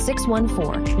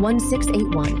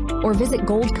 855-614-1681 or visit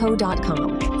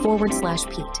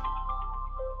goldco.com/Pete.